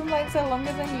bathroom lines are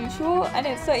longer than usual, and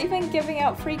it's not even giving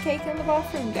out free cake in the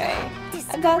bathroom day.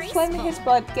 And that's when his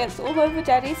blood gets all over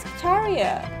Daddy's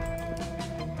chariot.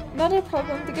 Not a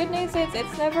problem. The good news is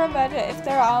it's never a murder if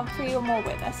there aren't 3 or more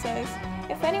witnesses.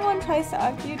 If anyone tries to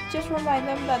argue, just remind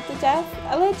them that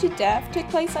the alleged death took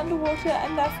place underwater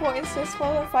and therefore is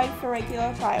disqualified for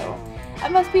regular trial,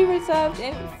 and must be reserved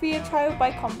via trial by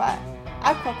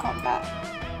aqua combat.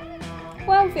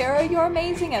 Wow, Vera, you're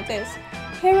amazing at this.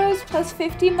 Heroes plus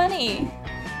 50 money.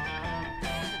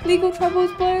 Legal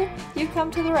troubles, Blue? You've come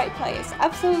to the right place.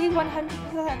 Absolutely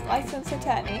 100% licensed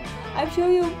attorney. I'm sure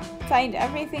you'll find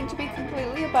everything to be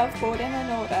completely above board and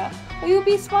in order, or you'll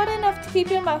be smart enough to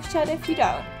keep your mouth shut if you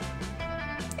don't.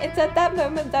 It's at that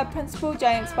moment that Principal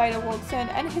Giant Spider walks in,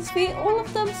 and his feet, all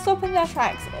of them, stop in their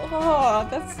tracks. Oh,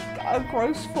 that's a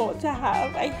gross thought to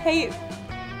have. I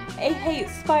hate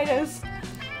spiders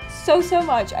so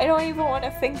much. I don't even want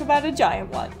to think about a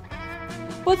giant one.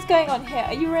 What's going on here?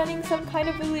 Are you running some kind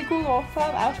of illegal law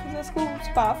firm out of the school's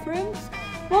bathrooms?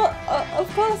 Well,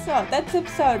 of course not. That's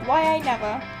absurd. Why I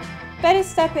never. Better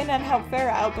step in and help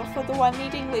Vera out before the one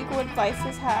needing legal advice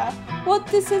is her. What?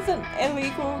 This isn't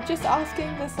illegal. Just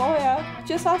asking this lawyer.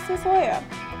 Just ask this lawyer.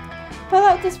 Pull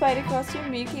out the spider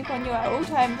costume you keep on you at all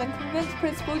times and convince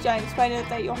Principal Giant Spider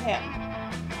that you're him.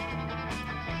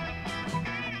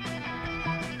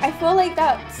 I feel like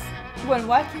that won't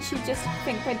work. You should just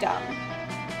think we're dumb.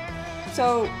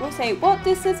 So we'll say, what?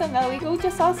 This isn't illegal,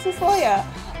 just ask this lawyer.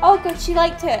 Oh god, she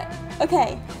liked it.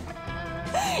 Okay.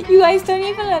 You guys don't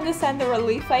even understand the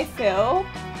relief I feel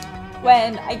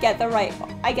when I get the right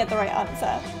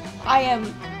answer. I'm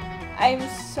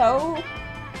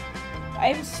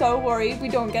so worried we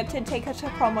don't get to take her to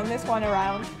prom on this one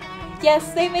around.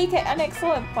 Yes, they make it an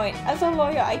excellent point. As a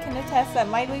lawyer, I can attest that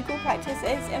my legal practice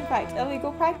is, in fact,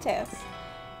 illegal practice.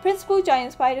 Principal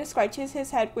Giant Spider scratches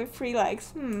his head with 3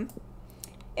 legs.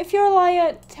 If you're a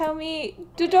liar, tell me,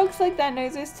 do dogs like their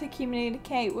noses to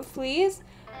communicate with fleas?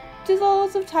 Do the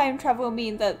laws of time travel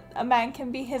mean that a man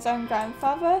can be his own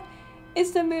grandfather?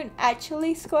 Is the moon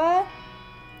actually square?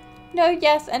 No,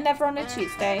 yes, and never on a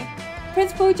Tuesday.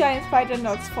 Principal Giant Spider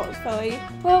nods thoughtfully.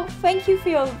 Well, thank you for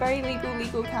your very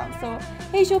legal counsel.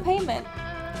 Here's your payment.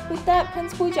 With that,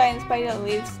 Principal Giant Spider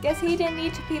leaves. Guess he didn't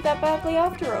need to pee that badly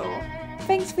after all.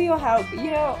 Thanks for your help.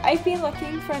 You know, I've been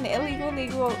looking for an illegal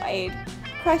legal aid.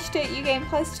 Crushed it, you gain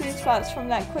plus 2 spots from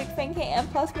that quick thinking and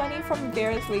plus money from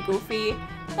Vera's legal fee.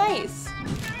 Nice!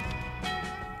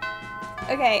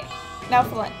 Okay, now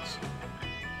for lunch.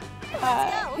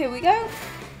 Here we go.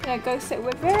 Gonna go sit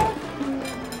with Vera.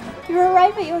 You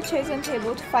arrive at your chosen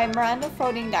table to find Miranda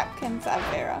folding napkins at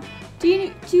Vera.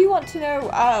 Do you want to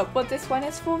know what this one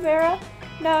is for, Vera?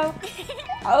 No.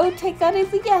 I'll take that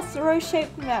as a yes. The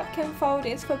rose-shaped napkin fold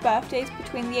is for birthdays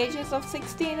between the ages of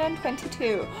 16 and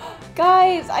 22.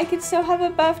 Guys, I could still have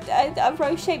a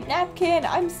rose-shaped napkin.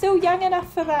 I'm still young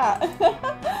enough for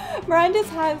that. Miranda's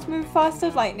hands move fast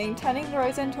as lightning, turning the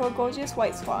rose into a gorgeous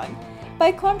white swan.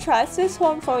 By contrast, this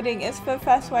swan folding is for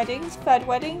first weddings, third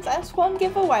weddings, and swan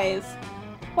giveaways.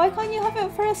 Why can't you have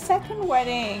it for a second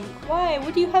wedding? Why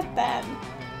would you have then?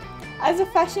 As a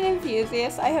fashion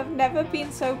enthusiast, I have never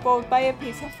been so bored by a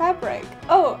piece of fabric.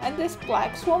 Oh, and this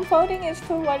black swan folding is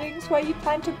for weddings where you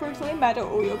plan to brutally murder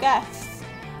all your guests.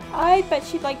 I bet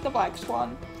she'd like the black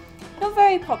swan. Not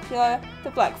very popular, the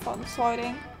black swan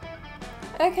folding.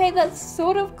 Okay, that's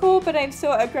sort of cool, but I'm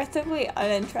still aggressively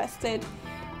uninterested.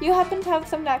 You happen to have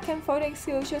some napkin folding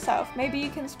skills yourself. Maybe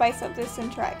you can spice up this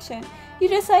interaction. You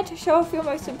decide to show off your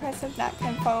most impressive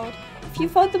napkin fold. If you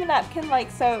fold the napkin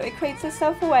like so, it creates a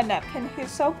self-aware napkin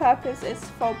whose sole purpose is to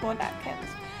fold more napkins.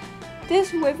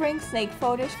 This withering snake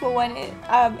fold is for when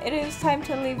it is time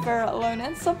to leave Vera alone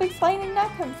and stop explaining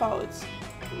napkin folds.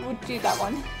 We'll do that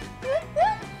one.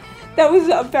 That was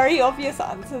a very obvious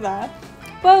answer there.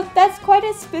 Well, that's quite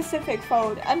a specific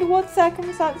fold. Under what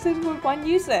circumstances would one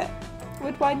use it?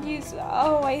 Would one use...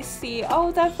 Oh, I see.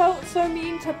 Oh, that felt so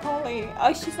mean to Polly.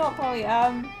 Oh, she's not Polly.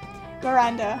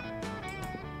 Miranda.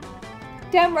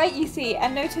 Damn right you see.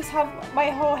 And notice how my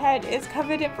whole head is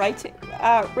covered in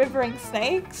rivering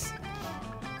snakes.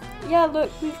 Yeah,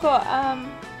 look, we've got,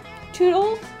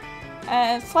 Toodles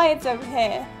and Slides over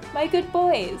here. My good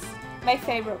boys. My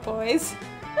favorite boys.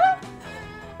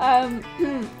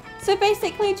 So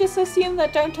basically just assume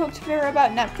that don't talk to Vera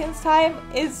about napkins time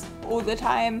is all the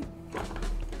time.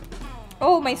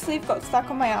 Oh, my sleeve got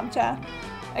stuck on my armchair.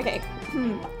 Okay.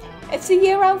 It's a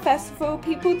year-round festival.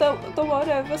 People the world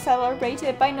over celebrate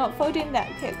it by not folding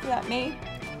napkins at me.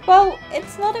 Well,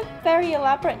 it's not a very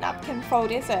elaborate napkin fold,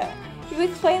 is it? You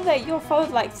explain that your fold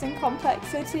lacks in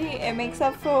complexity. It makes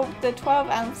up for the 12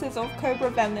 ounces of cobra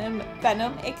venom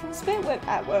it can spit with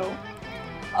at will.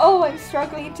 Oh, I'm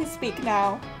struggling to speak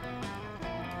now.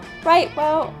 Right,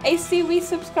 well, I see we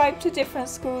subscribe to different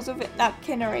schools of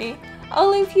napkinery. I'll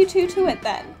leave you two to it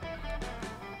then.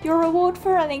 Your reward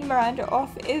for running Miranda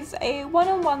off is a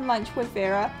one-on-one lunch with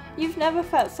Vera. You've never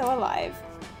felt so alive.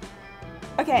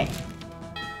 Okay.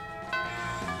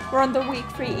 We're on the week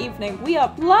 3 evening. We are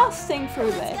blasting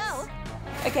through this.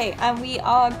 Okay, and we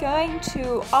are going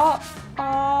to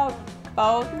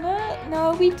Baldner?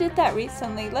 No, we did that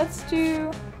recently. Let's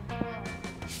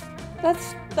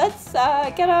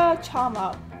get our charm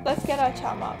up. Let's get our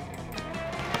charm up.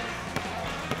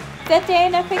 That day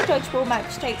an epic dodgeball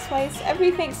match takes place.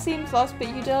 Everything seems lost, but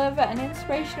you deliver an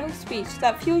inspirational speech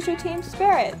that fuels your team's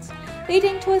spirits,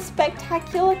 leading to a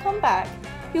spectacular comeback.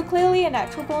 You're clearly a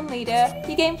natural born leader.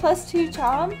 You gain +2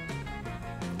 charm.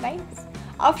 Nice.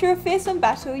 After a fearsome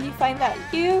battle, you find that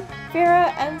you,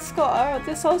 Vera, and Scott are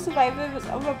the sole survivors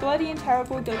of a bloody and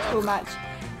terrible dodgeball match.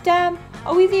 Damn,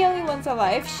 are we the only ones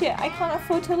alive? Shit, I can't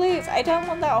afford to lose. I don't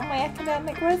want that on my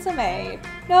academic resume.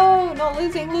 No, not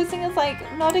losing. Losing is like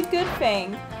not a good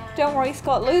thing. Don't worry,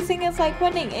 Scott. Losing is like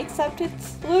winning, except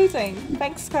it's losing.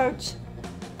 Thanks, coach.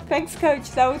 Thanks,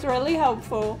 coach. That was really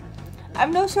helpful.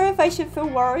 I'm not sure if I should feel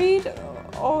worried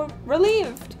or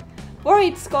relieved.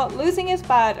 Worried, Scott. Losing is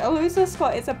bad. A loser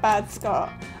Scott is a bad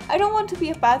Scott. I don't want to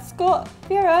be a bad Scott.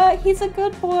 Vera, he's a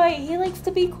good boy. He likes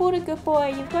to be called a good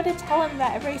boy. You've got to tell him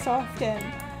that every so often.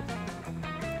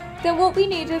 Then what we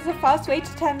need is a fast way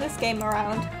to turn this game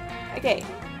around. Okay.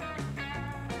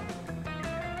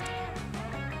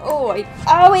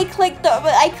 I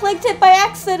clicked it by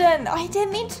accident. I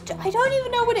didn't mean to. I don't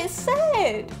even know what it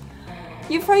said.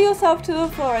 You throw yourself to the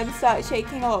floor and start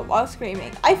shaking a lot while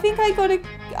screaming. I think I got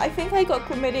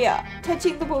chlamydia.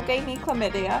 Touching the ball gave me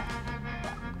chlamydia.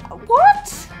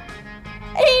 What?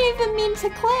 I didn't even mean to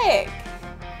click.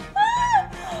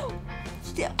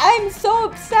 I'm so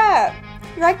upset.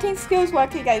 Your acting skills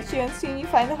work against you, and soon you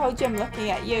find the whole gym looking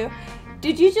at you.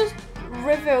 Did you just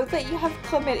reveal that you have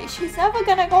chlamydia? She's never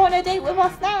gonna go on a date with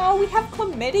us now. We have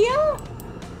chlamydia?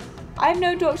 I'm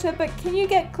no doctor, but can you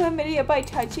get chlamydia by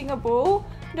touching a ball?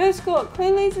 No, Scott.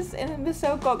 Clearly this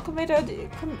imbecile got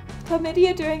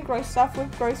chlamydia doing gross stuff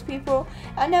with gross people,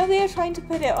 and now they are trying to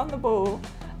put it on the ball.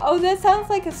 Oh, that sounds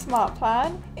like a smart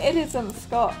plan. It isn't,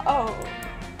 Scott. Oh.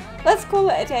 Let's call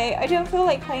it a day. I don't feel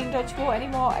like playing dodgeball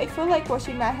anymore. I feel like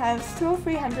washing my hands 200 or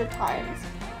 300 times.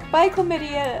 Bye,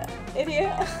 chlamydia,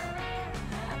 idiot.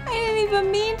 I didn't even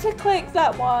mean to click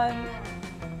that one.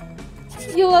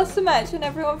 You lost the match and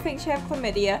everyone thinks you have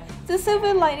chlamydia. The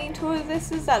silver lining to all of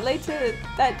this is that later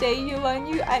that day you learn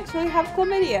you actually have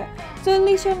chlamydia. So at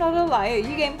least you're not a liar.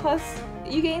 You gain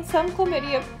some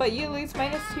chlamydia, but you lose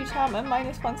 -2 charm and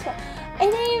 -1 spell. I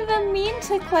didn't even mean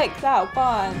to click that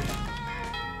one.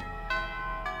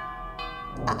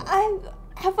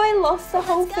 Have I lost the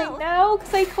whole thing now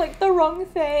because I clicked the wrong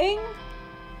thing?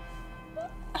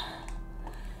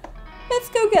 Let's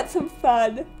go get some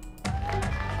fun.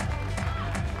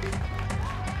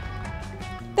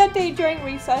 That day during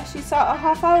recess, you start a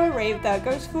half-hour rave that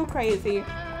goes full crazy.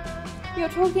 You're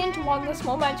talking to one, the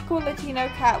small magical Latino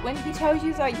cat, when he tells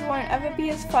you that you won't ever be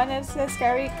as fun as the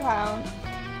scary clown.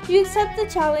 You accept the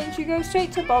challenge, you go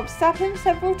straight to Bob, stab him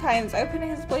several times, open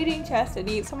his bleeding chest and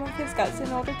eat some of his guts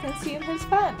in order to consume his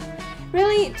fun.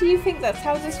 Really? Do you think that's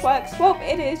how this works? Well,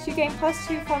 it is. You gain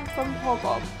 +2 fun from poor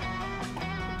Bob.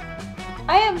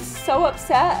 I am so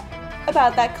upset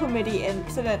about that chlamydia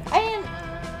incident. I am,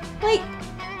 like,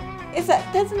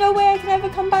 there's no way I can ever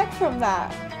come back from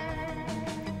that.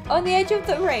 On the edge of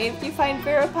the rave, you find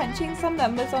Vera punching some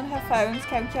numbers on her phone's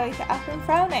calculator app and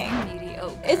frowning.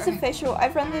 It's official,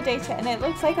 I've run the data and it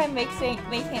looks like I'm making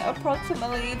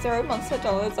approximately $0 monster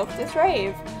off this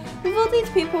rave. With all these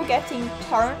people getting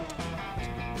turned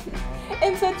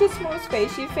in such a small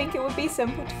space, you'd think it would be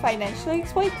simple to financially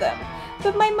exploit them.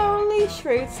 But my morally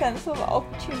shrewd sense of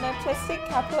opportunistic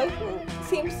capitalism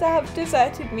seems to have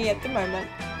deserted me at the moment.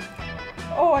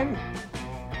 Oh, I'm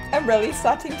really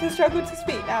starting to struggle to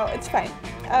speak now. It's fine.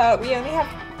 We only have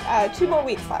 2 more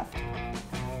weeks left.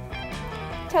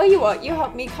 Tell you what, you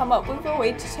helped me come up with a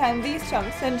way to turn these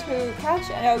chunks into cash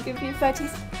and I'll give you 30...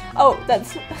 Oh,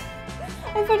 that's...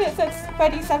 I thought it said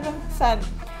 37%.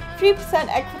 3%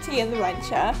 equity in the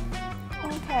venture.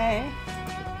 Okay.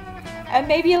 And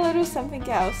maybe a little something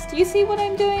else. Do you see what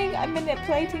I'm doing? I'm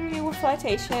manipulating you with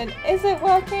flirtation. Is it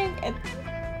working?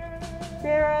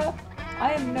 Vera,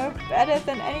 I am no better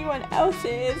than anyone else.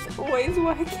 It is always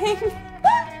working.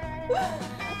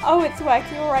 Oh, it's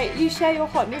working, alright. You share your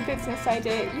hot new business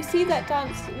idea. You see that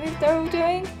dance move they're all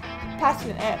doing?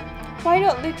 Patent it. Why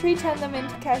not literally turn them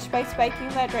into cash by spiking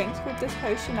their drinks with this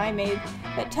potion I made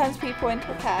that turns people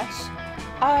into cash?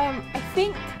 I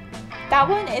think that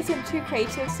one isn't too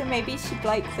creative, so maybe she'd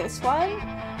like this one.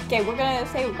 Okay, we're gonna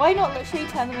say, why not literally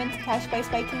turn them into cash by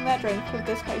spiking their drink with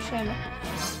this potion?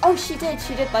 Oh, she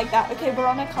did like that. Okay, we're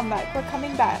on a comeback, we're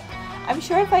coming back. I'm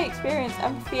sure if I experienced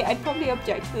empathy, I'd probably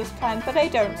object to this plan, but I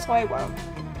don't, so I won't.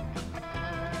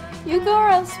 You go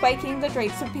around spiking the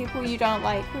drinks of people you don't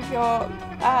like with your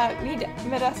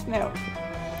Midas milk.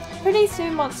 Pretty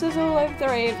soon, monsters all over the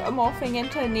rave are morphing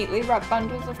into neatly wrapped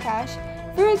bundles of cash.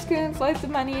 Vera's goons load the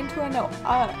money into an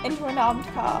armed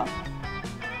car.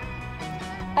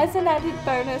 As an added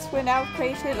bonus, we're now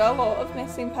created a lot of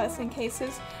missing person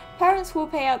cases. Parents will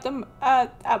pay out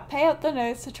the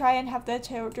nose to try and have their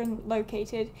children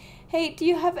located. Hey, do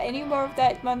you have any more of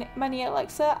that money,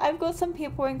 Alexa? I've got some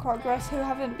people in progress who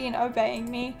haven't been obeying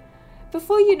me.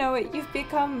 Before you know it, you've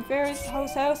become Vera's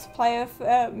wholesale supplier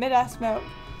for Midas milk.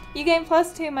 You gain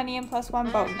 +2 money and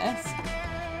 +1 bonus.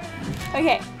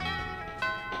 Okay.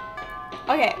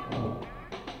 Okay.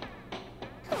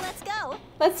 Let's go.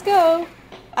 Let's go.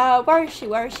 Where is she?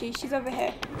 Where is she? She's over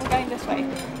here. We're going this way.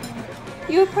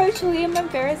 You approach Liam and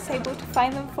Vera's table to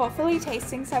find them thoughtfully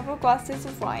tasting several glasses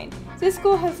of wine. This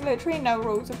school has literally no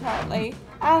rules, apparently.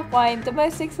 Wine, the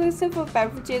most exclusive of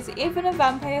beverages, even a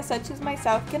vampire such as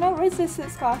myself cannot resist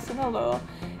its class and allure.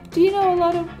 Do you know a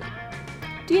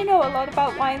lot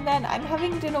about wine then? I'm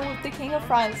having dinner with the King of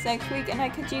France next week and I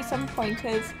could use some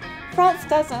pointers. France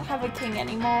doesn't have a king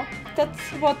anymore. That's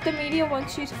what the media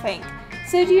wants you to think.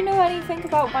 So do you know anything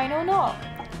about wine or not?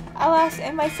 Alas,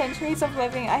 in my centuries of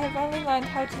living, I have only learned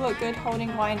how to look good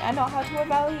holding wine and not how to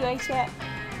evaluate it.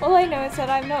 All I know is that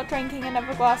I'm not drinking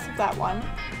another glass of that one.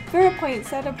 Vera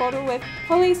points at a bottle with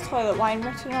Polly's toilet wine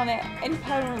written on it in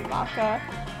permanent marker.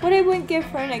 What I wouldn't give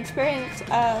for an experience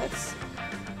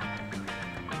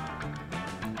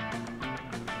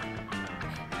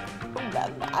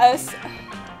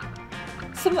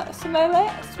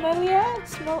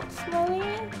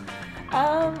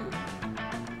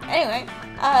Anyway,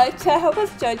 to help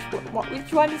us judge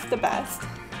which one is the best.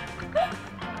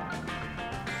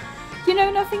 You know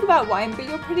nothing about wine, but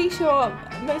you're pretty sure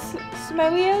most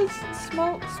sommeliers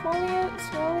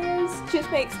just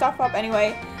make stuff up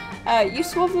anyway. You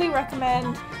suavely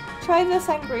recommend try the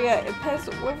sangria. It pairs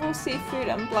with all seafood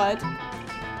and blood.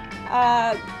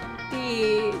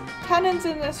 The cannons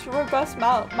in this robust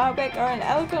Malbec are an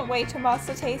elegant way to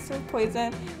master taste of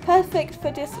poison, perfect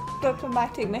for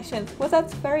diplomatic missions. Well,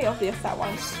 that's very obvious, that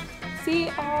one.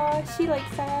 See, she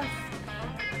likes us.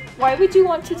 Why would you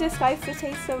want to disguise the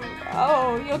taste of...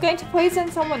 Oh, you're going to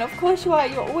poison someone. Of course you are.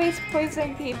 You're always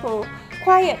poisoning people.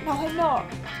 Quiet. No, I'm not.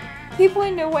 People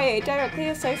in no way directly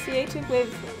associated with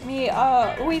me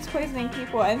are always poisoning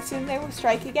people, and soon they will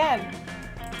strike again.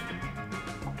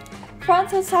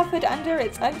 France has suffered under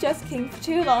its unjust king for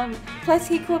too long, plus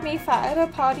he called me fat at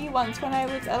a party once when I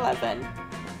was 11.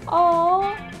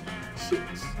 Aww,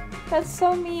 that's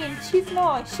so mean. She's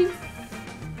not. She's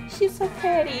so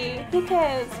pretty. Who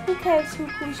cares? Who cares who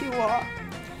calls you what?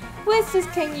 Where's this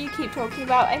king you keep talking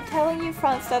about? I'm telling you,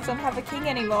 France doesn't have a king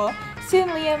anymore. Soon,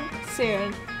 Liam,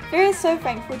 soon. Vera's so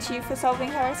thankful to you for solving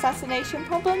her assassination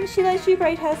problem. She lets you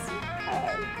braid her...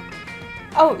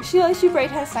 she lets you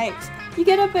braid her snakes. You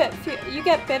get bit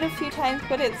a few times,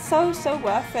 but it's so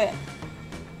worth it.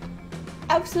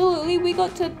 Absolutely, we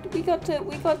got to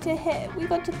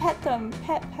pet them.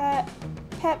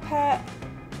 Pet.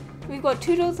 We've got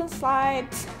toodles and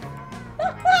slides.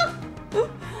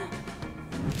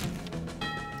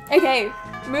 Okay,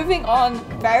 moving on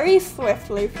very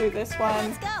swiftly through this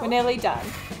one. We're nearly done.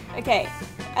 Okay,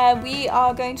 we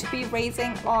are going to be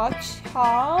raising our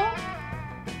charm.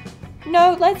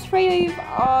 No, let's raise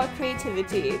our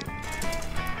creativity.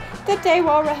 That day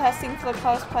while rehearsing for the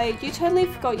cosplay, you totally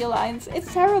forgot your lines.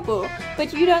 It's terrible,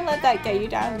 but you don't let that get you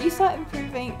down. You start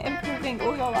improving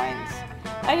all your lines.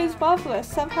 And it's marvelous.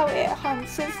 Somehow it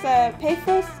enhances the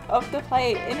pathos of the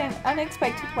play in an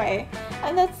unexpected way.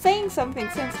 And that's saying something,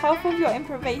 since half of your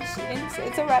improvisations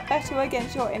is a rep battle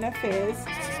against your inner fears.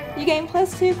 You gain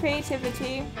 +2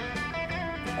 creativity.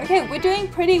 Okay, we're doing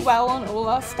pretty well on all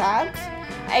our stats.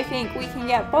 I think we can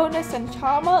get bonus and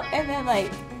charm up, and then I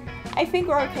think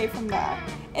we're okay from there.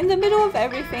 In the middle of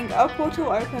everything, a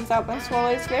portal opens up and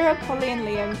swallows Vera, Polly and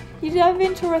Liam. You dive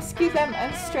in to rescue them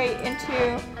and straight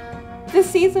into the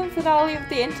season finale of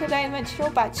the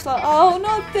Interdimensional Bachelor. Oh,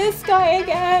 not this guy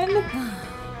again!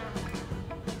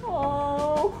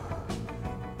 Oh.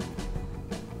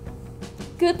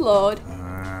 Good lord.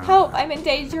 Help, I'm in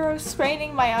danger of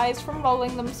straining my eyes from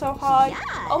rolling them so hard.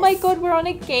 Yes. Oh my god, we're on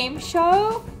a game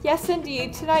show? Yes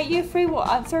indeed, tonight you three will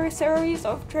answer a series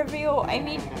of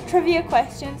trivia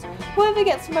questions. Whoever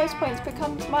gets the most points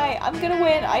becomes I'm gonna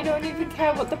win, I don't even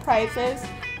care what the prize is.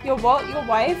 Your what? Your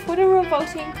wife? What a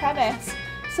revolting premise.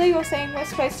 So you're saying we're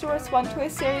supposed to respond to a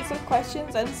series of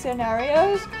questions and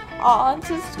scenarios, our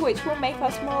answers to which will make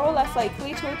us more or less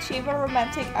likely to achieve a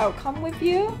romantic outcome with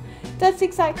you? That's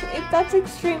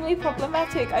extremely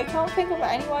problematic. I can't think of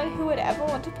anyone who would ever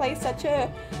want to play such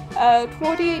a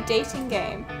toward-y dating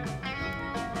game.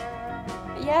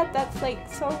 Yeah, that's like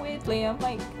so weird, Liam.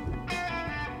 Like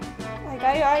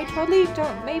I totally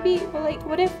don't. Maybe, but like,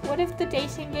 what if the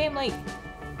dating game like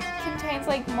contains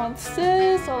like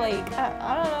monsters or like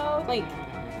I don't know, like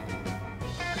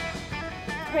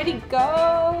pretty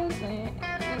girls?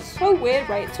 It's so weird,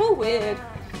 right? It's so weird.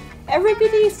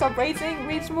 Everybody stop raising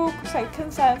reasonable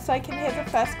concerns so I can hear the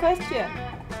first question.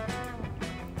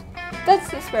 That's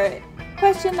the spirit.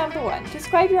 Question number 1.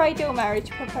 Describe your ideal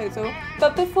marriage proposal.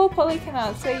 But before Polly can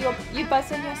answer, you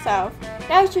buzz in yourself.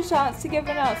 Now's your chance to give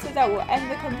an answer that will end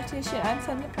the competition and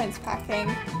send the prince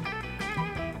packing.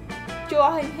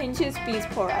 Jaw unhinges, bees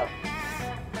pour out.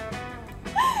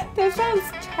 That sounds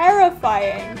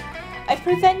terrifying. I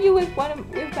present you with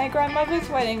my grandmother's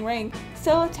wedding ring,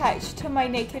 still attached to my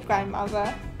naked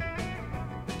grandmother.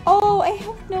 Oh, I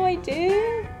have no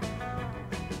idea.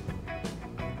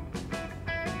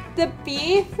 The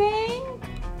bee thing?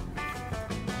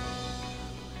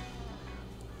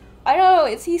 I don't know,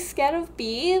 is he scared of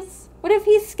bees? What if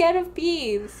he's scared of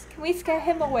bees? Can we scare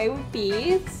him away with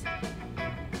bees?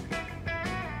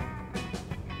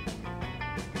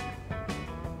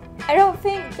 I don't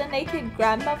think the naked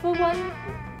grandmother one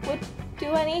would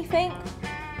do anything.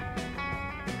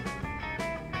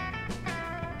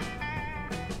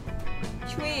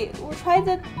 We'll try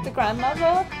the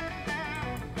grandmother.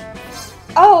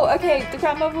 Oh, okay, the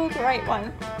grandmother was the right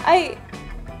one.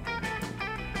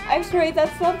 I'm sorry,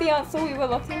 that's not the answer we were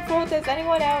looking for. Does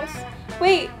anyone else?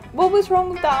 Wait, what was wrong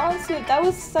with the answer? That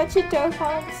was such a dope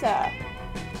answer.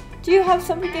 Do you have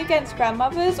something against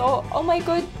grandmothers? Or, oh my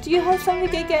god, do you have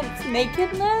something against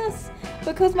nakedness?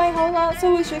 Because my whole answer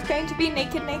was just going to be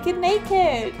naked, naked,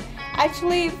 naked.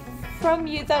 Actually, from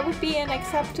you, that would be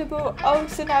unacceptable. Oh,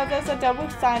 so now there's a double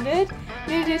standard?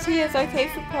 Nudity is okay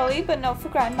for Polly, but not for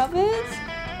grandmothers?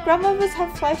 Grandmothers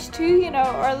have flesh too, you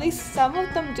know, or at least some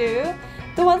of them do.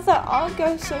 The ones that aren't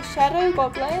ghosts or shadow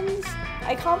goblins.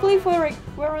 I can't believe we're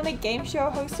on a game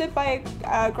show hosted by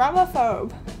a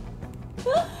grammaphobe.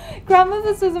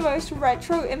 Grandmothers are the most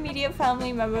retro immediate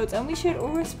family members, and we should all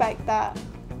respect that.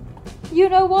 You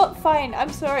know what? Fine,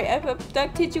 I'm sorry, I've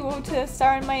abducted you all to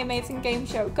star in my amazing game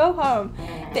show. Go home.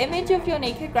 The image of your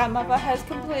naked grandmother has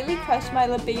completely crushed my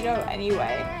libido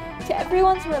anyway. To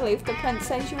everyone's relief, the prince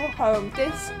sends you home.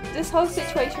 This whole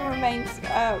situation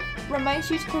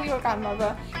reminds you to call your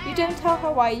grandmother. You don't tell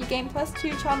her why. You gain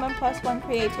 +2 charm and +1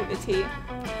 creativity.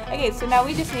 Okay, so now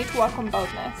we just need to work on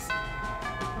boldness.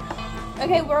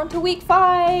 Okay, we're on to week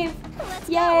 5.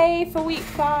 Yay for week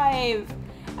 5.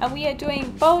 And we are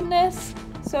doing boldness,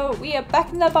 so we are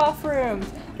back in the bathroom.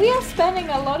 We are spending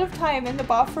a lot of time in the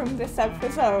bathroom this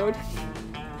episode.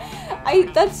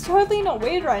 That's totally not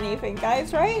weird or anything,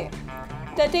 guys, right?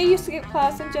 That day you skip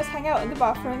class and just hang out in the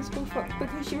bathrooms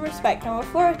because you respect no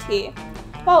authority.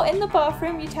 While in the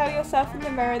bathroom, you tell yourself in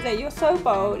the mirror that you're so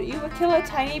bold, you would kill a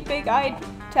tiny big-eyed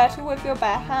turtle with your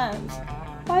bare hands.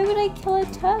 Why would I kill a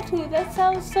turtle? That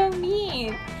sounds so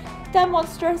mean. That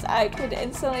monstrous act would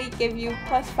instantly give you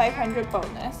 +500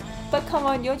 bonus. But come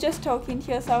on, you're just talking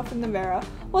to yourself in the mirror.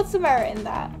 What's the merit in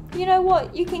that? You know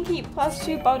what? You can keep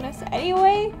 +2 bonus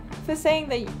anyway for saying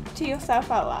that to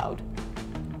yourself out loud.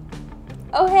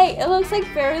 Oh hey, it looks like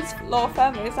Vera's law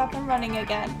firm is up and running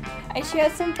again, and she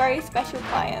has some very special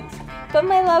clients. But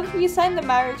my love, you signed the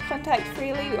marriage contract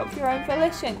freely of your own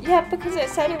volition. Yeah, because it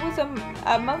said it was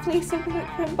a monthly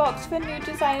subscription box for new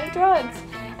designer drugs.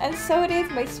 And so it is,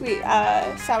 my sweet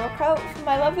sauerkraut, for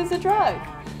my love is a drug.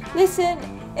 Listen,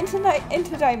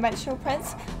 interdimensional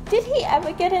prince, did he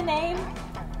ever get a name?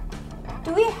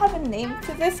 Do we have a name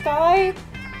for this guy?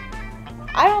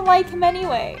 I don't like him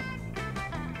anyway.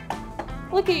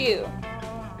 Look at you.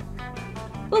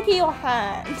 Look at your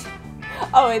hand.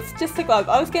 Oh, it's just a glove.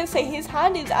 I was going to say his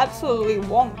hand is absolutely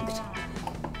wonked.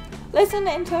 Listen,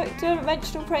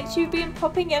 interdimensional prince, you've been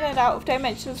popping in and out of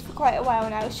dimensions for quite a while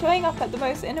now, showing up at the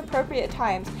most inappropriate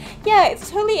times. Yeah, it's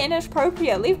totally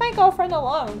inappropriate. Leave my girlfriend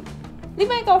alone. Leave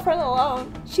my girlfriend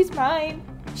alone. She's mine.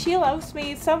 She loves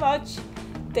me so much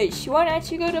that she won't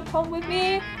actually go to prom with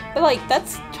me. But like,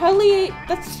 that's totally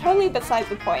beside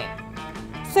the point.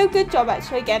 So good job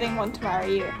actually getting one to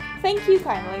marry you. Thank you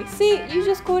kindly. See, you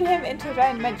just called him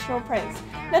interdimensional prince.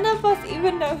 None of us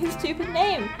even know his stupid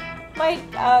name. My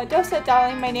Dorset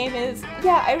darling, my name is...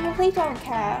 Yeah, I really don't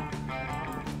care.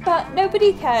 But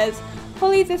nobody cares.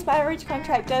 Polly, this marriage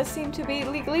contract does seem to be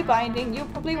legally binding. You'll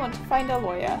probably want to find a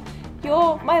lawyer.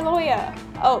 You're my lawyer.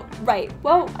 Oh, right.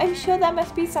 Well, I'm sure there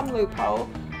must be some loophole.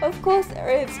 Of course there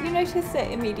is. You noticed it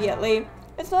immediately.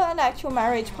 It's not an actual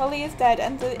marriage. Polly is dead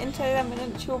and the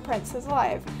interdimensional prince is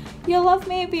alive. Your love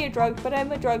may be a drug, but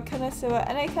I'm a drug connoisseur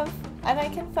and I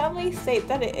can firmly state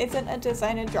that it isn't a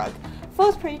designer drug.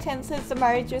 False pretenses, the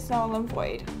marriage is null and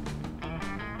void.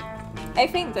 I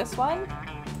think this one.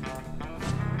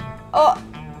 Oh.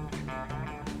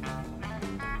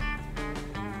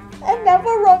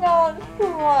 Another wrong answer.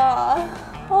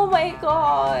 Oh my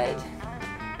god.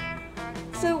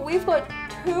 So we've got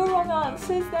 2 wrong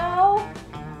answers now.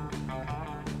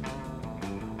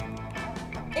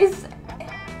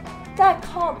 That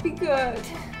can't be good.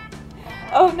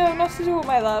 Oh no, not at all,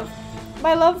 my love.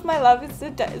 My love is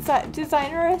the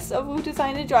designeress of all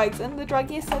designer drugs and the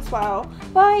druggiest as well.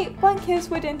 Why, one kiss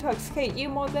would intoxicate you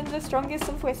more than the strongest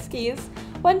of whiskies.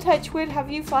 One touch would have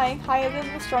you flying higher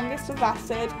than the strongest of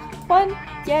acid.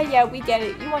 Yeah, we get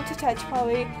it. You want to touch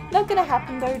Polly. Not gonna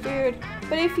happen though, dude.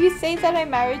 But if you say that I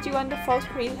married you under false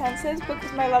pretenses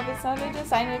because my love is not a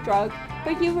designer drug,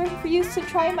 but you refuse to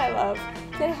try my love,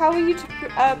 then how are you to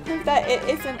prove that it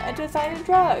isn't a designer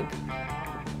drug?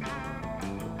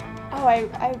 Oh,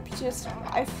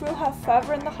 I threw her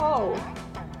further in the hole.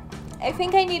 I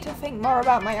think I need to think more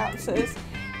about my answers.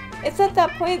 It's at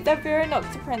that point that Vera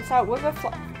knocks the prince out with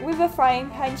a frying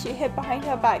pan she hid behind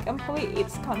her back and Polly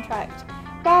eats the contract.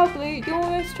 Wow, Blue, you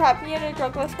almost trapped me in a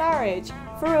drugless marriage.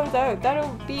 For real though,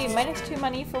 that'll be -2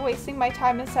 money for wasting my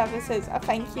time and services.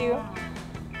 Thank you.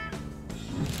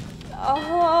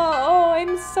 Oh,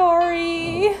 I'm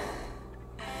sorry.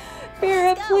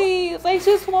 Vera, please, I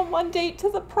just want one date to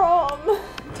the prom.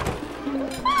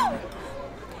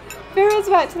 Vera's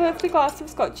about to lift a glass of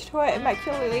scotch to her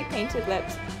immaculately painted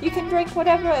lips. You can drink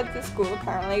whatever at the school,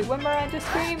 apparently. When Miranda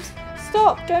screams,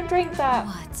 "Stop, don't drink that."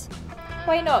 What?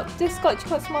 Why not? This scotch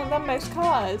costs more than most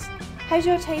cars. Has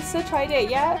your taster tried it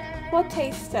yet? What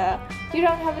taster? You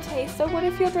don't have a taster? What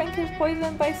if your drink is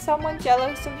poisoned by someone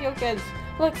jealous of your goods?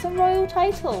 Look, some royal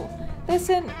title.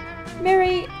 Listen,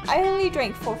 Miri, I only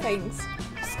drink 4 things.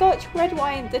 Scotch, red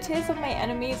wine, the tears of my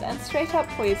enemies, and straight up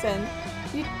poison.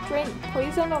 You drink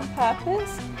poison on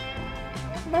purpose?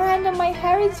 Miranda, my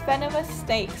hair is venomous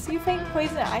snakes. You think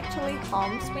poison actually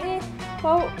harms me?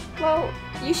 Well,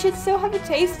 you should still have a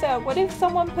taster. What if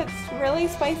someone puts really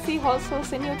spicy hot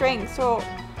sauce in your drinks or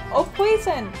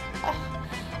poison?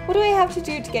 What do I have to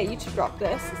do to get you to drop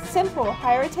this? Simple,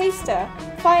 hire a taster.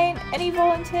 Fine, any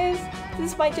volunteers?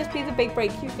 This might just be the big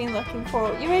break you've been looking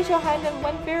for. You raise your hand and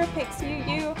when Vera picks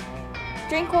you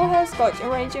drink all her scotch,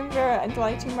 enraging Vera and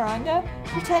delighting Miranda.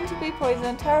 Pretend to be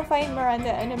poisoned, terrifying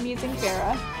Miranda and amusing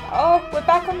Vera. Oh, we're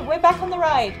back on the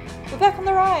ride. We're back on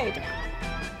the ride.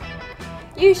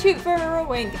 You shoot Vera a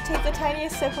wink, take the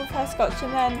tiniest sip of her scotch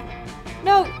and then...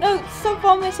 No, stop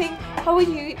vomiting. How would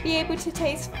you be able to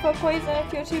taste for poison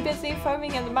if you're too busy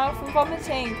foaming at the mouth and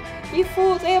vomiting? You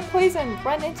fool, they are poisoned.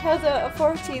 Run and tell the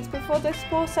authorities before the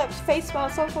forceps face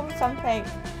melts off from something.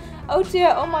 Oh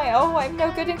dear, oh my, oh, I'm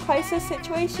no good in crisis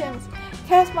situations.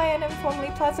 Curse my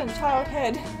uninformedly pleasant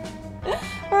childhood.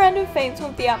 Miranda faints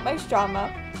with the utmost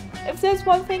drama. If there's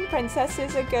one thing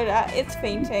princesses are good at, it's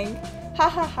fainting. Ha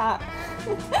ha ha.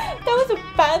 That was a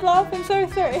bad laugh, I'm so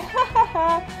sorry. Ha ha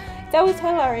ha. That was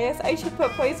hilarious. I should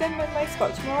put poison in my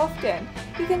scotch more often.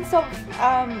 You can stop,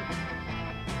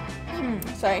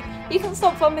 sorry. You can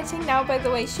stop vomiting now by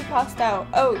the way she passed out.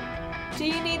 Oh, do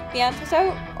you need the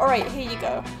antidote? Alright, here you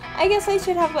go. I guess I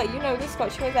should have let you know the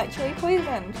scotch was actually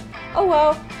poisoned. Oh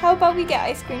well, how about we get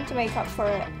ice cream to make up for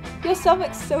it? Your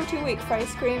stomach's still too weak for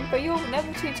ice cream, but you're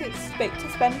never too sick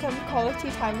to spend some quality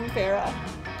time with Vera.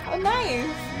 Oh,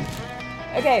 nice!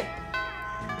 Okay.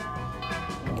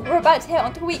 We're about to hit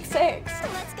onto week 6.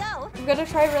 Let's go. I'm gonna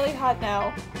try really hard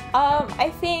now.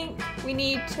 I think we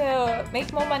need to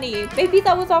make more money. Maybe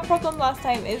that was our problem last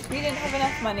time, is we didn't have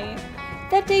enough money.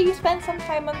 That day you spent some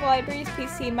time on the library's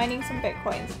PC mining some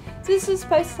bitcoins. This is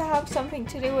supposed to have something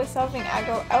to do with solving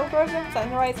algorithms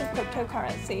and the rise of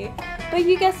cryptocurrency. But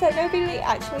you guessed that nobody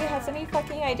actually has any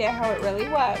fucking idea how it really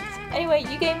works. Anyway,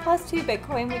 you gain +2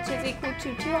 bitcoin, which is equal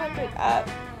to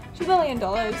 $2 million,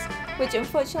 which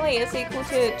unfortunately is equal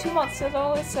to $2 monster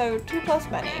dollars, so 2 plus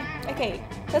money. Okay,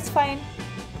 that's fine.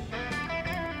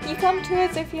 You come to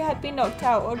as if you had been knocked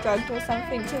out or drugged or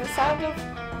something to the sound of...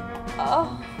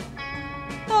 Oh,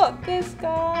 not this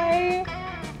guy.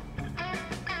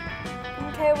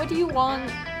 Okay, what do you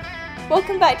want?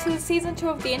 Welcome back to the season 2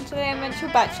 of the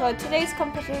Interdimensional Bachelor. Today's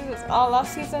competitors are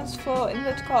last season's 4 in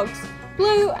the cogs,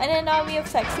 Blue and an army of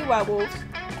sexy werewolves.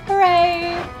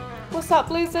 Hooray! What's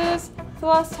up, losers? For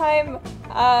last time,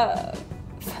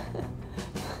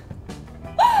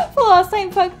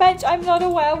 fuck bench, I'm not a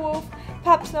werewolf.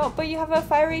 Perhaps not, but you have a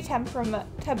fiery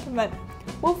temperament.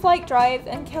 Wolf-like drive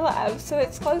and killer abs, so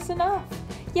it's close enough.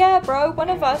 Yeah, bro, one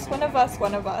of us.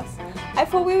 I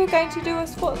thought we were going to do a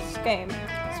sports game.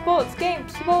 Sports game.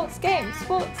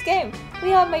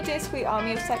 We are, my dear sweet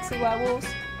army of sexy werewolves.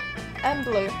 And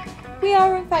Blue. We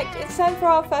are, in fact. It's time for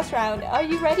our first round. Are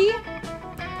you ready?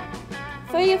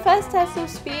 For your first test of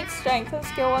speed, strength, and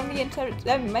skill on the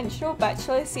Interdimensional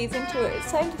Bachelor Season 2,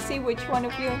 it's time to see which one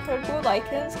of you incredible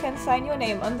likers can sign your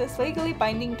name on this legally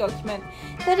binding document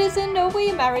that is in no way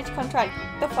a marriage contract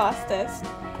the fastest.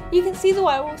 You can see the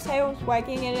werewolf's tails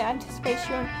wagging in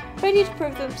anticipation, ready to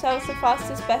prove themselves the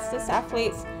fastest, bestest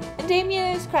athletes, and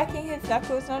Damien is cracking his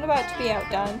knuckles, not about to be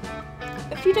outdone.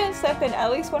 If you don't step in, at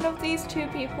least one of these two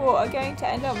people are going to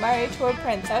end up married to a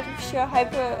prince out of sheer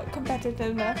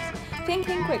hyper-competitiveness.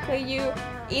 Thinking quickly, you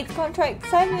eat the contract,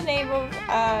 sign the name of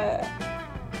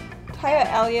Tyler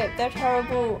Elliott, they're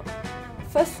terrible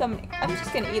for some. I'm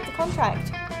just gonna eat the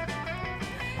contract.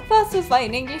 Fast as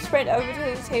lightning, you sprint over to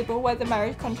the table where the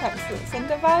marriage contract sits and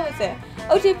devours it.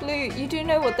 Oh dear Blue, you do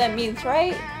know what that means,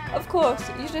 right? Of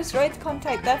course, you destroyed the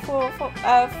contract, therefore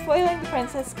foiling the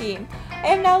princess scheme. I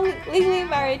am now legally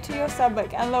married to your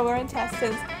stomach and lower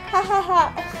intestines. Ha ha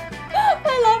ha!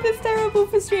 My laugh is terrible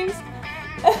for streams.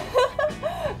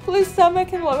 Blue's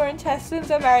stomach and lower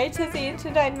intestines are married to the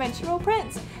interdimensional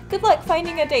prince. Good luck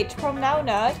finding a date to prom now,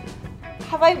 nerd.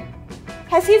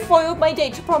 Has he foiled my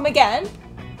date to prom again?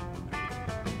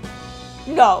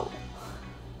 No.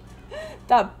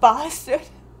 That bastard.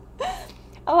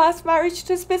 Alas, marriage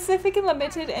to specific and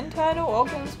limited internal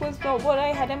organs was not what I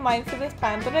had in mind for this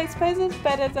plan, but I suppose it's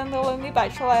better than the lonely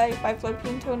bachelor life I've lived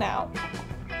until now.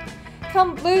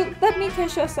 Come, Blue, let me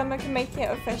kiss your stomach and make it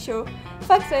official.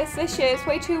 Fuck this shit is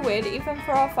way too weird even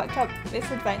for our fucked up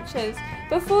misadventures.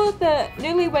 Before the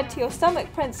newlywed to your stomach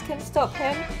prince can stop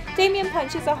him, Damien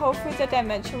punches a hole through the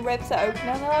dimension, rips it open,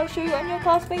 and allows you and your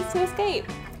classmates to escape.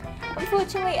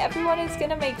 Unfortunately, everyone is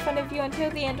gonna make fun of you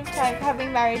until the end of time for having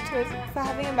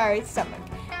a married stomach,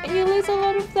 and you lose a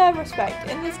lot of their respect.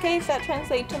 In this case, that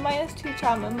translates to -2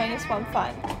 charm and -1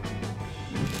 fun.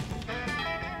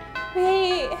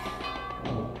 Wait,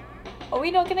 are we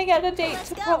not gonna get a date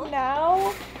to prom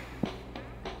now?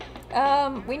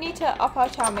 We need to up our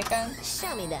charm again.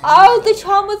 Show me that. Oh, the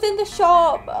charm was in the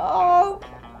shop. Oh,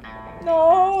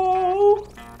 no.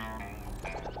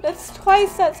 That's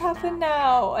twice that's happened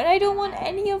now, and I don't want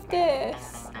any of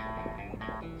this.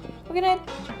 No.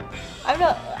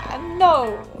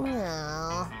 No.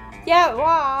 Yeah,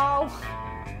 wow.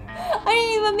 I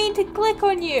didn't even mean to click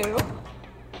on you.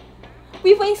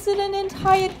 We wasted an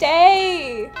entire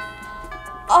day.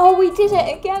 Oh, we did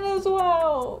it again as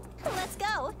well. Let's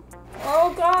go. Oh,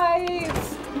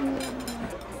 guys.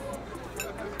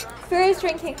 Vera is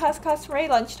drinking her customary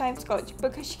lunchtime scotch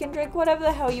because she can drink whatever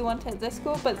the hell you want at this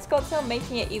school, but Scott's not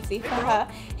making it easy for her.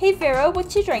 Hey Vera,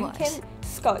 what you drinking? What?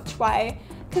 Scotch. Why?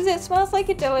 Because it smells like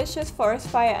a delicious forest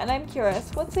fire and I'm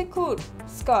curious. What's it called?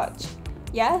 Scotch.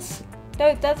 Yes?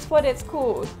 No, that's what it's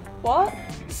called. What?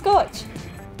 Scotch.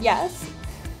 Yes?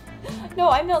 No,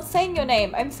 I'm not saying your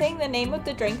name. I'm saying the name of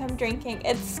the drink I'm drinking.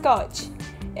 It's Scotch.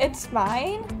 It's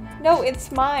mine? No,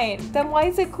 it's mine. Then why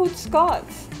is it called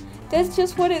Scotch? That's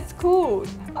just what it's called.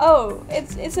 Oh,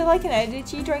 is it like an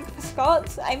energy drink for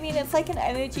Scots? I mean, it's like an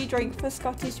energy drink for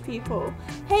Scottish people.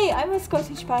 Hey, I'm a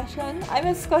Scottish person. I'm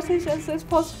as Scottish as it's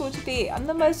possible to be. I'm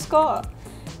the most Scot.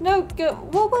 No,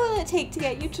 what will it take to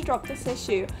get you to drop this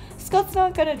issue? Scott's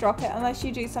not gonna drop it unless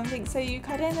you do something, so you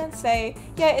cut in and say,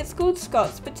 yeah, it's called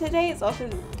Scott's, but today is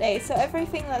opposite day, so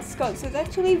everything that's Scott's is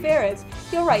actually Vera's.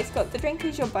 You're right, Scott, the drink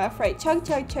is your birthright. Chug,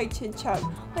 chug, chug, chug, chug.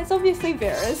 Well, it's obviously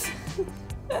Vera's.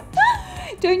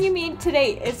 Don't you mean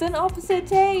today isn't opposite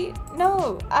day?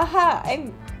 No, aha,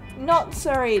 I'm not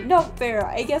sorry, not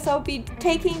Vera. I guess I'll be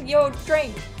taking your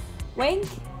drink. Wink?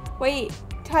 Wait,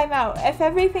 time out. If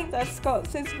everything that's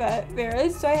Scott's is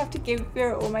Vera's, do I have to give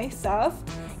Vera all my stuff?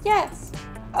 Yes.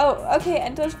 Oh, okay,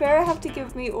 and does Vera have to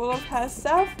give me all of her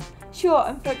stuff? Sure,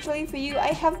 unfortunately for you,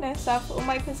 I have no stuff. All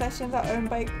my possessions are owned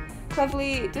by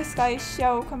cleverly disguised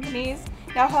shell companies.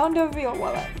 Now hand over your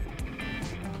wallet.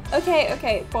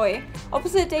 Okay, boy.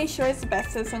 Opposite day sure is the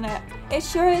best, isn't it? It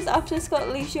sure is after Scott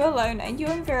leaves you alone and you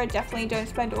and Vera definitely don't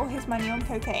spend all his money on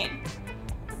cocaine.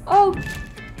 Oh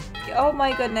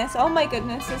my goodness,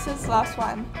 this is the last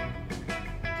one.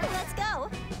 Let's go.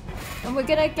 And we're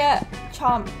gonna get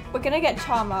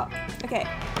Charm up. Okay.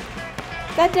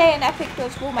 That day an epic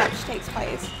virtual match takes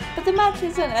place, but the match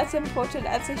isn't as important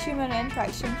as the human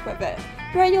interactions with it.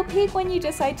 You're at your peak when you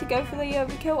decide to go for the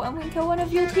overkill and wink at one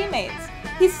of your teammates.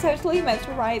 He's totally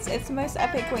mesmerized, it's the most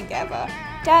epic wink ever.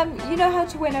 Damn, you know how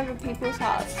to win over people's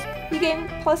hearts. You gain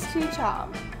 +2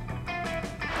 charm.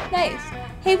 Nice.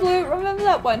 Hey Blue, remember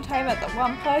that one time at that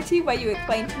one party where you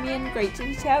explained to me in great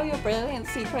detail your brilliant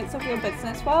secrets of your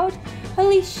business world?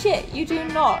 Holy shit, you do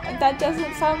not, and that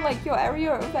doesn't sound like your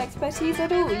area of expertise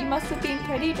at all. You must have been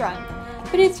pretty drunk.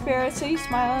 But it's Vera, so you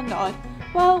smile and nod.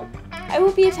 Well, I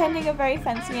will be attending a very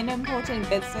fancy and important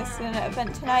business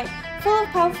event tonight, full of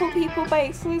powerful people by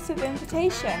exclusive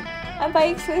invitation. And by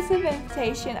exclusive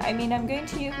invitation, I mean I'm going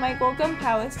to use my Gorgon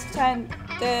powers to turn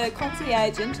the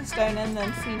concierge into stone and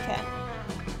then sneak in.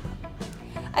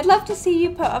 I'd love to see you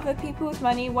put other people's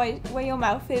money where your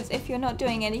mouth is if you're not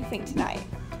doing anything tonight.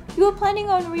 You were planning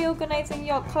on reorganizing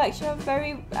your collection of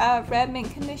very rare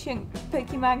mint condition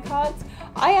Pokemon cards.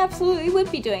 I absolutely would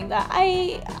be doing that.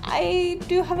 I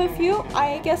do have a few.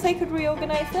 I guess I could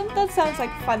reorganize them. That sounds like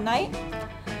a fun night.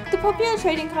 The popular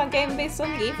trading card game based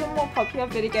on the even more popular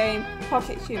video game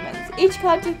Pocket Humans. Each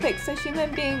card depicts a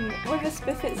human being with a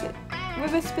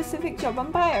specific job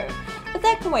on bio. But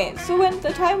that can wait, so when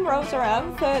the time rolls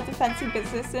around for the fancy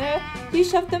business dinner, you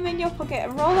shove them in your pocket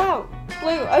and roll out.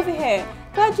 Blue, over here.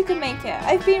 Glad you could make it.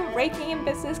 I've been raking in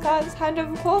business cards hand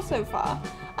over claw so far.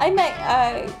 I met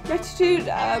Gratitude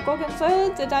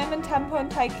Gorgonzola, the Diamond Tampon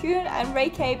Tycoon, and Ray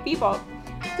K Bebop,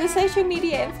 the social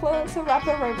media influencer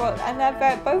rapper robot, and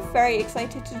they're both very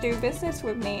excited to do business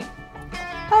with me.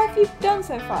 How have you done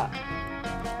so far?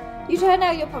 You turn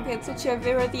out your pockets to show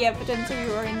Vera the evidence of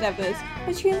your endeavours,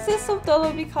 which consists of the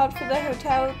lobby card for the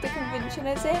hotel the convention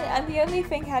is in, and the only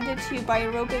thing handed to you by a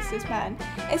real businessman,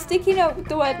 a sticky note with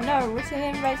the word no written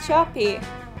in red Sharpie.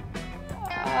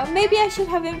 Maybe I should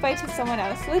have invited someone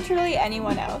else, literally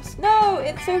anyone else. No,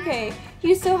 it's okay.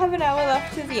 You still have an hour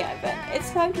left to the event. It's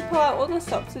time to pull out all the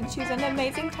stops and choose an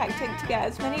amazing tactic to get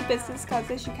as many business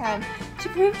cards as you can to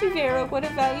prove to Vera what a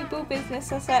valuable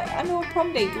business asset and or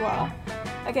prom date you are.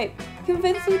 Okay,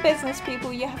 convince the business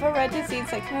people you have a rare disease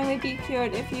that can only be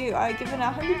cured if you are given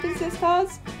 100 business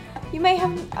cards. You may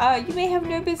have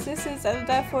no businesses and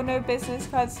therefore no business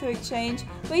cards to exchange,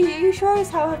 but you sure as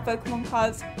hell have Pokemon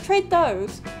cards. Trade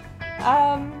those.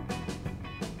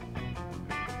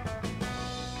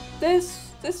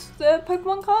 The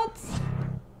Pokemon cards?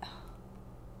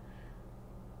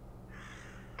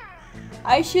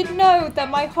 I should know that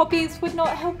my hobbies would not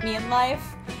help me in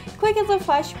life. Quick as a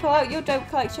flash, pull out your dope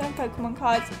collection of Pokemon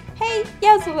cards. Hey,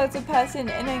 yowza lizard person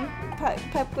in a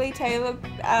perfectly tailored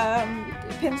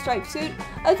pinstripe suit.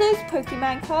 Are those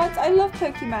Pokemon cards? I love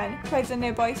Pokemon, cries a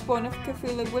nearby spawn of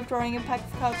Cthulhu withdrawing a pack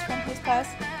of cards from his purse.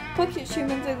 Pocket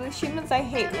humans are the humans I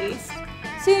hate least.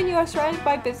 Soon you are surrounded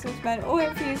by businessmen, all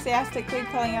enthusiastically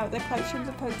pulling out their collections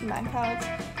of Pokemon cards.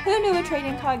 Who knew a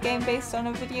trading card game based on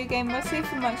a video game mostly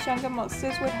for much younger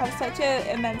monsters would have such an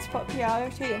immense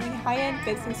popularity in the high-end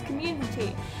business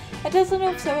community? A dozen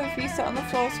or so of you sit on the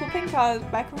floor swapping cards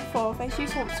back and forth as you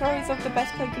swap stories of the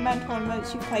best Pokemon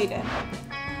tournaments you've played in.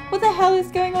 What the hell is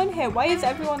going on here? Why is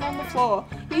everyone on the floor?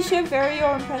 You show Vera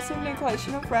your impressive new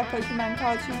collection of rare Pokemon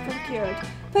cards you've procured.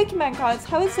 Pokemon cards,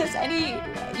 how is this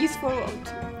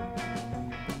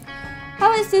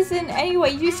in any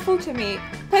way useful to me?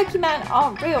 Pokemon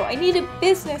aren't real. I needed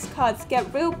business cards to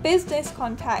get real business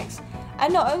contacts.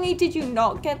 And not only did you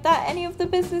not get any of the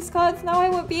business cards, now I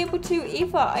won't be able to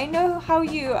either. I know how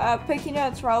you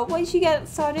Pokenerds roll. Once you get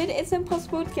started, it's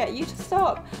impossible to get you to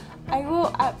stop. I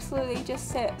will absolutely just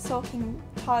sit sulking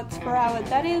cards for hours.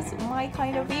 That is my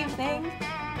kind of evening.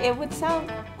 It would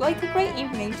sound like a great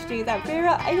evening to do that,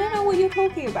 Vera. I don't know what you're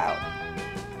talking about.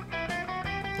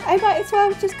 I might as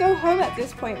well just go home at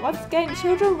this point. Once again,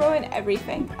 children ruin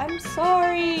everything. I'm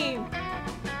sorry.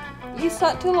 You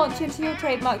start to launch into your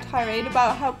trademark tirade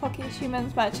about how Pocket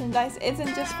Humans merchandise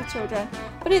isn't just for children.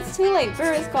 But it's too late.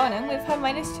 Vera's gone, and with her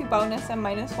 -2 bonus and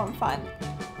 -1 fun.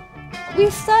 We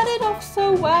started off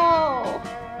so well.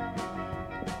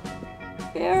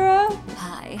 Vera?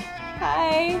 Hi.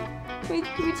 Hi.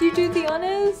 Would you do the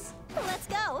honors? Let's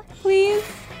go. Please?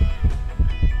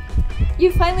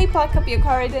 You finally pluck up your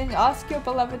courage and ask your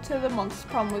beloved to the monster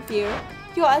prom with you.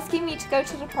 You're asking me to go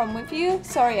to the prom with you?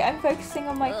 Sorry, I'm focusing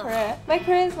on my career. My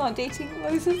career is not dating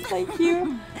losers like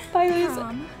you. Bye, loser.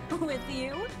 Prom with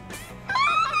you?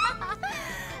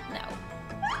 No.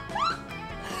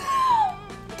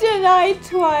 Denied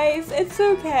twice. It's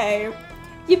okay.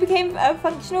 You became a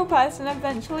functional person and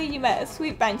eventually you met a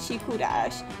sweet banshee called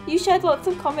Ash. You shared lots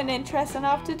of common interests and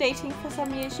after dating for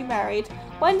some years you married.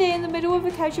 One day in the middle of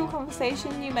a casual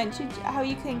conversation you mentioned how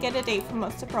you couldn't get a date from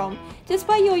us to prom.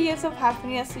 Despite your years of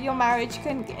happiness, your marriage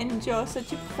couldn't endure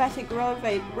such a pathetic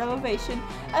revelation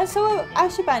and so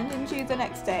Ash abandoned you the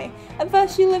next day. At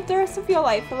first you lived the rest of your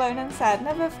life alone and sad.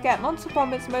 Never forget, Monster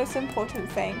Prom is the most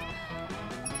important thing.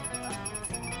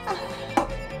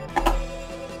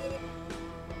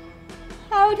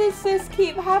 How does this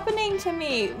keep happening to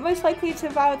me? Most likely to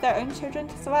vow their own children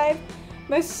to survive.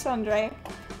 Most Sundre.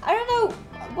 I don't know.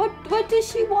 What does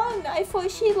she want? I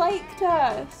thought she liked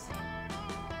us.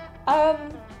 I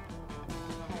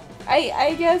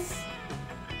guess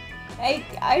I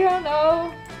don't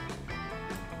know.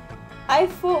 I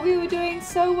thought we were doing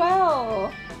so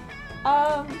well.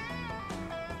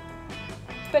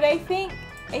 But I think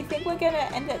we're gonna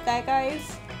end it there,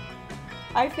 guys.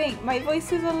 I think my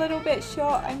voice is a little bit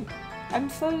short. I'm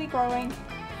slowly growing.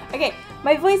 Okay,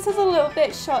 my voice is a little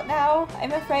bit short now.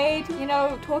 I'm afraid, you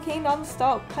know, talking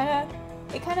non-stop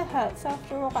it kind of hurts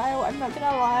after a while. I'm not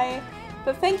gonna lie.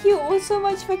 But thank you all so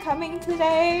much for coming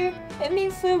today. It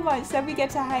means so much that we get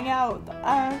to hang out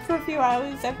for a few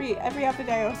hours every other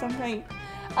day or something.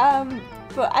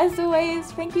 But as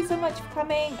always, thank you so much for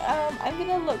coming. I'm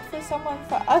gonna look for someone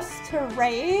for us to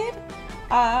raid.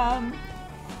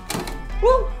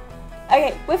 Woo!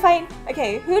 Okay, we're fine.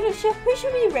 Okay, who should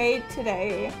we raid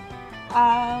today?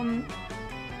 I'm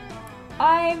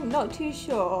not too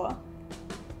sure.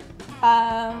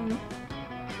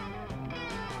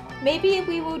 Maybe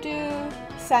we will do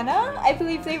Senna. I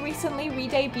believe they recently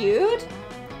re-debuted.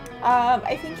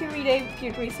 I think you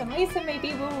re-debuted recently, so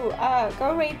maybe we'll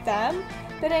go raid them.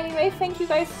 But anyway, thank you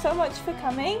guys so much for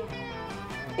coming.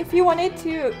 If you wanted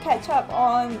to catch up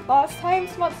on last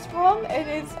time's Monster Prom, it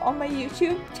is on my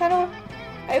YouTube channel,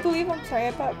 I believe. I'm sorry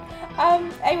about.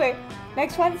 Anyway,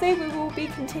 next Wednesday we will be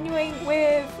continuing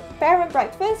with Bear and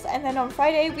Breakfast, and then on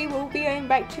Friday we will be going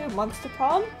back to Monster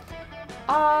Prom.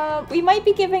 We might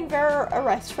be giving Vera a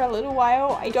rest for a little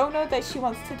while. I don't know that she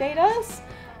wants to date us.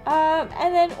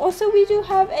 And then also we do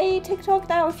have a TikTok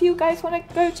now if you guys want to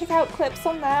go check out clips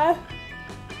on there.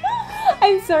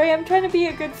 I'm sorry, I'm trying to be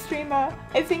a good streamer.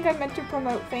 I think I meant to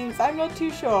promote things. I'm not too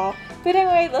sure. But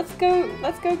anyway, let's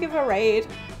go give a raid.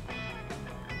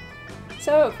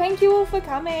 So thank you all for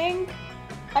coming.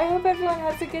 I hope everyone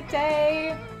has a good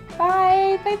day.